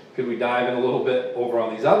is, could we dive in a little bit over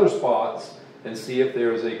on these other spots and see if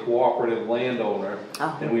there's a cooperative landowner,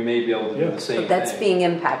 Oh. and we may be able to do Yeah. the same thing. But that's being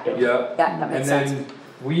impacted. Yeah. That makes sense. And then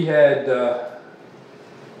we had,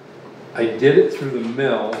 I did it through the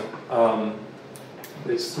mill,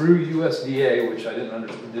 it's through USDA, which I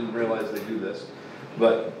didn't realize they do this.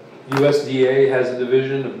 But USDA has a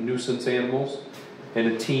division of nuisance animals and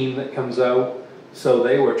a team that comes out. So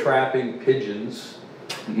they were trapping pigeons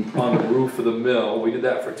on the roof of the mill. We did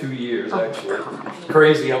that for 2 years, actually.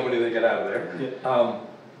 Crazy how many they got out of there.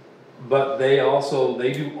 But they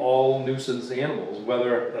do all nuisance animals,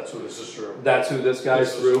 whether that's what this is through. that's who this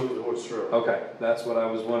guy's through. Who it's through. Okay, that's what I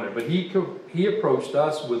was wondering. But he approached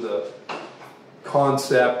us with a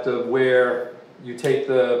concept of where you take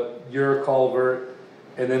your culvert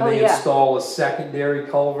and then they install a secondary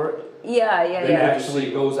culvert Yeah, that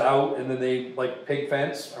actually goes out, and then they like pig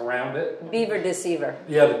fence around it. Beaver deceiver.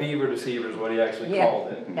 Yeah, the beaver deceiver is what he actually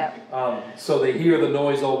called it. Yeah. So they hear the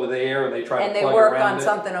noise over there and they try And to they plug work around on it,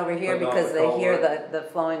 something over here but not because the they hear culvert. the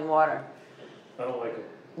flowing water. I don't like it.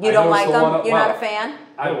 You I don't noticed like the one them? up- You're not a well, fan?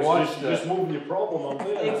 I watched Just moving your problem out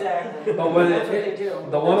there. Exactly. But when That's what they do.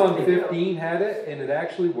 the one That's on what they do. 15 had it, and it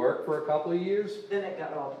actually worked for a couple of years, Then it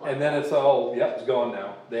got all plugged. and then it's all, it's gone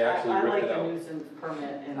now. They actually I ripped like it the out. nuisance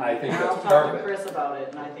permit, and I think I'll that's talk to perfect. Chris about it,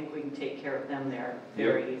 and I think we can take care of them there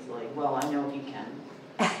very easily. Well, I know he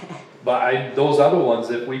can. But those other ones,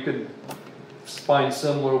 if we could find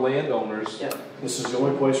similar landowners, Yep. This is the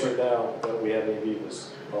only place right now that we have any beavers.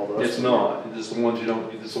 All the rest it's of them- not. It's the ones you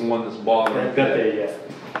don't, it's the one that's bothering. Haven't got there yet.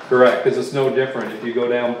 Correct, because it's no different. If you go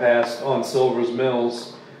down past on Silver's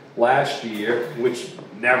Mills last year, which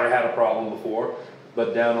never had a problem before,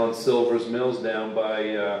 but down on Silver's Mills down by,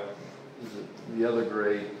 the other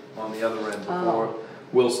grade, on the other end before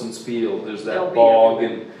Wilson's Field, there's They'll that be bog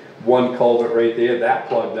everywhere. and one culvert right there, that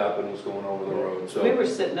plugged up and was going over the road, so. We were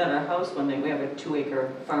sitting at our house one day, we have a 2-acre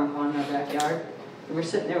farm pond in our backyard. We were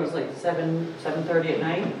sitting there, it was like 7:30 at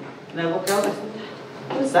night, and I looked out, I said,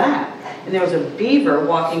 what is that? And there was a beaver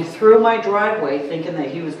walking through my driveway thinking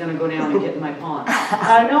that he was gonna go down and get in my pond.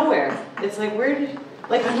 Out of nowhere. It's like,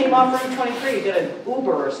 like he came off Route 23, he got an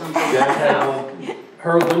Uber or something. Jazz had one,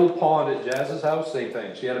 her little pond at Jazz's house, same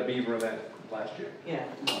thing, she had a beaver in that last year. Yeah.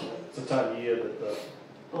 It's the time of year that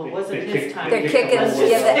Well, it wasn't They his kick- time. They're kicking,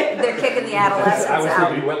 they're kicking the adolescents I was thinking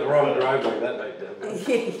out. you went the wrong driveway that night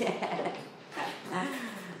then. Yeah.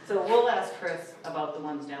 So we'll ask Chris about the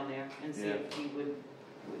ones down there and see if he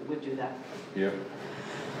would do that. Yeah.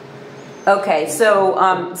 Okay,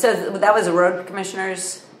 so, so that was a road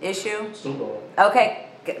commissioner's issue? still going. Okay,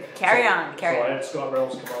 carry on, carry So I on. had Scott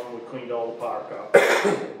Reynolds come out and we cleaned all the park up.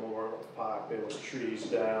 Over the park, there was trees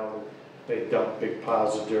down, they dumped big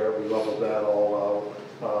piles of dirt, we leveled that all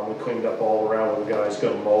out. We cleaned up all around with the guys,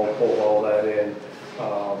 got them all, pulled all that in.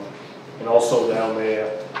 And also down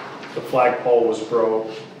there, the flagpole was broke,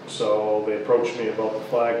 so they approached me about the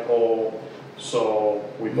flagpole. So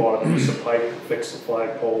we bought a piece of pipe to fix the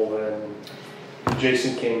flagpole, then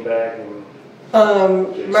Jason came back and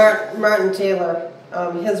Martin Taylor,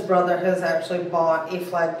 his brother has actually bought a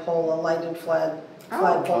flagpole, a lighted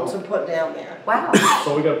flagpole to put down there. Wow,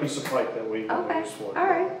 so we got a piece of pipe that we okay, use for it. all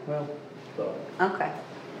right, So okay.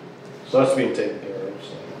 that's being taken care of,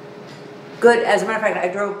 so. Good, as a matter of fact, I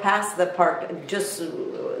drove past the park just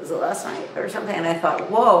was it last night or something, and I thought,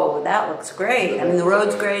 whoa, that looks great. I mean, the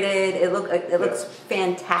road's graded, it looks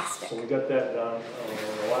fantastic. So we got that done.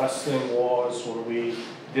 The last thing was when we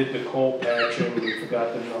did the coal patching, we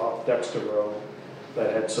forgot to knock Dexter Road.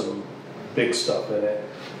 That had some big stuff in it.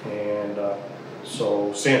 And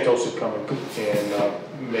so Santos had come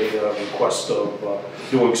and made a request of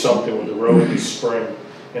doing something with the road this spring.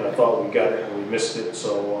 And I thought we got it and we missed it.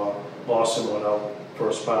 So Lawson went out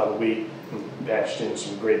first part of the week and patched in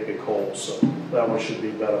some great big holes. So that one should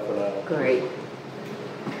be better for now. Great.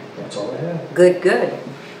 That's all I have. Good.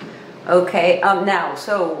 Okay, now,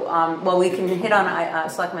 so, well, we can hit on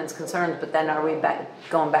Selectmen's concerns, but then are we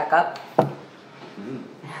going back up?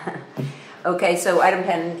 Okay, so item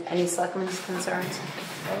 10, any Selectmen's concerns?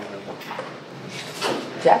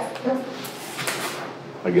 Jeff?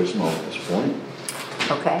 I guess not at this point.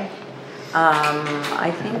 Okay.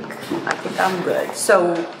 I think I'm good.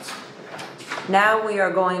 So now we are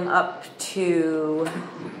going up to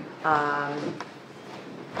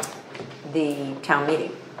the town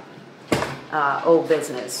meeting. Old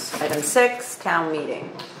business. Item 6, town meeting.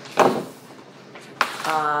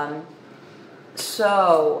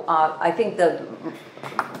 So I think the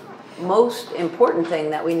most important thing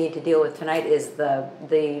that we need to deal with tonight is the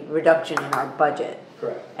reduction in our budget.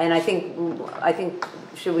 Correct. And I think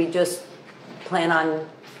should we just plan on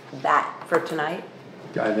that for tonight?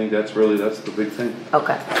 I think that's the big thing.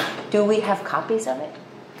 Okay. Do we have copies of it?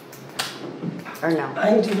 Or no?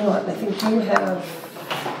 I do not. I think you have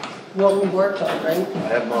what we worked on, right?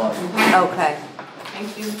 I have mine. Okay.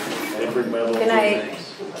 Thank you. I didn't bring my little Good night. things.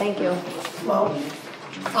 Thank you. Well,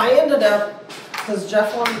 I ended up, because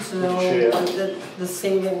Jeff wanted to know Share. like, the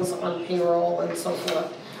savings on payroll and so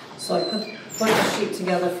forth. So I put the sheet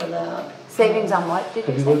together for that. Savings on what, did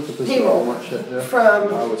you say? looked at this Payroll. how much that, From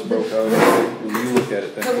how it's broke out? When you look at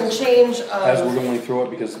it, from the change as we're of going through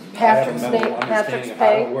it, because I have a Patrick's mental name- understanding Patrick's of how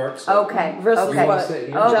it pay. works. Okay. versus Okay.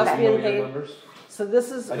 what Jeff's being your paid. numbers? So this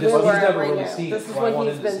is I where just- we're he's at never right really now. seen This it, is so I what wanted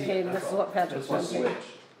he's to been see paid, it. this is what Patrick's been Let's paid. switch.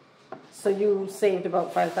 So you saved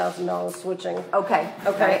about $5,000 switching. Okay.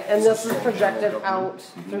 Okay, and this is projected out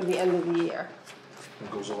through the end of the year. It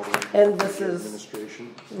goes all the way And to this the is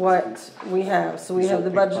administration. what we have. So we have the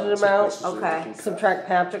budgeted amount, Okay. subtract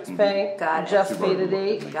Patrick's pay. Got it. Jeff's paid at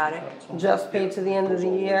 8, Got it. Jeff's paid to the end of the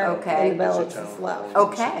year. Okay. And the balance is left.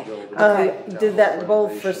 Okay. Okay. Did that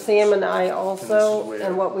both for Sam and I also,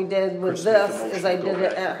 and what we did with this is I did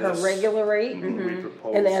it at her regular rate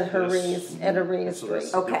and at her raise, at a raised rate.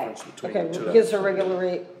 Okay. Okay, here's her regular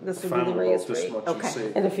rate, this would be the raised rate.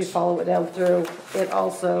 Okay. And if you follow it down through, it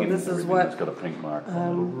also, this is what It's got a pink mark.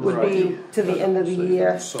 would be to the end of the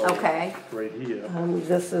year. Okay. Right here,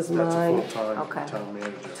 This is that's a mine full-time Okay. town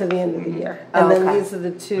manager. to the end of the year. And then Okay. these are the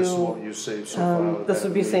This is what two, you saved so far. this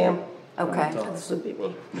would be Sam, Okay. this would be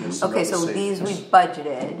me. Okay, so these we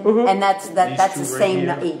budgeted, and that's These the two right same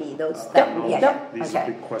here. 80, those, Yep, yeah, yep. These are okay.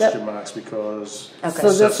 big question marks because. Okay.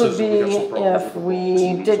 So this would assessors, be we got some problems if with we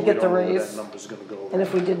the books, did so get the we don't know where raise, that number's gonna go. and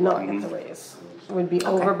if we did not get the raise. Would be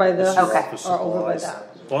over by this Okay. or over by that.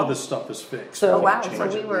 All this stuff is fixed. So- Oh, wow, Change so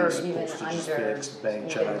we of were lease, even postage is under, fixed, bank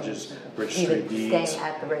charges, registry even deeds. staying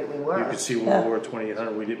at the rate we You were. can see Yeah. when we were at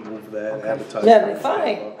 2,800, we didn't move that, advertising. Yeah, I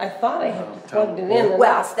thought I had plugged it in. and Well,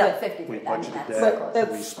 that's still the- 50, We I mean, budgeted that's that, But close.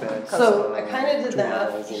 we that's, spent. so I kinda did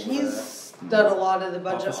that. $200 over He's done a lot of the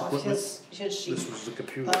budget Office off his sheet. This was the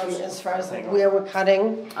computers. As far as Hang on. where we're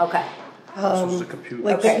cutting, Okay, This was the computers.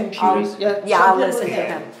 like the Okay, computers, yeah. yeah, I'll jump in listen with to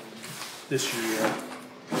him. him. This year,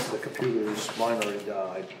 the computers, mine already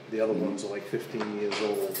died. The other ones are like 15 years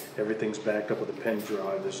old. Everything's backed up with a pen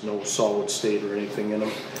drive. There's no solid state or anything in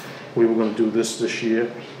them. We were gonna do this year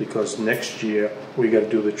because next year, we gotta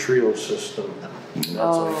do the Trio system. And that's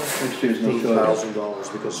like Next year's no choice. $15,000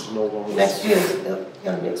 because it's no longer. Next year's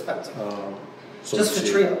gonna be expensive. So Just this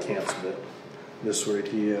for year, Trio. canceled it. This right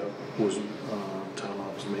here was, town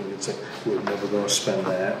office maintenance, we were never gonna spend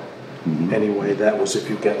that. Anyway, that was if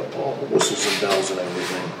you get all whistles and bells and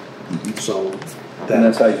everything. So And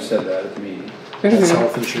that's that, how you said that at the meeting. that's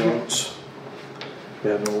health insurance. We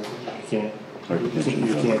have no, you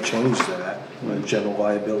can't change that. General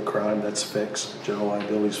liability crime, that's fixed. General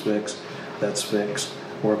liability's fixed, that's fixed.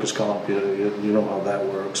 Workers' comp, you know how that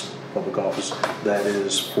works. Public office, that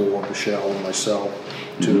is for Michelle and myself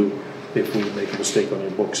to, if we make a mistake on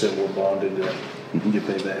your books that we're bonded, you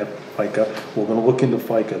pay that. FICA, we're gonna look into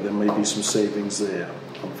FICA, there may be some savings there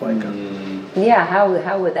on FICA. Yeah,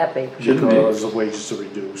 how would that be? Because the wages are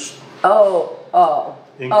reduced. Oh,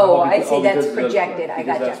 I see, that's because projected, I because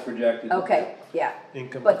got that's you. projected. Okay, yeah,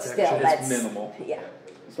 Income but still, protection. that's. minimal. Yeah,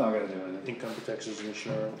 It's not gonna do anything. Income protection,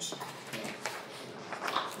 insurance.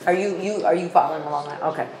 Are you following along that?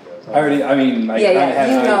 Okay. I already, I mean, I Yeah, kinda yeah, had,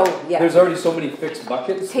 you know, yeah. there's already so many fixed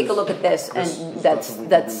buckets. Take a look at this, This and is that's nothing we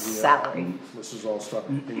can that's do here. salary. This is all stuff,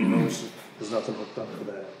 and you notice, there's nothing hooked up for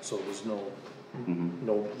that, so there's no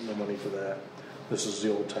money for that. This is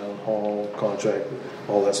the old town hall contract,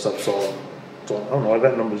 all that stuff's all, so, I don't know,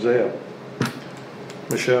 that number's there.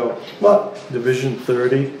 Michelle, What? Division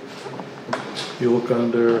 30, you look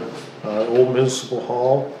under, Old Municipal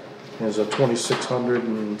Hall, there's a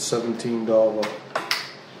 $2,617.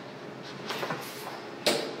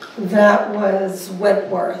 That was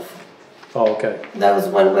Wentworth. Oh, okay, That was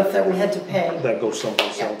Wentworth that we had to pay. that goes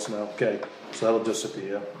someplace Yeah. else now, okay, so that'll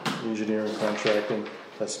disappear. Engineering contracting,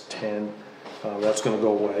 that's 10, that's gonna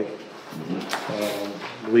go away.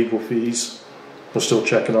 Legal fees, we're still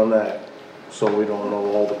checking on that, so we don't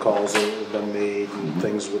know all the calls that have been made and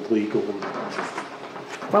things with legal and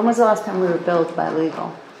When was the last time we were billed by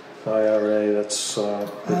legal? IRA, that's,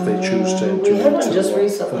 if they choose to enter We haven't into just a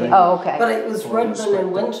recently. thing. Oh, okay. But it was Or Rudman and inspector,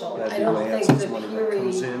 Winchell. that'd I be don't Lance, think it's the money that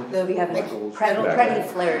comes Peary, in, We have that goes Pretty back.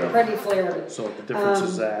 Flaherty. Freddie Flaherty. So the difference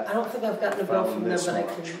is I that, don't think I've gotten a bill from them, this but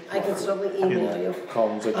much. I can certainly email you.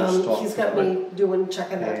 columns I just talked He's got about. me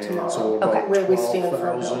checking that And so tomorrow, about where we stand for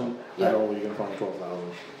a bill. 12,000, I Yeah. don't know, you can find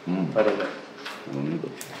 12,000, I don't know,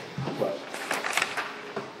 but.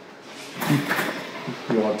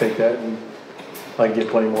 You wanna take that and I can get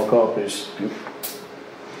plenty more copies.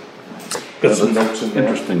 Got some notes in there.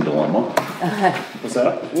 Interesting dilemma. What's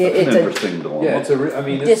that? Yeah, An it's a interesting dilemma. Yeah, it's a, I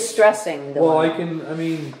mean, it's, distressing well, dilemma. I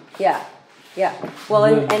mean, Yeah, yeah. Well,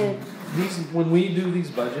 and these, when we do these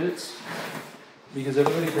budgets, because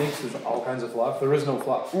everybody thinks there's all kinds of fluff, there is no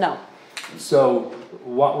fluff. no, So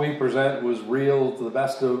what we present was real to the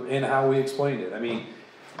best of, in how we explained it. I mean,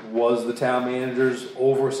 was the town manager's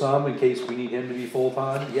over some in case we need him to be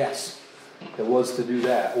full-time? Yes, it was to do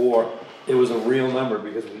that. Or it was a real number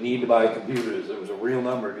because we need to buy computers. It was a real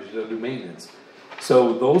number because you don't do maintenance.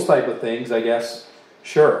 So those type of things, I guess,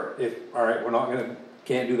 sure, if, all right, we're not gonna,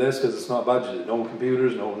 can't do this because it's not budgeted. No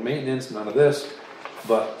computers, no maintenance, none of this.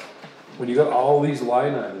 But when you got all these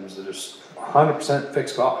line items that are 100%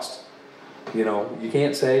 fixed cost, you know, you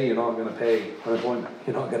can't say you're not gonna pay unemployment,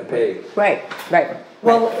 you're not gonna pay. right, right.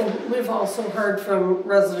 Well, and we've also heard from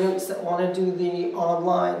residents that wanna do the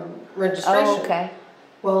online registration. Oh, okay.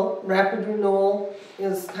 Well, rapid renewal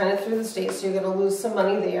is kind of through the state, so you're gonna lose some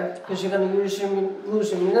money there, because you're gonna lose your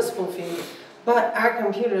municipal fee. But our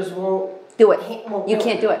computers won't. Do it. won't You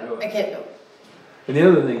can't do it. I can't do it. And the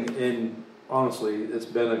other thing, and honestly, it's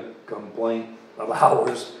been a complaint of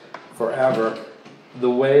ours forever, the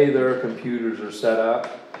way their computers are set up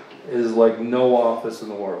is like no office in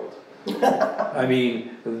the world. I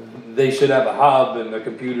mean, they should have a hub and the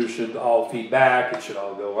computers should all feed back, it should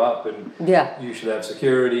all go up and Yeah. you should have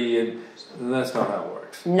security and that's not how it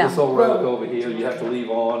works. No. This whole relic over here, you have to leave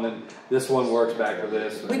on and this one works back to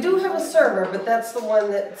this. We do have a server, but that's the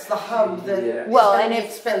one that's the hub that Yeah. is Well, gonna and be if-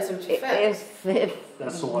 expensive to fix. If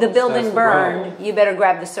That's the one. the That's building the burned, problem. you better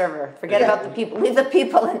grab the server. Forget Yeah. about the people, leave the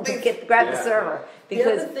people and grab the Yeah. server. The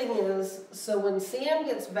Because, other thing is, so when Sam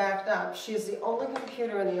gets backed up, she's the only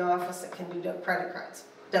computer in the office that can do credit cards,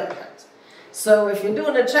 debit cards. So if you're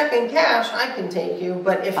doing a check and cash, I can take you,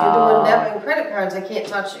 but if you're doing debit and credit cards, I can't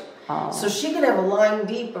touch you. So she could have a line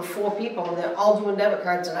deep of 4 people and they're all doing debit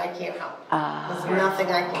cards and I can't help. There's nothing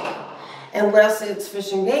I can do. Unless it's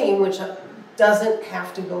Fish and Game, which doesn't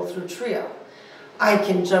have to go through Trio. I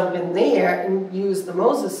can jump in there and use the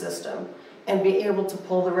Moses system and be able to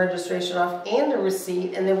pull the registration off and a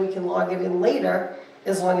receipt, and then we can log it in later,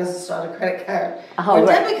 as long as it's not a credit card or right.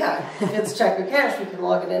 debit card. If it's check or cash, we can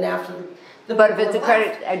log it in after the. but if it's a people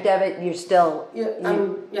credit have or debit, you're still, Yeah,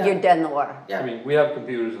 yeah. you're dead in the water. left. Yeah. I mean, we have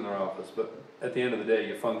computers in our office, but at the end of the day,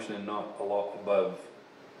 you're functioning not a lot above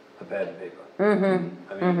a pad and paper.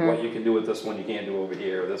 I mean, what you can do with this one, you can't do over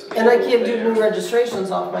here, this. And I can can't over do new there.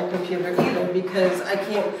 registrations off my computer either, because I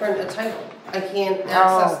can't print a title. I can't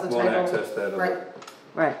access the Won't title. access that. Right.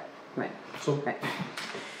 Right, right. So Right.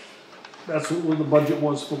 that's what the budget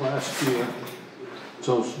was for last year.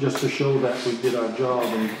 So just to show that we did our job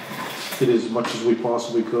and did as much as we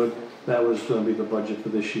possibly could, that was gonna be the budget for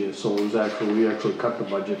this year. So it was actually, we actually cut the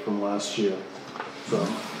budget from last year. So,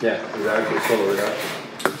 Yeah, exactly, so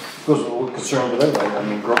reduction. because we're concerned with everything, I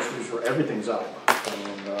mean, groceries, everything's up.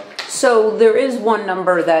 And, So there is one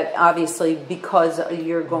number that obviously, because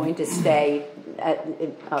you're going to stay at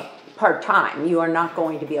part-time, you are not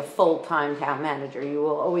going to be a full-time town manager. You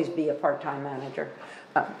will always be a part-time manager,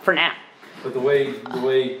 for now. But the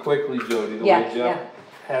way quickly, Jody, the Yeah, way Jeff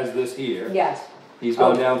has this here. Yes. He's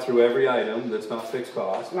gone down through every item that's not fixed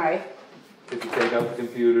cost. Right. if you take out the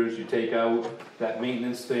computers, you take out that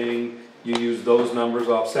maintenance thing, you use those numbers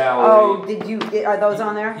off salary. Oh, did you, are those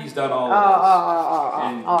on there? He's done Oh, all oh, of this. oh, oh,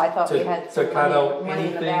 And oh, I thought we to- had To some cut out money in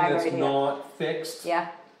the anything bag that's right here. not fixed Yeah,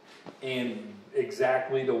 and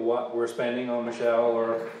exactly to what we're spending on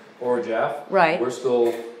Michelle or Jeff. Right. We're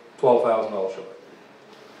still $12,000 short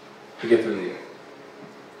to get through the year.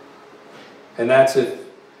 And that's it.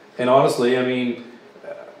 And honestly, I mean,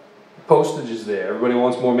 postage is there. Everybody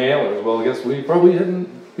wants more mailers. Well, I guess we probably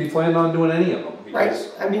didn't be planning on doing any of them. Right,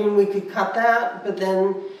 because- I mean, we could cut that, but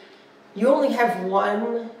then you only have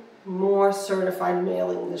one more certified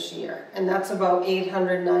mailing this year, and that's about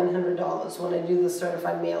 $800, $900 when I do the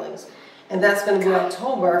certified mailings. And that's gonna be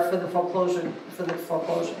October for the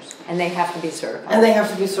foreclosures. and they have to be certified. And they have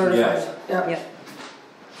to be certified, Yes. yeah. Yep.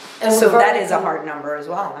 And So we've that already is a come- hard number as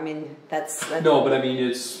well, I mean, that's. No, but I mean,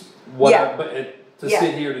 it's what, Yeah. but to Yeah.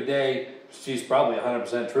 sit here today, she's probably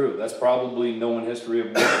 100% true. That's probably known history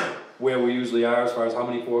of where we usually are as far as how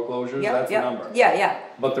many foreclosures, Yep, that's the yep. number. Yeah, yeah,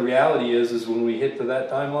 But the reality is when we hit to that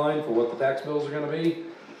timeline for what the tax bills are gonna be,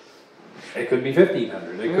 it could be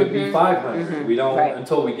 1,500, it could be 500. We don't, right.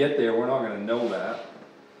 until we get there, we're not gonna know that.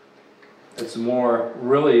 It's more,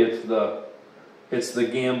 really, it's the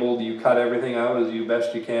gamble, do you cut everything out as you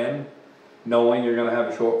best you can, knowing you're gonna have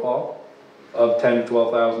a shortfall of $10,000 to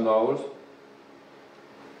 $12,000?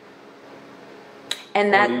 and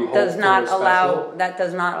Or that do you hope does for not a allow, special? that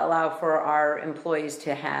does not allow for our employees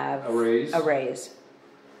to have. A raise? A raise.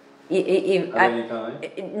 Of any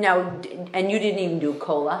kind? No, and you didn't even do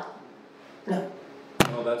COLA? No,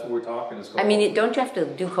 Oh, that's what we're talking is. I mean, don't you have to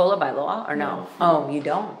do COLA by law, or no? Oh, you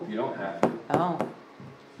don't? You don't have to. Oh,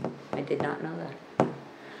 I did not know that.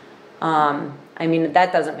 I mean,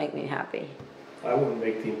 that doesn't make me happy. I wouldn't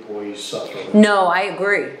make the employees suffer. No, I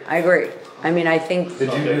agree, I mean, I think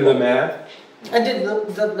Did you do the math? I did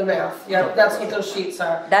the math, yeah, that's what those sheets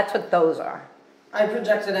are. that's what those are. I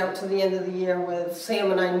projected out to the end of the year with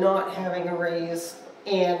Sam and I not having a raise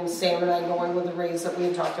and Sam and I going with the raise that we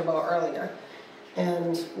had talked about earlier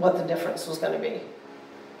and what the difference was gonna be.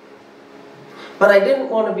 But I didn't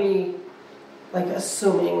wanna be like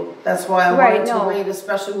assuming, that's why I Right, wanted to no. wait,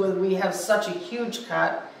 especially when we have such a huge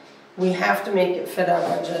cut. We have to make it fit our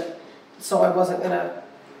budget, so I wasn't gonna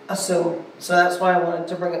assume. So that's why I wanted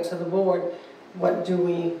to bring it to the board. What do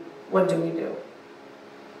we do?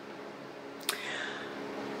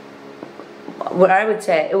 What I would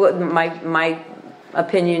say, my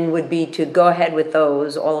opinion would be to go ahead with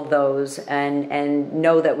those, all of those, and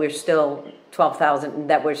know that we're still 12,000,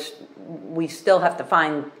 that we still have to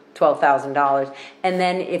find $12,000. And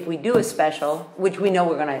then if we do a special, which we know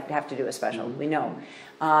we're gonna have to do a special, we know.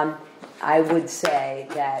 I would say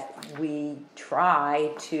that we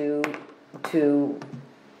try to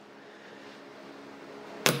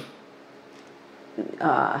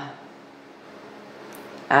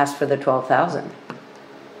ask for the 12,000.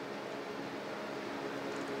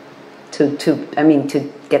 To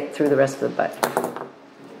get through the rest of the budget.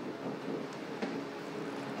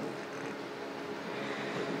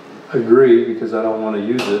 Agree, because I don't wanna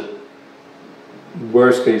use it.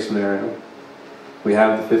 Worst case scenario, we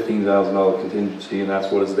have the $15,000 contingency and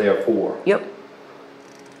that's what it's there for. Yep,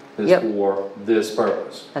 Is Yep. for this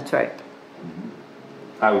purpose. that's right.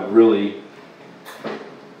 I would really,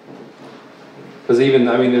 because even,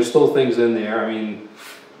 I mean, there's still things in there, I mean,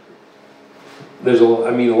 there's a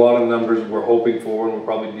lot of numbers we're hoping for, and we're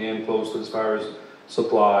probably damn close as far as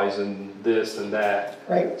supplies and this and that.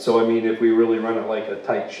 Right. So I mean, if we really run it like a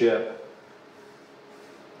tight ship,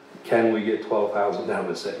 can we get 12,000 down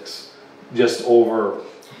to 6? Just over,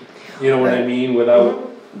 you know what I mean, without,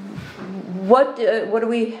 What do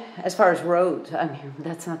we, as far as roads, I mean,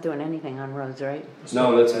 that's not doing anything on roads, right?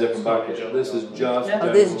 no, that's a different bucket, this is just. Yeah.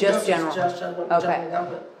 Oh, this is general. just general, Just general Okay.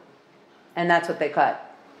 government. and that's what they cut?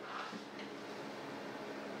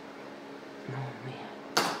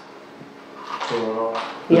 But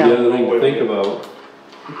Yeah. the other thing to think about,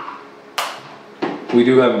 we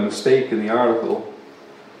do have a mistake in the article,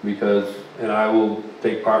 because, and I will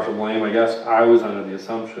take partial blame, I guess, I was under the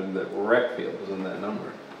assumption that rec field was in that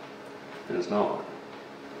number. It is not.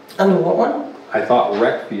 Under what one? I thought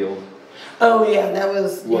rec field Oh, yeah, that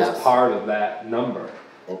was, was yes. part of that number.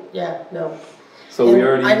 Yeah, no. So we And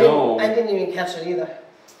already I know, didn't even catch it either.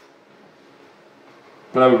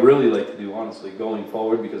 but I would really like to do, honestly, going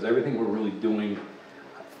forward, because everything we're really doing,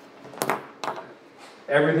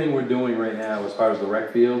 everything we're doing right now as far as the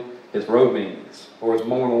rec field is road maintenance, or it's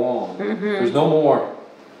mowing along. There's no more,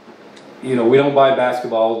 you know, we don't buy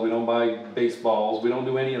basketballs, we don't buy baseballs, we don't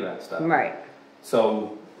do any of that stuff. Right.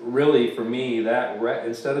 So really, for me, that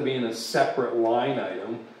instead of being a separate line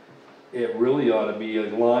item, it really ought to be a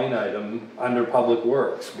line item under Public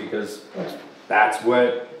Works, because that's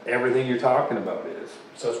what everything you're talking about is.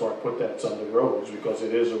 So that's why I put that under roads, because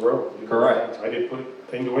it is a road. Correct. I didn't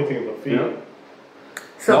do anything in the field.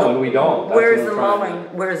 No, and we don't. That's Where's what the I'm trying to-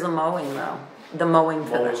 mowing, where's the mowing though? The mowing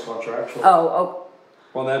for Mowing's the, contractual. oh,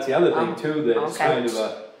 Well, that's the other thing too, that it's okay. kind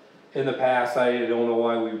of in the past, I don't know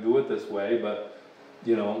why we do it this way, but,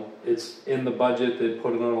 you know, it's in the budget, they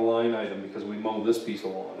put it on a line item because we mow this piece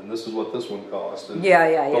of lawn, and this is what this one cost. And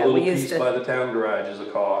yeah, the we little used piece to. by the town garage is a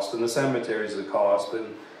cost, and the cemetery's a cost,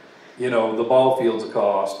 and, you know, the ball field's a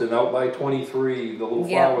cost, and out by 23, the little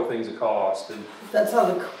Yeah. flower thing's a cost, and. That's how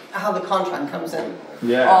the contract comes in.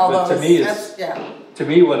 Yeah, All but to those- me, That's, yeah. to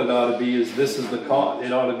me, what it ought to be is this is the cost,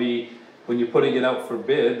 it ought to be, when you're putting it out for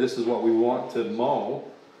bid, this is what we want to mow,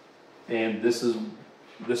 and this is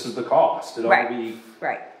the cost, it ought Right. to be,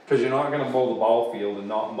 Right, cause you're not gonna mow the ball field and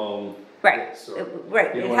not mow right, this, or-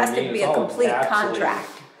 right, you know it what has I to mean? be It's a all complete encapsulated. contract.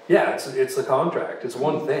 Yeah, it's the contract, it's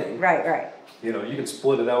one thing, Right, you know, you can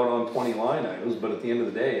split it out on 20 line items, but at the end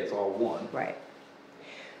of the day, it's all one. right.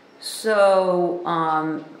 So,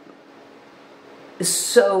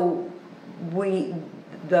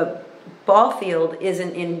 the ball field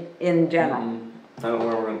isn't in general. I don't know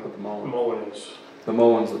where we're gonna put the The mowing, mowing is, the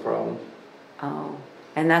mowing's the problem. Oh,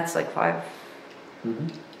 and that's like 5,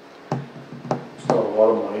 it's not a lot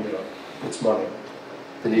of money, but it's money.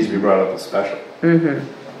 It needs to be brought up as special,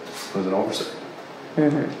 mm-hmm, as an oversight.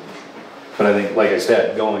 mm-hmm. But I think, like I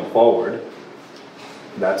said, going forward,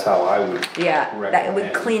 that's how I would Yeah, that would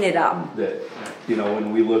recommend clean it up. that, you know,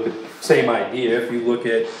 when we look at, same idea, if you look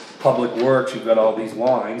at Public Works, you've got all these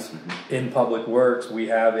lines. In Public Works, we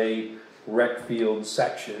have a rec field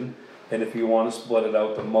section, and if you wanna split it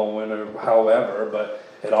out to mowing or however, but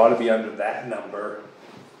it ought to be under that number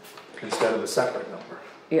instead of a separate number.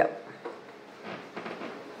 Yep.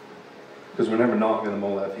 Cause we're never not gonna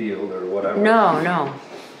mow that field or whatever. No,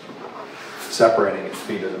 Separating it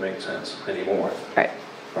to me doesn't make sense anymore right.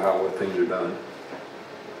 for how things are done.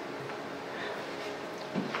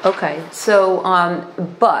 Okay, so,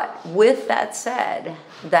 but with that said,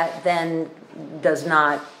 that then does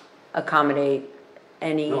not accommodate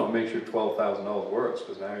any. No, it makes your $12,000 worse,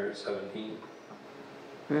 cause now you're at 17.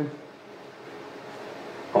 Hmm.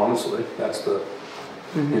 Honestly, that's the,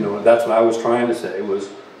 you know, that's what I was trying to say was,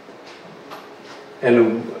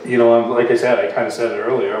 and, you know, like I said, I kinda said it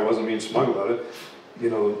earlier, I wasn't being smug about it. You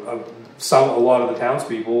know, a lot of the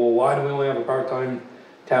townspeople, well, why do we only have a part-time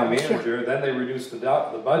town manager? Then they reduce the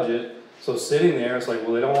budget, so sitting there, it's like,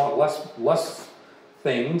 well, they don't want less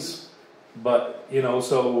things, but, you know,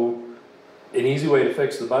 so an easy way to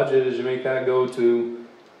fix the budget is you make that go to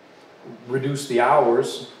reduce the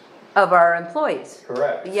hours. Of our employees.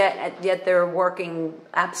 Correct. Yet they're working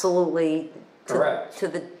absolutely Correct. to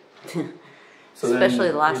the, So then, especially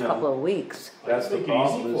the last you know, couple of weeks. That's the Make it easy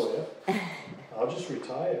problem is. for you. I'll just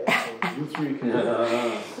retire, so you three can,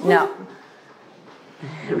 No.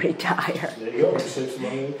 Retire. there you go, save some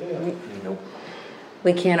money right there. Nope.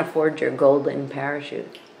 We can't afford your golden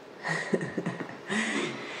parachute.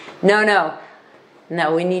 No,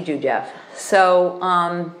 we need you, Jeff. So,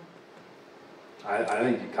 I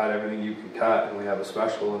think you cut everything you can cut and we have a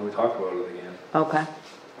special and we talk about it again. okay,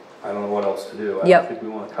 I don't know what else to do. I Yep. don't think we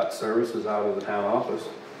wanna cut services out of the town office,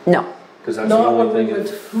 no, cause that's the Not only when thing.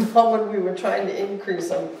 we were, not when we were trying to increase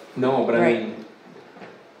them. No, but I Right. mean.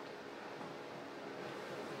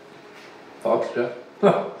 Thoughts, Jeff?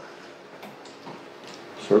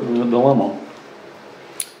 Certainly a dilemma.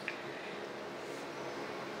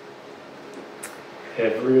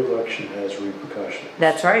 Every election has repercussions.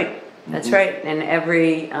 that's right, that's right. And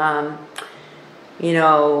every,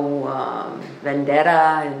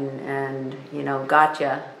 vendetta and,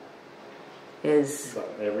 gotcha is,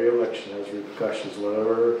 But every election has repercussions,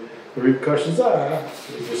 whatever the repercussions are,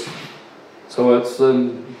 you just, So it's,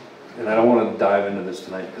 and I don't wanna dive into this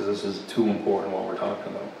tonight, cause this is too important what we're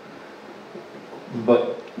talking about.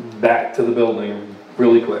 But back to the building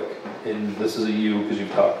really quick, and this is a you, cause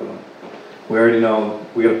you've talked to them. We already know,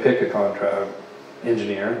 we gotta pick a contract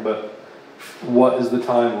engineer, but what is the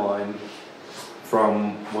timeline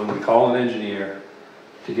from when we call an engineer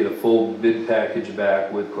to get a full bid package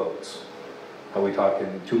back with quotes? Are we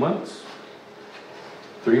talking 2 months?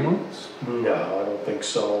 3 months? no, I don't think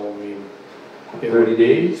so, I mean. it 30 would-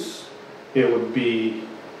 days? It would be,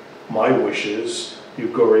 my wishes, you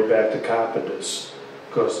go right back to carpenters,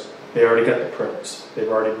 because they already got the prints. They've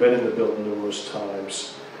already been in the building numerous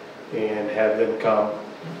times, and have them come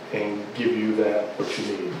and give you that, what you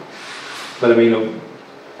need. But I mean,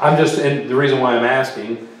 I'm just, and the reason why I'm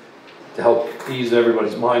asking, to help ease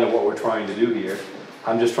everybody's mind of what we're trying to do here,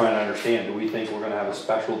 I'm just trying to understand, do we think we're gonna have a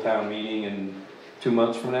special town meeting in 2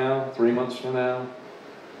 months from now, 3 months from now?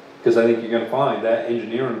 Cause I think you're gonna find that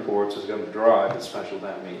engineering reports is gonna drive the special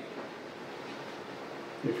town meeting.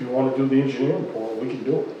 If you wanna do the engineering report, we can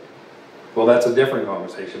do it. Well, that's a different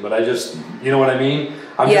conversation, but I just, you know what I mean?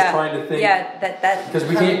 I'm just trying to think. Yeah, that. Because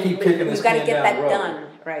we can't keep kicking this can down the road. We've gotta get that done,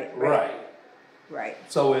 right. Right.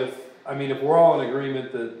 So if we're all in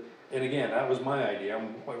agreement that, and again, that was my idea,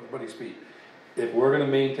 I'm letting everybody speak. If we're gonna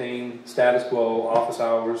maintain status quo, office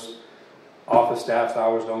staff's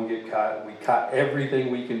hours don't get cut, we cut everything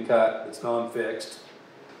we can cut that's non-fixed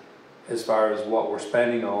as far as what we're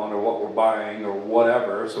spending on, or what we're buying, or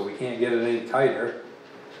whatever, so we can't get it any tighter.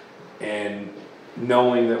 And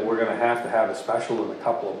knowing that we're gonna have to have a special in a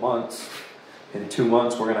couple of months, in 2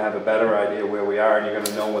 months, we're gonna have a better idea where we are, and you're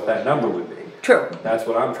gonna know what that number would be. True. That's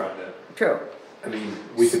what I'm trying to. True. I mean,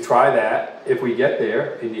 we could try that, if we get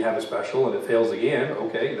there, and you have a special, and it fails again,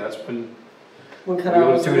 okay, that's when, We'll we cut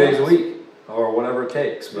go out to 2 days a week, or whatever it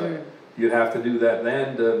takes, but you'd have to do that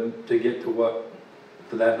then to get to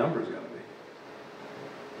that number's gonna be.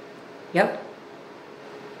 Yep.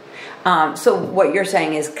 So what you're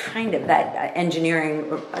saying is kind of that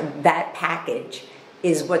engineering, that package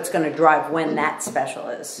is what's gonna drive when that special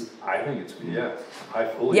is. I think it's, yeah, I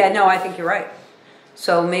fully. Yeah, no, I think you're right.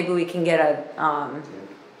 So maybe we can get a,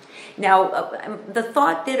 now, the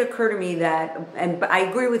thought did occur to me that, and I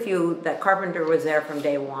agree with you that Carpenter was there from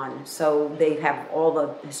day one, so they have all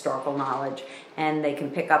the historical knowledge and they can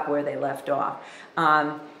pick up where they left off.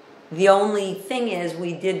 The only thing is,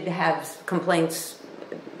 we did have complaints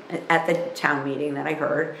at the town meeting that I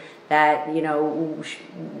heard that, which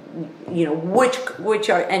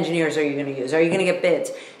engineers are you going to use? Are you going to get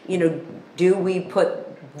bids? Do we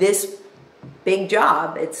put this big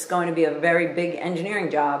job, it's going to be a very big engineering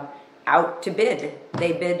job, out to bid?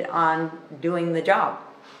 They bid on doing the job.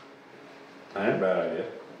 That ain't a bad idea.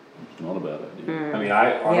 It's not a bad idea. I mean,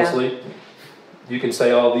 I honestly, you can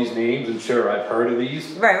say all these names, and sure, I've heard of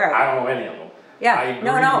these. Right. I don't know any of them. Yeah, I agree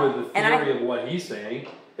with the theory of what he's saying.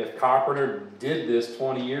 If Carpenter did this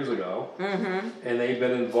 20 years ago, and they've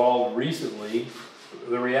been involved recently,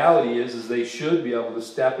 the reality is they should be able to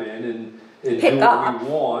step in and do what we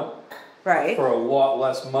want for a lot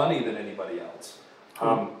less money than anybody else.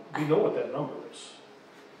 We know what that number is,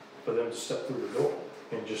 for them to step through the door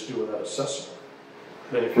and just do that assessment.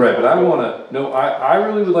 Right, but I wanna know, I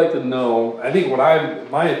really would like to know, I think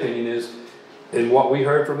my opinion is, and what we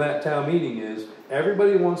heard from that town meeting is,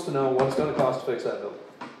 everybody wants to know what it's gonna cost to fix that building.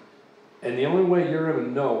 And the only way you're gonna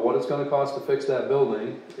know what it's gonna cost to fix that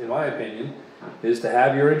building, in my opinion, is to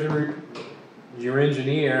have your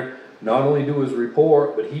engineer not only do his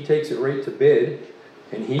report, but he takes it right to bid,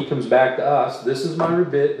 and he comes back to us, this is my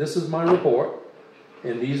bid, this is my report,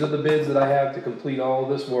 and these are the bids that I have to complete all of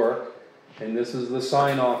this work, and this is the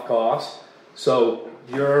sign-off cost. So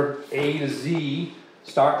your A to Z,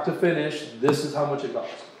 start to finish, this is how much it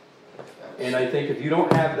costs. And I think if you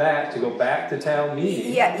don't have that to go back to town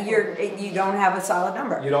meeting. Yeah, you don't have a solid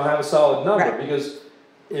number. You don't have a solid number, because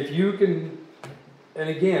if you can, and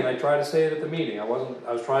again, I try to say it at the meeting, I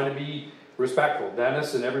was trying to be respectful.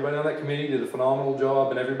 Dennis and everybody on that committee did a phenomenal job,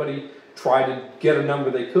 and everybody tried to get a number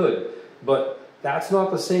they could. But that's not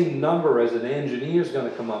the same number as an engineer's gonna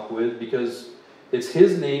come up with, because it's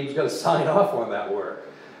his name who's gonna sign off on that work.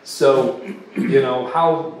 So,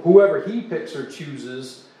 whoever he picks or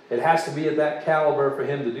chooses, it has to be at that caliber for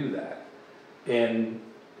him to do that. And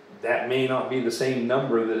that may not be the same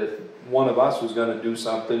number that if one of us was gonna do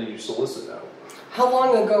something and you solicit out. How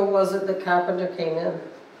long ago was it that Carpenter came in?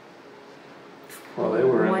 Well, they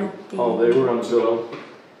were in the bill.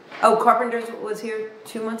 Oh, Carpenter was here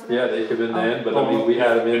 2 months ago? Yeah, they came in then, but I mean, we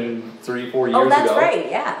had them in 3-4 years ago. Oh, that's right,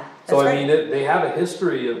 yeah. So I mean, they have a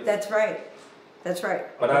history of. That's right.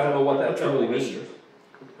 But I don't know what that truly means.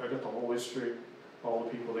 I got the whole history, all the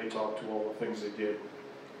people they talked to, all the things they did.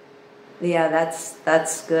 Yeah,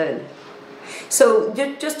 that's good. So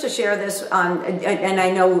just to share this, and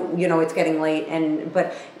I know it's getting late,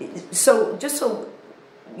 but just so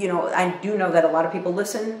I do know that a lot of people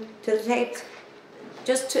listen to the tapes.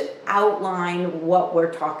 Just to outline what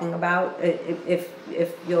we're talking about, if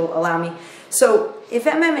you'll allow me. So if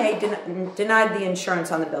MMA denied the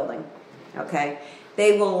insurance on the building, okay,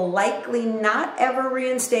 they will likely not ever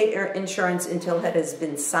reinstate insurance until it has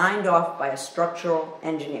been signed off by a structural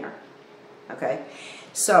engineer. Okay,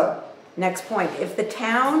 so next point, if the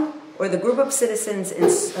town or the group of citizens in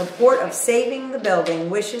support of saving the building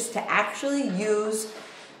wishes to actually use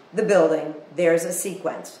the building, there's a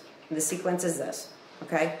sequence. The sequence is this.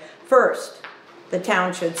 Okay. First, the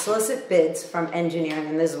town should solicit bids from engineering,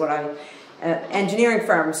 and this is what engineering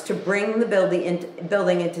firms to bring the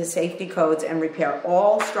building into safety codes and repair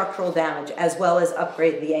all structural damage as well as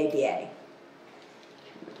upgrade the ADA.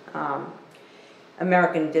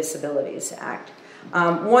 American Disabilities Act.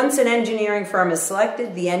 Once an engineering firm is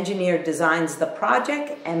selected, the engineer designs the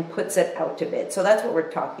project and puts it out to bid. So that's what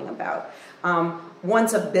we're talking about.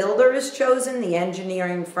 Once a builder is chosen, the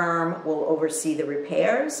engineering firm will oversee the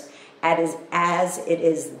repairs as it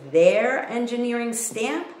is their engineering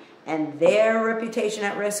stamp and their reputation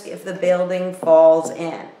at risk if the building falls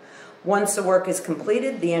in. Once the work is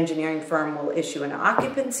completed, the engineering firm will issue an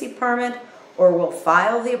occupancy permit or will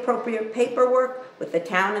file the appropriate paperwork with the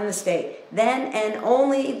town and the state. Then and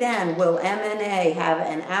only then will M&A have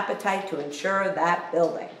an appetite to insure that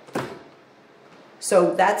building.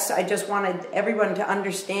 So I just wanted everyone to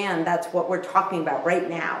understand that's what we're talking about right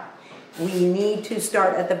now. We need to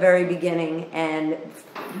start at the very beginning and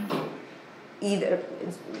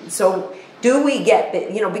so do we get,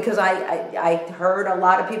 because I heard a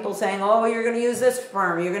lot of people saying, oh, you're going to use this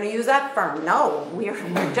firm, you're going to use that firm. No, we're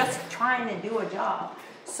just trying to do a job.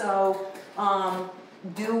 So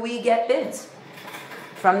do we get bids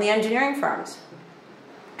from the engineering firms?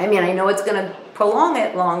 I mean, I know it's going to prolong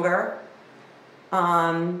it longer,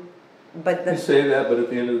 but You say that, but at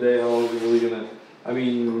the end of the day, how long is it really going to, I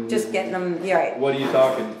mean... Just getting them, yeah, right. What are you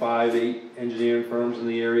talking, 5, 8 engineering firms in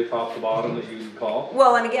the area, top to bottom, that you can call?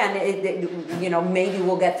 Well, and again, maybe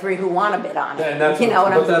we'll get 3 who want to bid on it. And that's what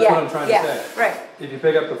I'm trying to say. Right. If you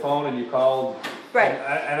pick up the phone and you called... Right.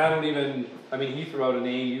 And I don't even, he threw out a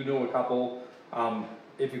name, you know a couple.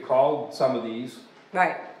 If you called some of these...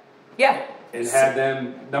 Right. Yeah. And had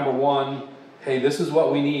them, number one, hey, this is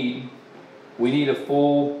what we need. We need a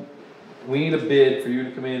bid for you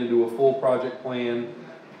to come in and do a full project plan.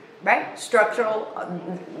 Right, structural,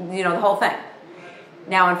 the whole thing.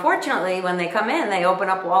 Now, unfortunately, when they come in, they open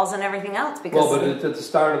up walls and everything else because... Well, but at the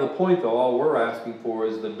start of the point, though, all we're asking for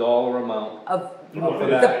is the dollar amount of the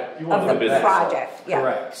project. Yeah.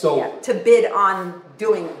 Correct. So yeah, to bid on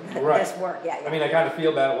doing this work. Yeah. I mean, I kind of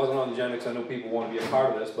feel bad it wasn't on the agenda because I know people want to be a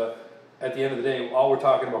part of this, but at the end of the day, all we're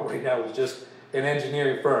talking about right now is just an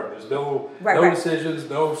engineering firm. There's no decisions,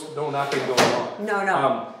 no nothing going on.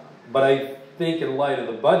 No. But I think in light of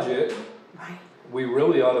the budget, we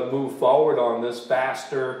really ought to move forward on this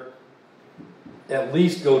faster. At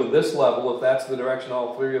least go to this level if that's the direction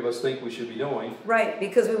all 3 of us think we should be doing. Right,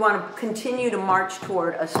 because we want to continue to march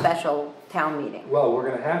toward a special town meeting. Well, we're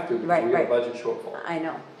going to have to because we have a budget shortfall. I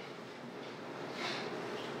know.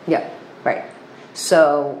 Yeah, right.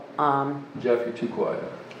 So, Jeff, you're too quiet.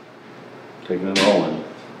 Taking it all in.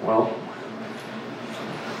 Well,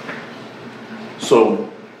 so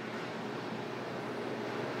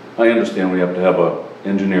I understand we have to have an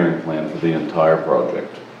engineering plan for the entire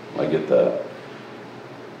project. I get that.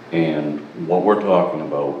 And what we're talking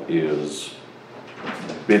about is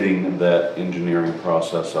bidding that engineering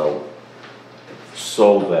process out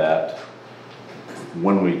so that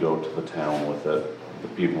when we go to the town with it, the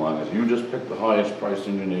people on it, you just pick the highest priced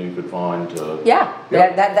engineer you could find to... Yeah,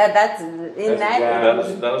 yep. That's in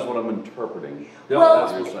that is what I'm interpreting. Well,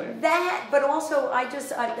 that's what you're saying. That, but also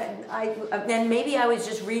and maybe I was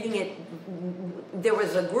just reading it. There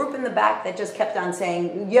was a group in the back that just kept on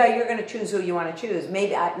saying, yeah, you're going to choose who you want to choose.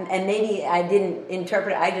 Maybe I didn't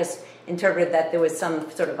interpret it. I just interpreted that there was some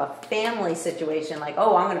sort of a family situation, like,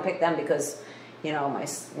 oh, I'm going to pick them because, my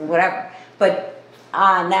whatever. But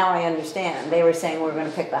now I understand. They were saying we're going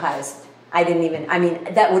to pick the highest.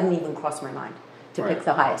 That wouldn't even cross my mind to pick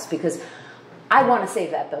the highest because I want to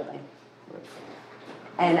save that building.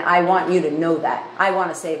 And I want you to know that. I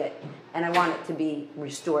want to save it. And I want it to be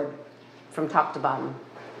restored from top to bottom.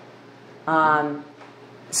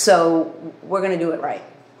 So we're going to do it right.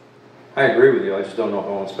 I agree with you. I just don't know if I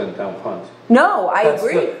want to spend town funds. No, I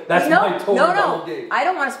agree. That's my total No. I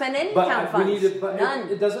don't want to spend any town funds. None.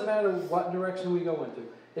 It doesn't matter what direction we go into.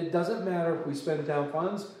 It doesn't matter if we spend town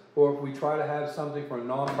funds or if we try to have something for a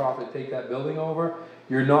nonprofit take that building over.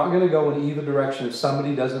 You're not going to go in either direction if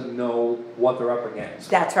somebody doesn't know what they're up against.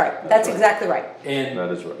 That's right. That's exactly right. And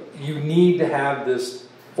that is right. You need to have this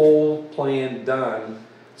full plan done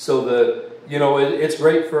so that, it's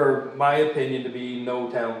great for my opinion to be no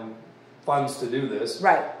town funds to do this.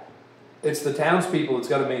 Right. It's the townspeople that's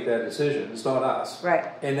got to make that decision. It's not us. Right.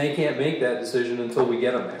 And they can't make that decision until we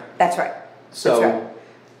get them there. That's right. So, that's right.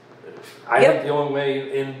 I think the only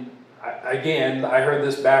way again, I heard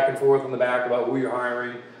this back and forth in the back about who you're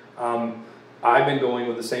hiring. I've been going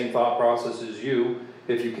with the same thought process as you.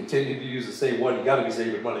 If you continue to use the same one, you got to be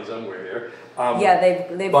saving money somewhere here.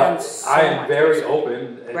 They've done so much. I am very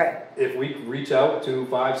open. Right. If we reach out to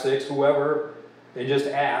 5, 6, whoever, and just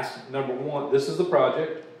ask, number one, this is the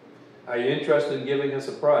project. Are you interested in giving us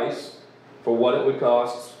a price for what it would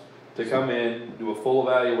cost to come in, do a full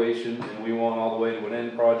evaluation, and we want all the way to an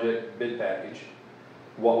end project bid package?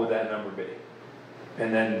 What would that number be?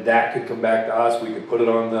 And then that could come back to us, we could put it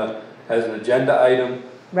on as an agenda item.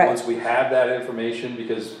 Right. Once we have that information,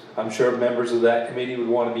 because I'm sure members of that committee would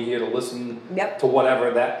wanna be here to listen to whatever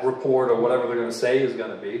that report or whatever they're gonna say is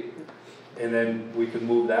gonna be. And then we could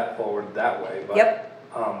move that forward that way, but,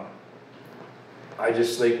 I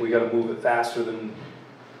just think we gotta move it faster than,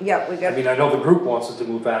 I mean, I know the group wants it to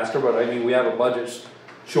move faster, but I mean, we have a budget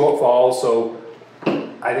shortfall, so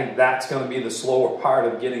I think that's gonna be the slower part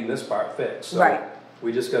of getting this part fixed. So Right.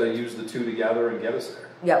 we just gotta use the two together and get us there.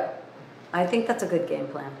 Yep. I think that's a good game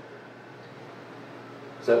plan.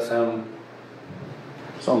 Does that sound,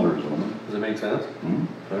 Sounds reasonable. does it make sense? Mhm.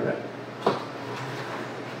 Okay.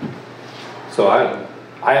 So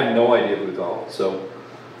I have no idea who to call, so,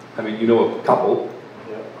 I mean, you know a couple.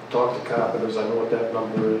 Yeah, talk to Carpenters, I know what that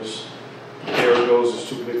number is. There it goes, is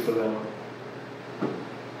too big for them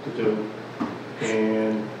to do.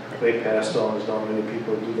 And they passed on, there's not many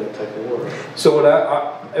people who do that type of work. So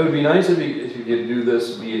what it would be nice if you could do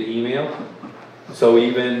this via email. So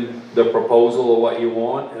even the proposal of what you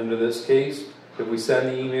want under this case, if we send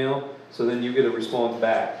the email, so then you get a response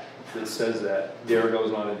back that says that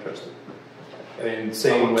Derigo's not interested. And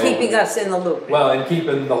same way. Keeping us in the loop. Well, and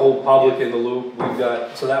keeping the whole public in the loop, we've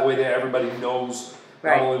got, so that way there, everybody knows not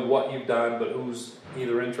Right. only what you've done, but who's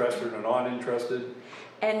either interested or not interested.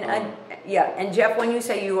 And, and Jeff, when you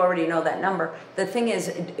say you already know that number, the thing is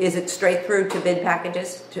it straight through to bid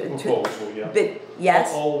packages? Proposal, yeah. Bid,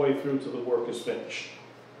 yes? All the way through to the work is finished,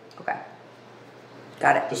 Okay.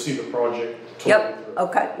 Got it. to see the project totally Yep, through.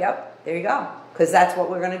 okay, yep, there you go. Because that's what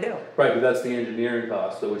we're gonna do. Right, but that's the engineering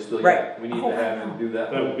cost, so we still, Right. we need to have him do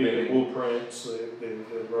that. That would be the bidding. blueprints,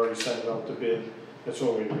 they've already sent it out to bid, that's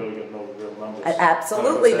when we really gonna know the real numbers.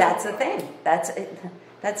 Absolutely, 100%. that's the thing.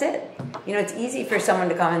 That's it. You know, it's easy for someone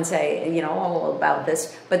to come and say, you know, oh, about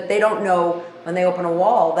this, but they don't know when they open a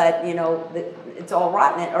wall that, you know, that it's all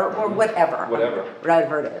rotten or whatever.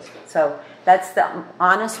 Whatever it is. So that's the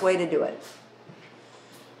honest way to do it.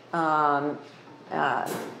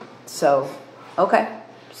 So, okay.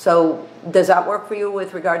 So does that work for you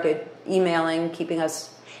with regard to emailing, keeping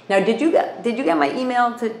us? Now, did you get my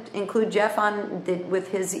email to include Jeff with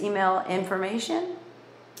his email information?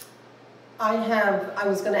 I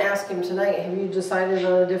was gonna ask him tonight, have you decided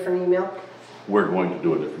on a different email? We're going to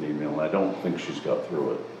do a different email, and I don't think she's got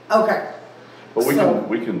through it. Okay. But we So-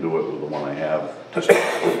 can do it with the one I have. Just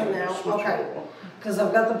For now, okay. Because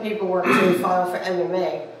I've got the paperwork to file for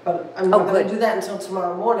MMA, but I'm not gonna good. do that until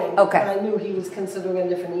tomorrow morning. Okay. But I knew he was considering a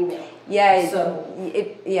different email. Yeah, So,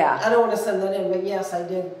 yeah. I don't wanna send that in, but yes, I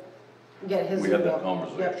did get his We email. had that Yep.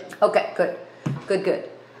 conversation. Okay, good.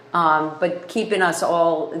 But keeping us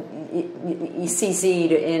all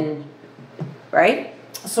CC'd in, right?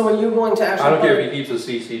 So are you going to actually? I don't care put- if he keeps us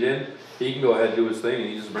CC'd in, he can go ahead and do his thing, and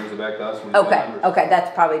he just brings it back to us when he's got Okay, numbers. okay,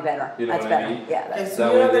 that's probably better. You know That's what I better. mean? Yeah, Okay, that's, so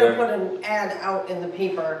That you're way not there- gonna put an ad out in the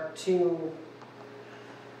paper to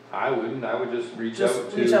I wouldn't, I would just reach just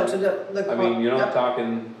out reach out to, to the. I mean, you're not Yep.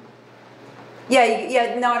 talking,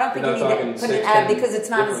 yeah, no, I don't think You're you not need talking to put an 6, ad 10 because it's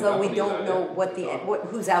not as different though we companies don't out know there.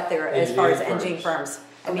 who's out there as far as Engineering engine firms.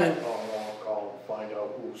 I mean, I'll call and find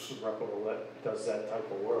out who's reputable that does that type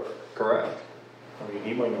of work. correct. I mean,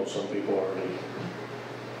 he might know some people already.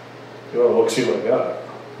 You oughta look, see what I got.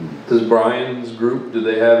 Does Brian's group, do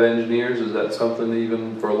they have engineers, is that something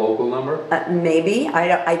even for a local number? maybe,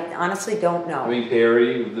 I honestly don't I know. mean,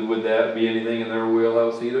 Perry, would that be anything in their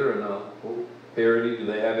wheelhouse either, or no? Parity, do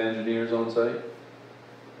they have engineers on site?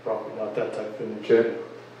 Probably not that type of engineer. Okay.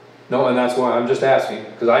 No, and that's why I'm just asking,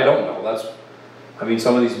 because I don't know, I mean,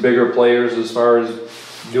 some of these bigger players as far as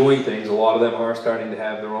doing things, a lot of them are starting to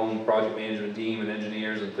have their own project management team and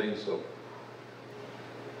engineers and things, so.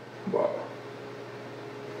 But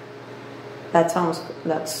That sounds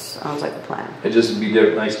like a plan. it'd just be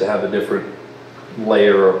nice to have a different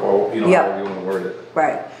layer or, you know, Yeah. however you wanna word it.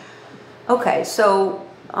 Right. Okay, so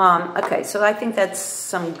I think that's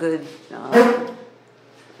some good,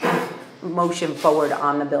 motion forward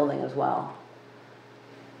on the building as well.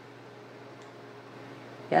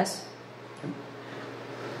 Yes?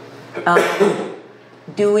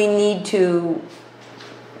 Do we need to,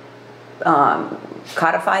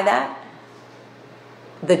 codify that?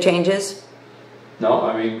 The changes? No,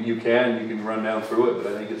 I mean, you can run down through it,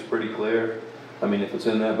 but I think it's pretty clear. I mean, if it's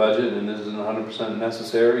in that budget and this isn't 100%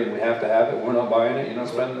 necessary and we have to have it, we're not buying it, you're not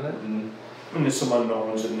spending it, and. And there's some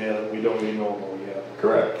unknowns in there that we don't even know about yet.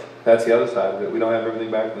 Correct. That's the other side of it. We don't have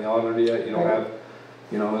everything back from the auditor yet. You don't have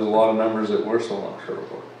you know, there's a lot of numbers that we're still not sure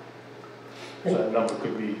about. So that number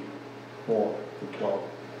could be more than 12.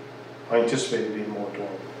 I anticipate it being more than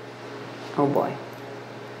 12. Oh, boy.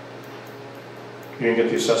 You didn't get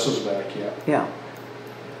the assessors back yet. Yeah.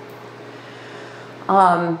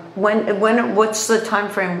 What's the time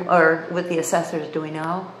frame, or with the assessors, do we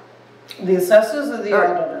know? The assessors or the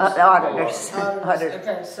auditors? Auditors. Auditors.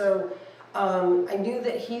 Okay, so I knew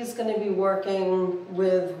that he's going to be working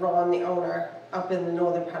with Ron, the owner, up in the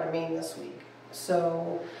northern part of Maine this week.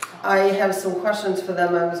 So I have some questions for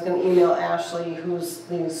them. I was going to email Ashley, who's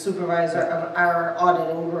the supervisor of our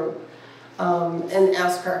auditing group, and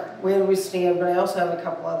ask her where do we stand, but I also have a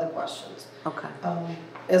couple other questions. Okay.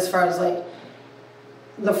 As far as like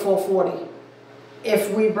the 440,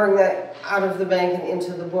 if we bring that out of the bank and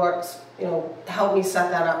into the books, you know, help me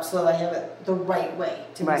set that up so that I have it the right way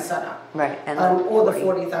to be set up. Right. And or the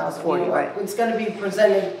 40,000. 40, right. It's going to be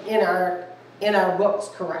presented in our books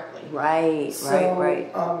correctly. Right.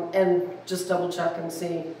 Right. And just double check and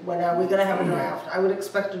see when are we going to have a draft. I would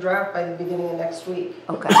expect a draft by the beginning of next week.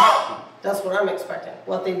 Okay. That's what I'm expecting.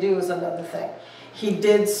 What they do is another thing. He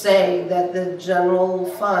did say that the general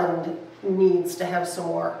fund needs to have some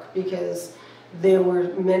work because there were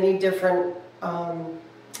many different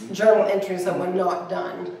journal entries that were not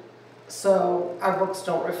done. So our books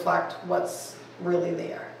don't reflect what's really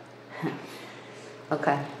there.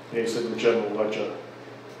 Okay. They said the general ledger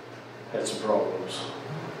had some problems.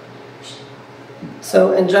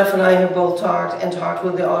 So, and Jeff and I have both talked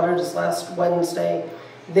with the auditors last Wednesday.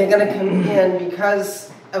 They're going to come in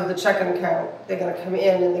because of the checking account. They're going to come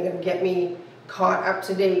in and they're going to get me caught up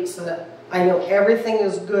to date so that I know everything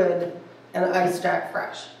is good and I start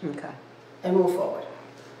fresh. Okay. And move forward.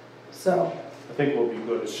 So. I think we'll be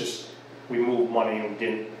good. It's just we moved money and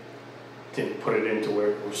didn't put it into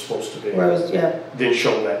where it was supposed to be. Didn't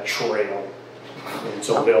show that trail. And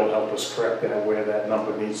so they'll help us correct that, where that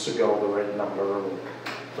number needs to go, the right number.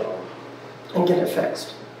 And get it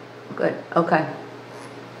fixed. Good. Okay.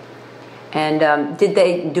 And did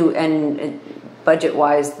they do, and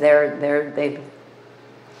budget-wise, are they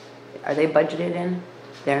budgeted in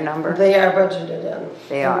their number? They are budgeted in.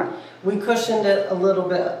 They are. We cushioned it a little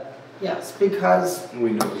bit, yes, because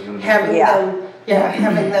We know it's gonna be.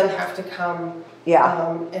 having them have to come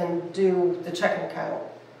Yeah. and do the checking account,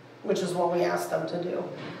 which is what we asked them to do.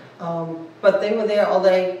 But they were there all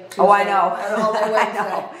day Tuesday. Oh, I know. And all day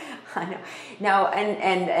Wednesday. I know. No,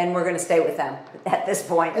 and we're going to stay with them at this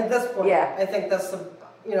point. At this point, Yeah. I think that's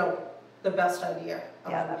the best idea.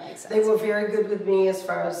 Yeah, that makes sense. They were very good with me as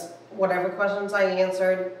far as whatever questions I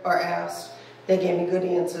answered or asked. They gave me good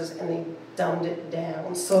answers and they dumbed it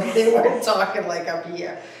down, so they weren't talking like up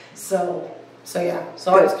here. So yeah.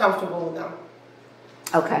 So I was comfortable with them.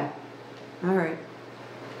 Okay. All right.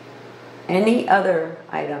 Any other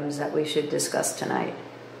items that we should discuss tonight?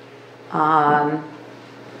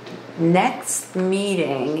 Next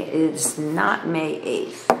meeting is not May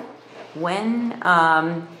 8th. When,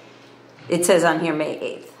 it says on here May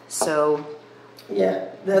 8th, so. Yeah,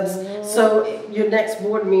 so your next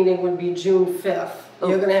board meeting would be June 5th.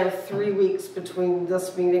 You're gonna have 3 weeks between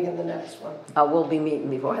this meeting and the next one. We'll be meeting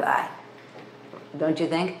before that. Don't you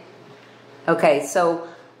think? Okay, so,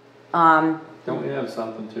 Don't we have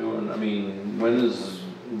something too? And I mean, when is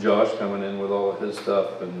Josh coming in with all of his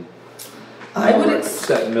stuff and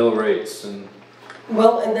setting mill rates and?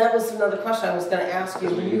 Well, and that was another question I was gonna ask you.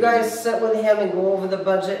 Will you guys sit with him and go over the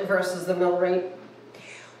budget versus the mill rate?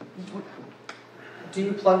 Do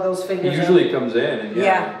you plug those figures in? Usually he comes in and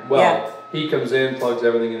Yeah. he comes in, plugs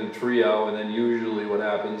everything in a Trio, and then usually what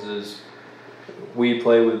happens is we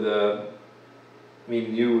play with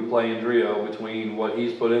you would play in Trio between what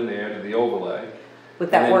he's put in there to the overlay.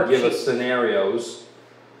 with that and then give worksheet. us scenarios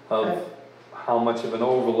of how much of an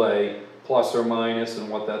overlay, plus or minus, and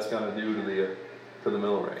what that's gonna do to the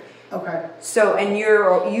mill rate. Okay. So, and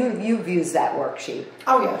you've used that worksheet.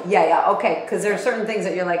 Oh, yeah. Yeah, okay, because there are certain things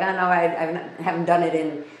that you're like, I know I haven't done it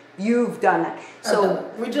in, you've done it. So,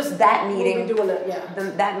 that meeting, we'll be doing it,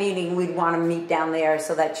 yeah. that meeting, we'd want to meet down there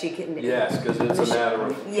so that she can. Yes, because it's a matter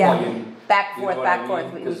of plugging. Back You know forth, what back I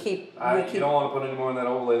forth, mean? we 'Cause keep. You don't want to put any more in that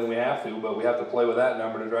overlay than we have to, but we have to play with that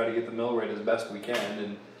number to try to get the mill rate as best we can,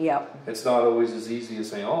 and Yep. it's not always as easy as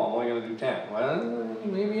saying, oh, I'm only gonna do 10. Well,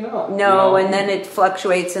 maybe not. No, you know? and then it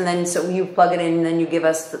fluctuates, and then so you plug it in, and then you give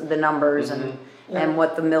us the numbers and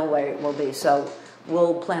what the mill rate will be. So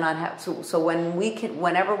we'll plan on so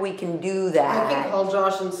whenever we can do that. I can call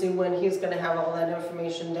Josh and see when he's gonna have all that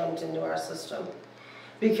information dumped into our system.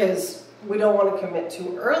 Because we don't wanna commit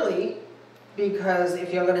too early, because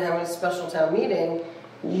if you're gonna have a special town meeting,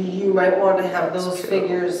 you might want to have those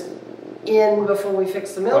figures in before we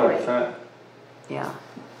fix the mill rate. 100%. Yeah.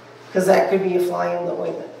 Because that could be a fly in the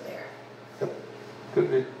ointment there.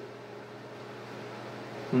 Could be.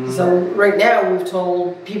 So right now, we've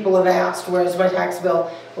told, people have asked, where's my tax bill?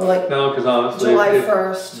 We're like, No, because honestly, July if-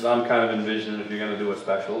 1st. I'm kind of envisioning if you're gonna do a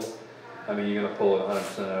special, I mean, you're gonna pull it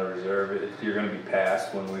 100% out of reserve, you're gonna be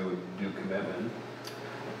past when we would do commitment.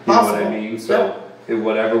 You know what I Possible. mean? So,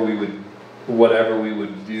 whatever we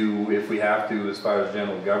would do, if we have to, as far as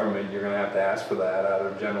general government, you're gonna have to ask for that out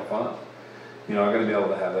of general fund. You're not gonna be able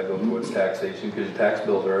to have that go towards taxation, because your tax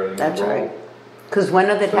bills are already That's rolled. right. Because when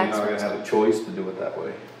are the So you're tax not bills? gonna have a choice to do it that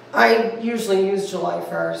way. I usually use July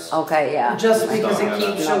 1st. Okay, yeah. Just because it Not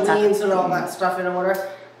keeps your enough time. liens and all that stuff in order.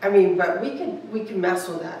 I mean, but we can mess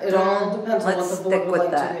with that. It all depends on what Let's the board stick would with like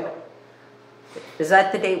to that. do. Is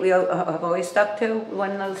that the date we have always stuck to,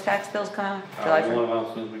 when those tax bills come out? July We want 1st? them out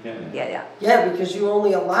as soon as we can. Yeah. Yeah, because you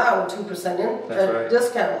only allow 2% That's right.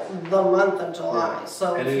 discount the month of July.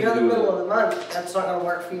 So if Anything you're in the to do middle with of the month, that's not gonna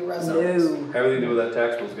work for you residents. No. Everything to do with that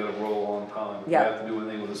tax bill's gotta roll on time. If Yeah. you have to do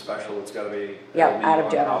anything with a special, it's gotta be. Yeah, gotta be out of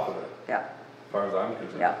on general. top of it, Yeah, as far as I'm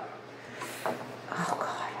concerned. yeah. Oh,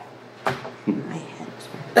 God. My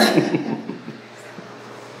head.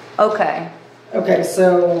 Okay, Okay,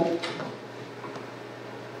 so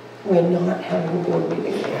we're not having a board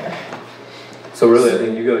meeting there. So really, I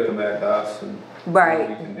think you gotta come back to us and. right,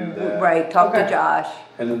 We can do that. right, talk to Okay. Josh.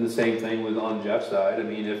 And then the same thing with on Jeff's side, I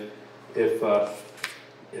mean, if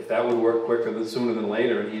that would work quicker than sooner than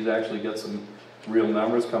later, and he's actually got some real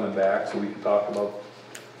numbers coming back, so we can talk about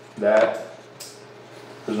that.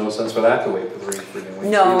 There's no sense for that to wait for 3 freaking weeks.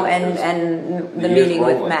 No, either, and because the year's meeting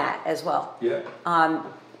with rolling. Matt as well. Yeah,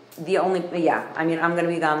 The only, yeah, I mean, I'm gonna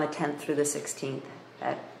be gone the 10th through the 16th.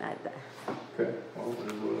 okay, well,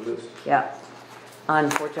 it is what it is. Yeah,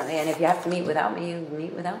 unfortunately, and if you have to meet without me, you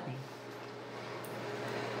meet without me.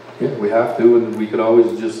 Yeah, we have to, and we could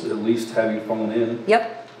always just at least have you phone in.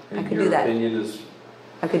 Yep, I And could do your that. opinion is,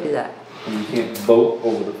 I could do that. and you can't vote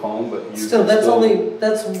over the phone, but you. Still, can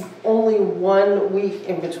that's only 1 week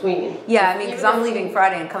in between. Yeah, I mean, because Even I'm if- leaving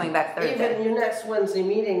Friday and coming back Even Thursday. your next Wednesday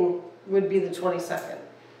meeting would be the 22nd.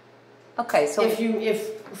 Okay, so,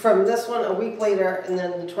 If from this one, a week later, and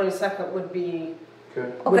then the 22nd would be, Okay.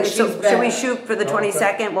 okay, which so she's should we back. shoot for the Okay.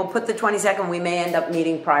 22nd? We'll put the 22nd, we may end up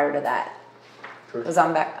meeting prior to that. Sure. Because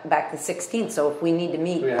I'm back the 16th, so if we need to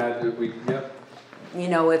meet, We had to, yep. you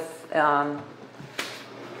know, if, and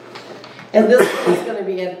this is gonna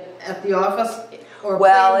be at the office or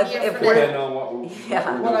Well, plan if- here if for we're- now? Depending on what we.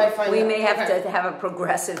 Yeah. What I find we out, may have okay. to have a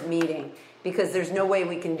progressive meeting, because there's no way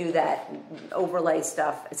we can do that overlay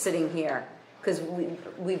stuff sitting here. Because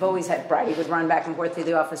we've always had, Brady would run back and forth through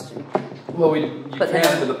the office. Well, you But can,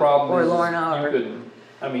 then- but the problem or is, Lorna you or- could,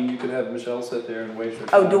 I mean, you could have Michelle sit there and waste her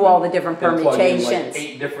Oh, time do all the different and plug in, like, permutations.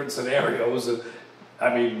 8 different scenarios, and,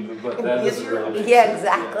 I mean, but that Yes, doesn't you're- really make Yeah, sense.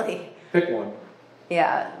 exactly. Pick one.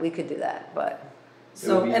 Yeah, we could do that, but,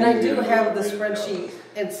 So, would be and I easier do to have the write it down. spreadsheet,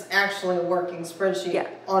 it's actually a working spreadsheet Yeah.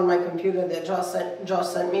 on my computer that Josh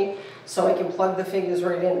sent me, so I can plug the figures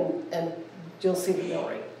right in and you'll see the mill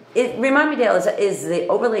rate. remind me, Dale, is the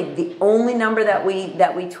overlay the only number that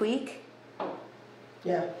we tweak?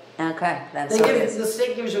 Yeah. Okay, that's They what it give, is. the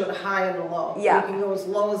state gives you a high and a low. Yeah. You can go as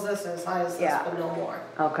low as this, as high as this, Yeah. but no more.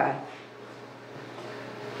 Okay,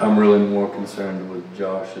 I'm really more concerned with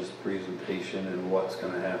Josh's presentation and what's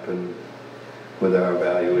gonna happen with our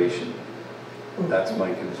evaluation. That's my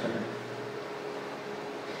concern.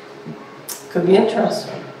 Could be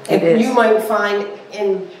interesting. It And is. you might find,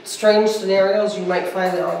 in strange scenarios, you might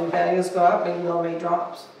find that all your values go up and your mill rate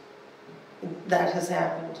drops. That has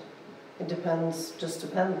happened. It depends, just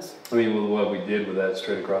depends. I mean, with what we did with that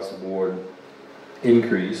straight across the board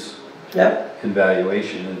increase Yep. in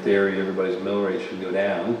valuation, in theory, everybody's mill rate should go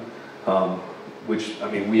down. Which, I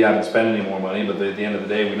mean, we haven't spent any more money, but at the end of the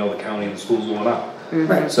day, we know the county and the school's going up.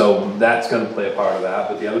 Right. So that's gonna play a part of that,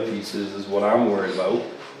 but the other piece is what I'm worried about,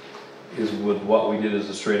 is with what we did as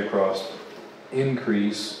a straight across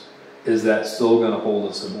increase, is that still gonna hold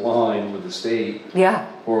us in line with the state? yeah,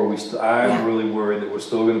 Or are we, Yeah. I'm really worried that we're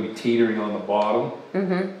still gonna be teetering on the bottom,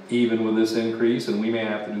 even with this increase, and we may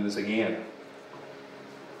have to do this again.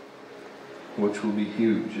 Which will be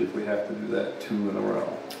huge if we have to do that 2 in a row.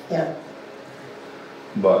 Yeah.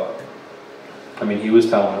 But, I mean, he was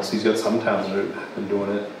telling us, he's got some towns that have been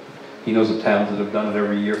doing it. He knows of towns that have done it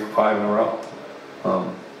every year for 5 in a row,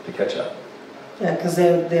 to catch up. Yeah, because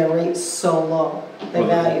their rate's so low, their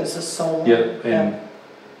Well, values are so low. Yeah, and,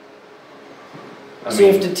 I So you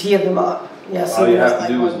have mean, to tear them up. Yeah, so all you you're not have like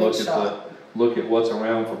to do one is big shot. look at what's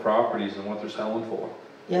around for properties and what they're selling for.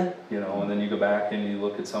 Yeah, You know, and then you go back and you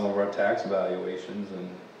look at some of our tax evaluations and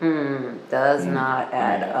Does not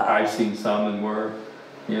add up. I've seen some and were,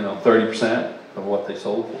 30% of what they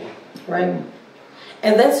sold for. Right.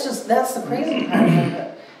 And that's the crazy part of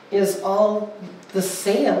it, is all the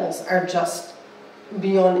sales are just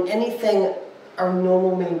beyond anything a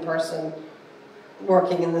normal Maine person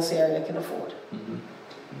working in this area can afford.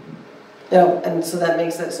 And so that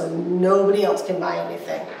makes it so nobody else can buy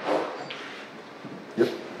anything. Yep.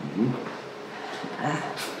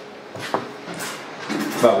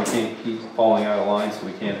 But we can't keep falling out of line, so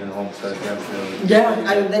we can't in homestead exemption. Yeah,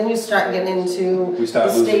 then you start getting into We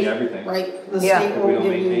start the losing state, everything. right? The Yeah. state If we won't don't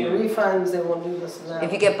give you maintain your refunds, they won't do this and that.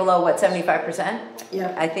 If you get below, what, 75%?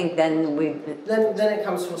 Yeah, I think then then it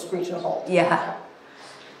comes to a screeching halt. Yeah.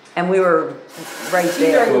 And we were right Cheaper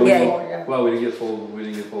there. than Yeah. before, yeah. Well, we didn't get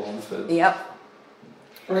full homesteads. Yep.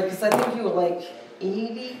 Right, because I think you were like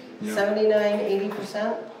 80, Yeah. 79,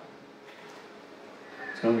 80%.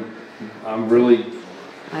 So I'm really,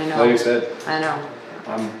 I like I know. said, I know.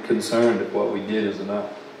 I'm concerned if what we did is enough.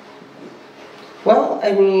 Well,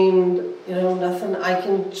 I mean, nothing, I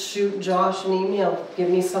can shoot Josh an email, give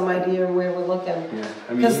me some idea where we're looking. Yeah,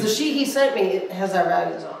 I mean. Because the sheet he sent me, it has our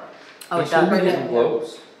values on it. Oh, we it should does. be Right getting now.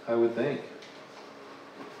 close, I would think.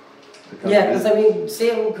 To come Yeah, in. because I mean,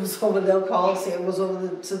 Sam goes over, they'll call, Sam goes over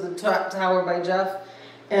to the tower by Jeff,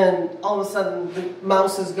 and all of a sudden the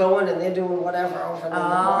mouse is going and they're doing whatever over there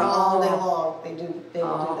all day long. They will do that,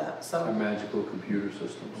 Our so. magical computer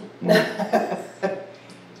systems.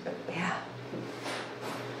 Yeah.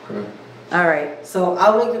 Correct. All right. So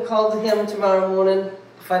I'll make a call to him tomorrow morning,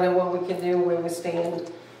 find out what we can do, where we stand,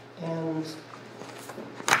 and,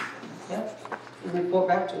 report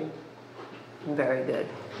back to you. Very good.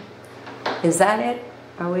 Is that it?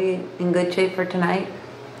 Are we in good shape for tonight?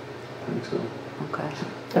 I think so. Okay.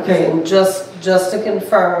 Okay, and just to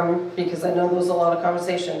confirm, because I know there was a lot of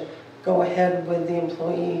conversation, go ahead with the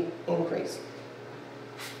employee increase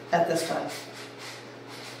at this time.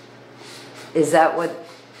 Is that what?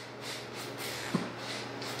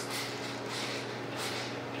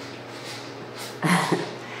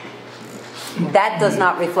 That does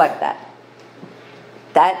not reflect that.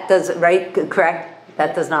 That does, right, correct?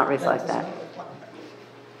 That does not reflect that.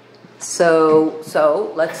 So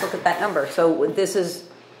let's look at that number. So this is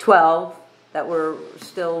 12 that we're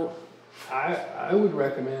still, I would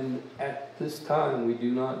recommend at this time we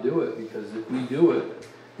do not do it, because if we do it,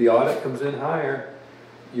 the audit comes in higher,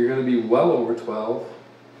 you're gonna be well over 12.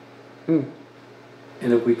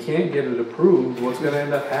 And if we can't get it approved, what's gonna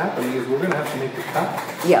end up happening is we're gonna have to make the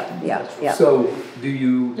cut. yeah. So do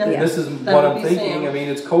you, Yeah. and this is That what would I'm be thinking, Sam. I mean,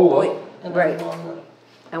 it's COLA. And Right. I'm on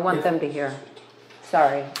I want them to hear.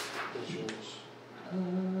 Sorry.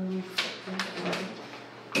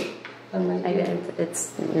 I'm right I here. didn't,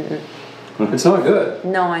 it's, It's not good.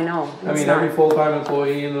 no, I know. I It's mean, not. every full-time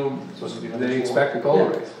employee in they expect a COLA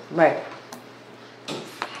raise. Right.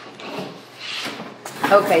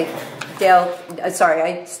 Okay, Dale, sorry,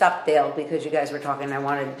 I stopped Dale because you guys were talking, I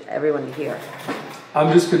wanted everyone to hear.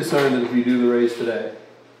 I'm just concerned that if we do the raise today,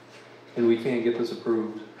 and we can't get this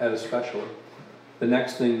approved at a special, the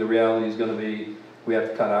next thing, the reality is gonna be, we have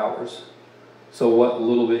to cut hours. So what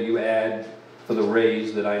little bit you add for the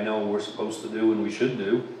raise that I know we're supposed to do and we should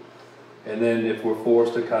do, and then if we're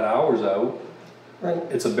forced to cut hours out, Right,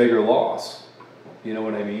 it's a bigger loss. You know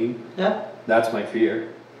what I mean? yeah, That's my fear.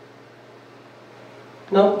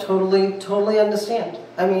 no, totally understand.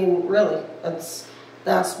 I mean, really,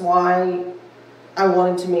 that's why I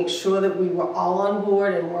wanted to make sure that we were all on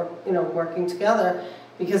board and working together,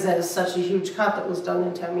 because that is such a huge cut that was done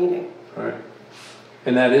in town meeting. Right.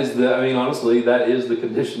 And that is I mean, honestly, that is the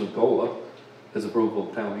condition of COLA, is approval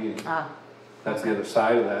of town meeting. That's the other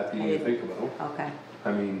side of that you need to think about. Okay.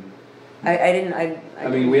 I mean, I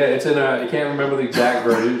mean, it's in I can't remember the exact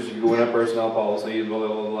verbiage, you go in a personnel policy and blah, blah,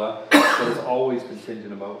 blah, blah, but it's always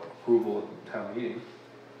contingent about approval of town meeting.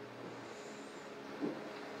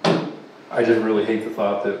 I just really hate the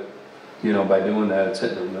thought that, by doing that, it's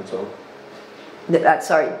hitting them, that's all.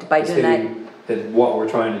 sorry, by It's doing that, hitting, that what we're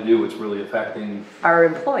trying to do, it's really affecting, our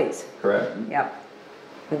employees. correct? Yep,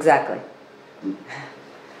 exactly.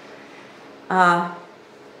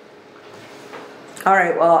 All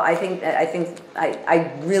right, well, I think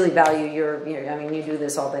I really value your, I mean, you do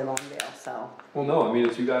this all day long, Dale, so. Well, no, I mean,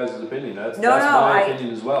 it's you guys' opinion, that's No, my I-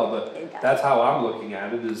 opinion as well, but that's how I'm looking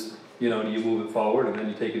at it is, do you move it forward and then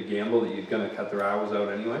you take a gamble that you're gonna cut their hours out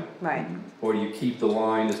anyway? Right. Or do you keep the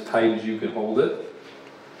line as tight as you can hold it?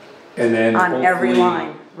 And then On every hopefully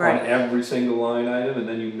line, right. on every single line item, and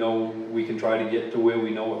then we can try to get to where we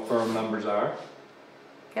know what firm numbers are?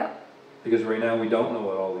 Yep. Because right now, we don't know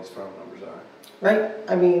what all these firm numbers are. Right,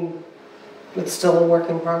 I mean, it's still a work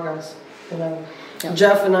in progress, you know. Yeah.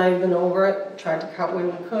 Jeff and I have been over it, tried to cut where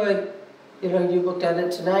we could, you know, you looked at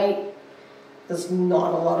it tonight, there's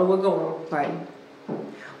not a lot of wiggle room. Right.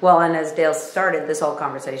 Well, and as Dale started this whole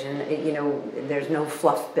conversation, you know, there's no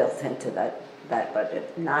fluff built into that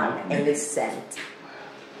budget, not a cent.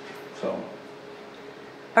 So,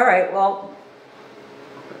 All right, well,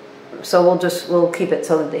 so we'll keep it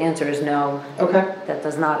so that the answer is no. Okay. That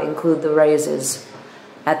does not include the raises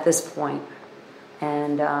at this point.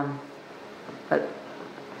 And, but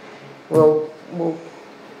we'll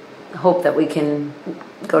hope that we can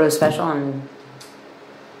go to a special and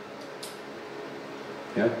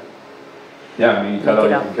Yeah, I mean, you cut all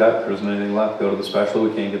Make it you up. can cut, there isn't anything left, go to the special,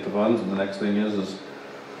 we can't get the funds, and the next thing is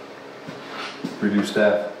reduce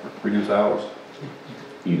staff, reduce hours.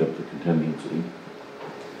 eat up the contingency.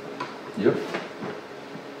 Yep.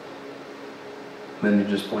 Then you're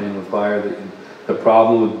just playing with fire. The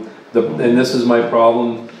problem with, and this is my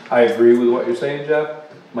problem, I agree with what you're saying, Jeff.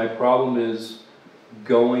 My problem is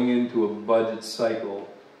going into a budget cycle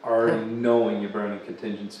already knowing you're burning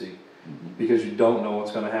contingency. Because you don't know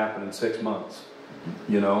what's gonna happen in 6 months,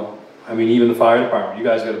 you know? I mean, even the fire department, you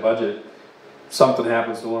guys got a budget, something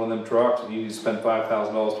happens to one of them trucks and you need to spend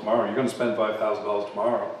 $5,000 tomorrow, you're gonna spend $5,000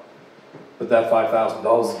 tomorrow. But that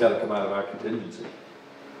 $5,000 has gotta come out of our contingency.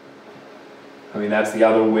 I mean, that's the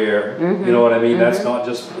other where, you know what I mean? That's not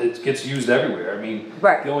just, it gets used everywhere. I mean,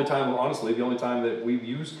 Right. the only time, honestly, the only time that we've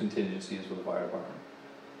used contingency is for the fire department.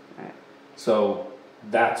 Right. So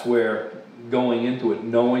that's where going into it,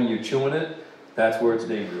 knowing you're chewing it, that's where it's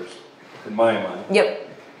dangerous, in my mind. Yep.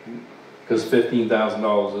 Because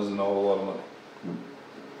 $15,000 isn't a whole lot of money.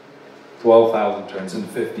 12,000 turns into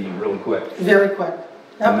 15 really quick. Very quick.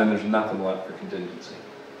 And then there's nothing left for contingency.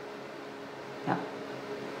 Yeah.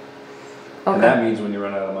 And Okay. that means when you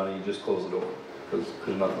run out of money, you just close the door, because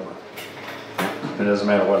there's nothing left. It doesn't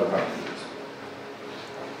matter what department it is.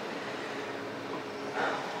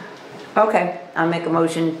 Okay, I'll make a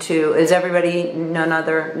motion to, is everybody, no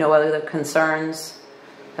other concerns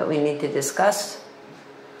that we need to discuss?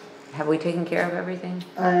 Have we taken care of everything?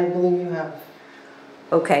 I believe you have.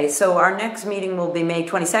 Okay, so our next meeting will be May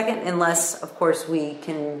 22nd, unless, of course, we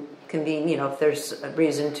can convene, you know, if there's a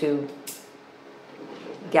reason to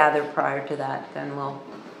gather prior to that, then we'll,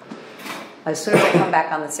 as soon as I come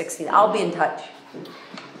back on the 16th, I'll be in touch.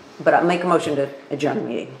 But I'll make a motion to adjourn the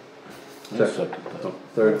meeting. Third.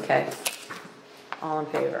 Okay. All in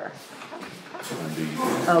favor? Indeed.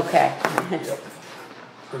 Okay.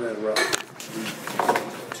 We're gonna run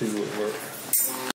 2 at work.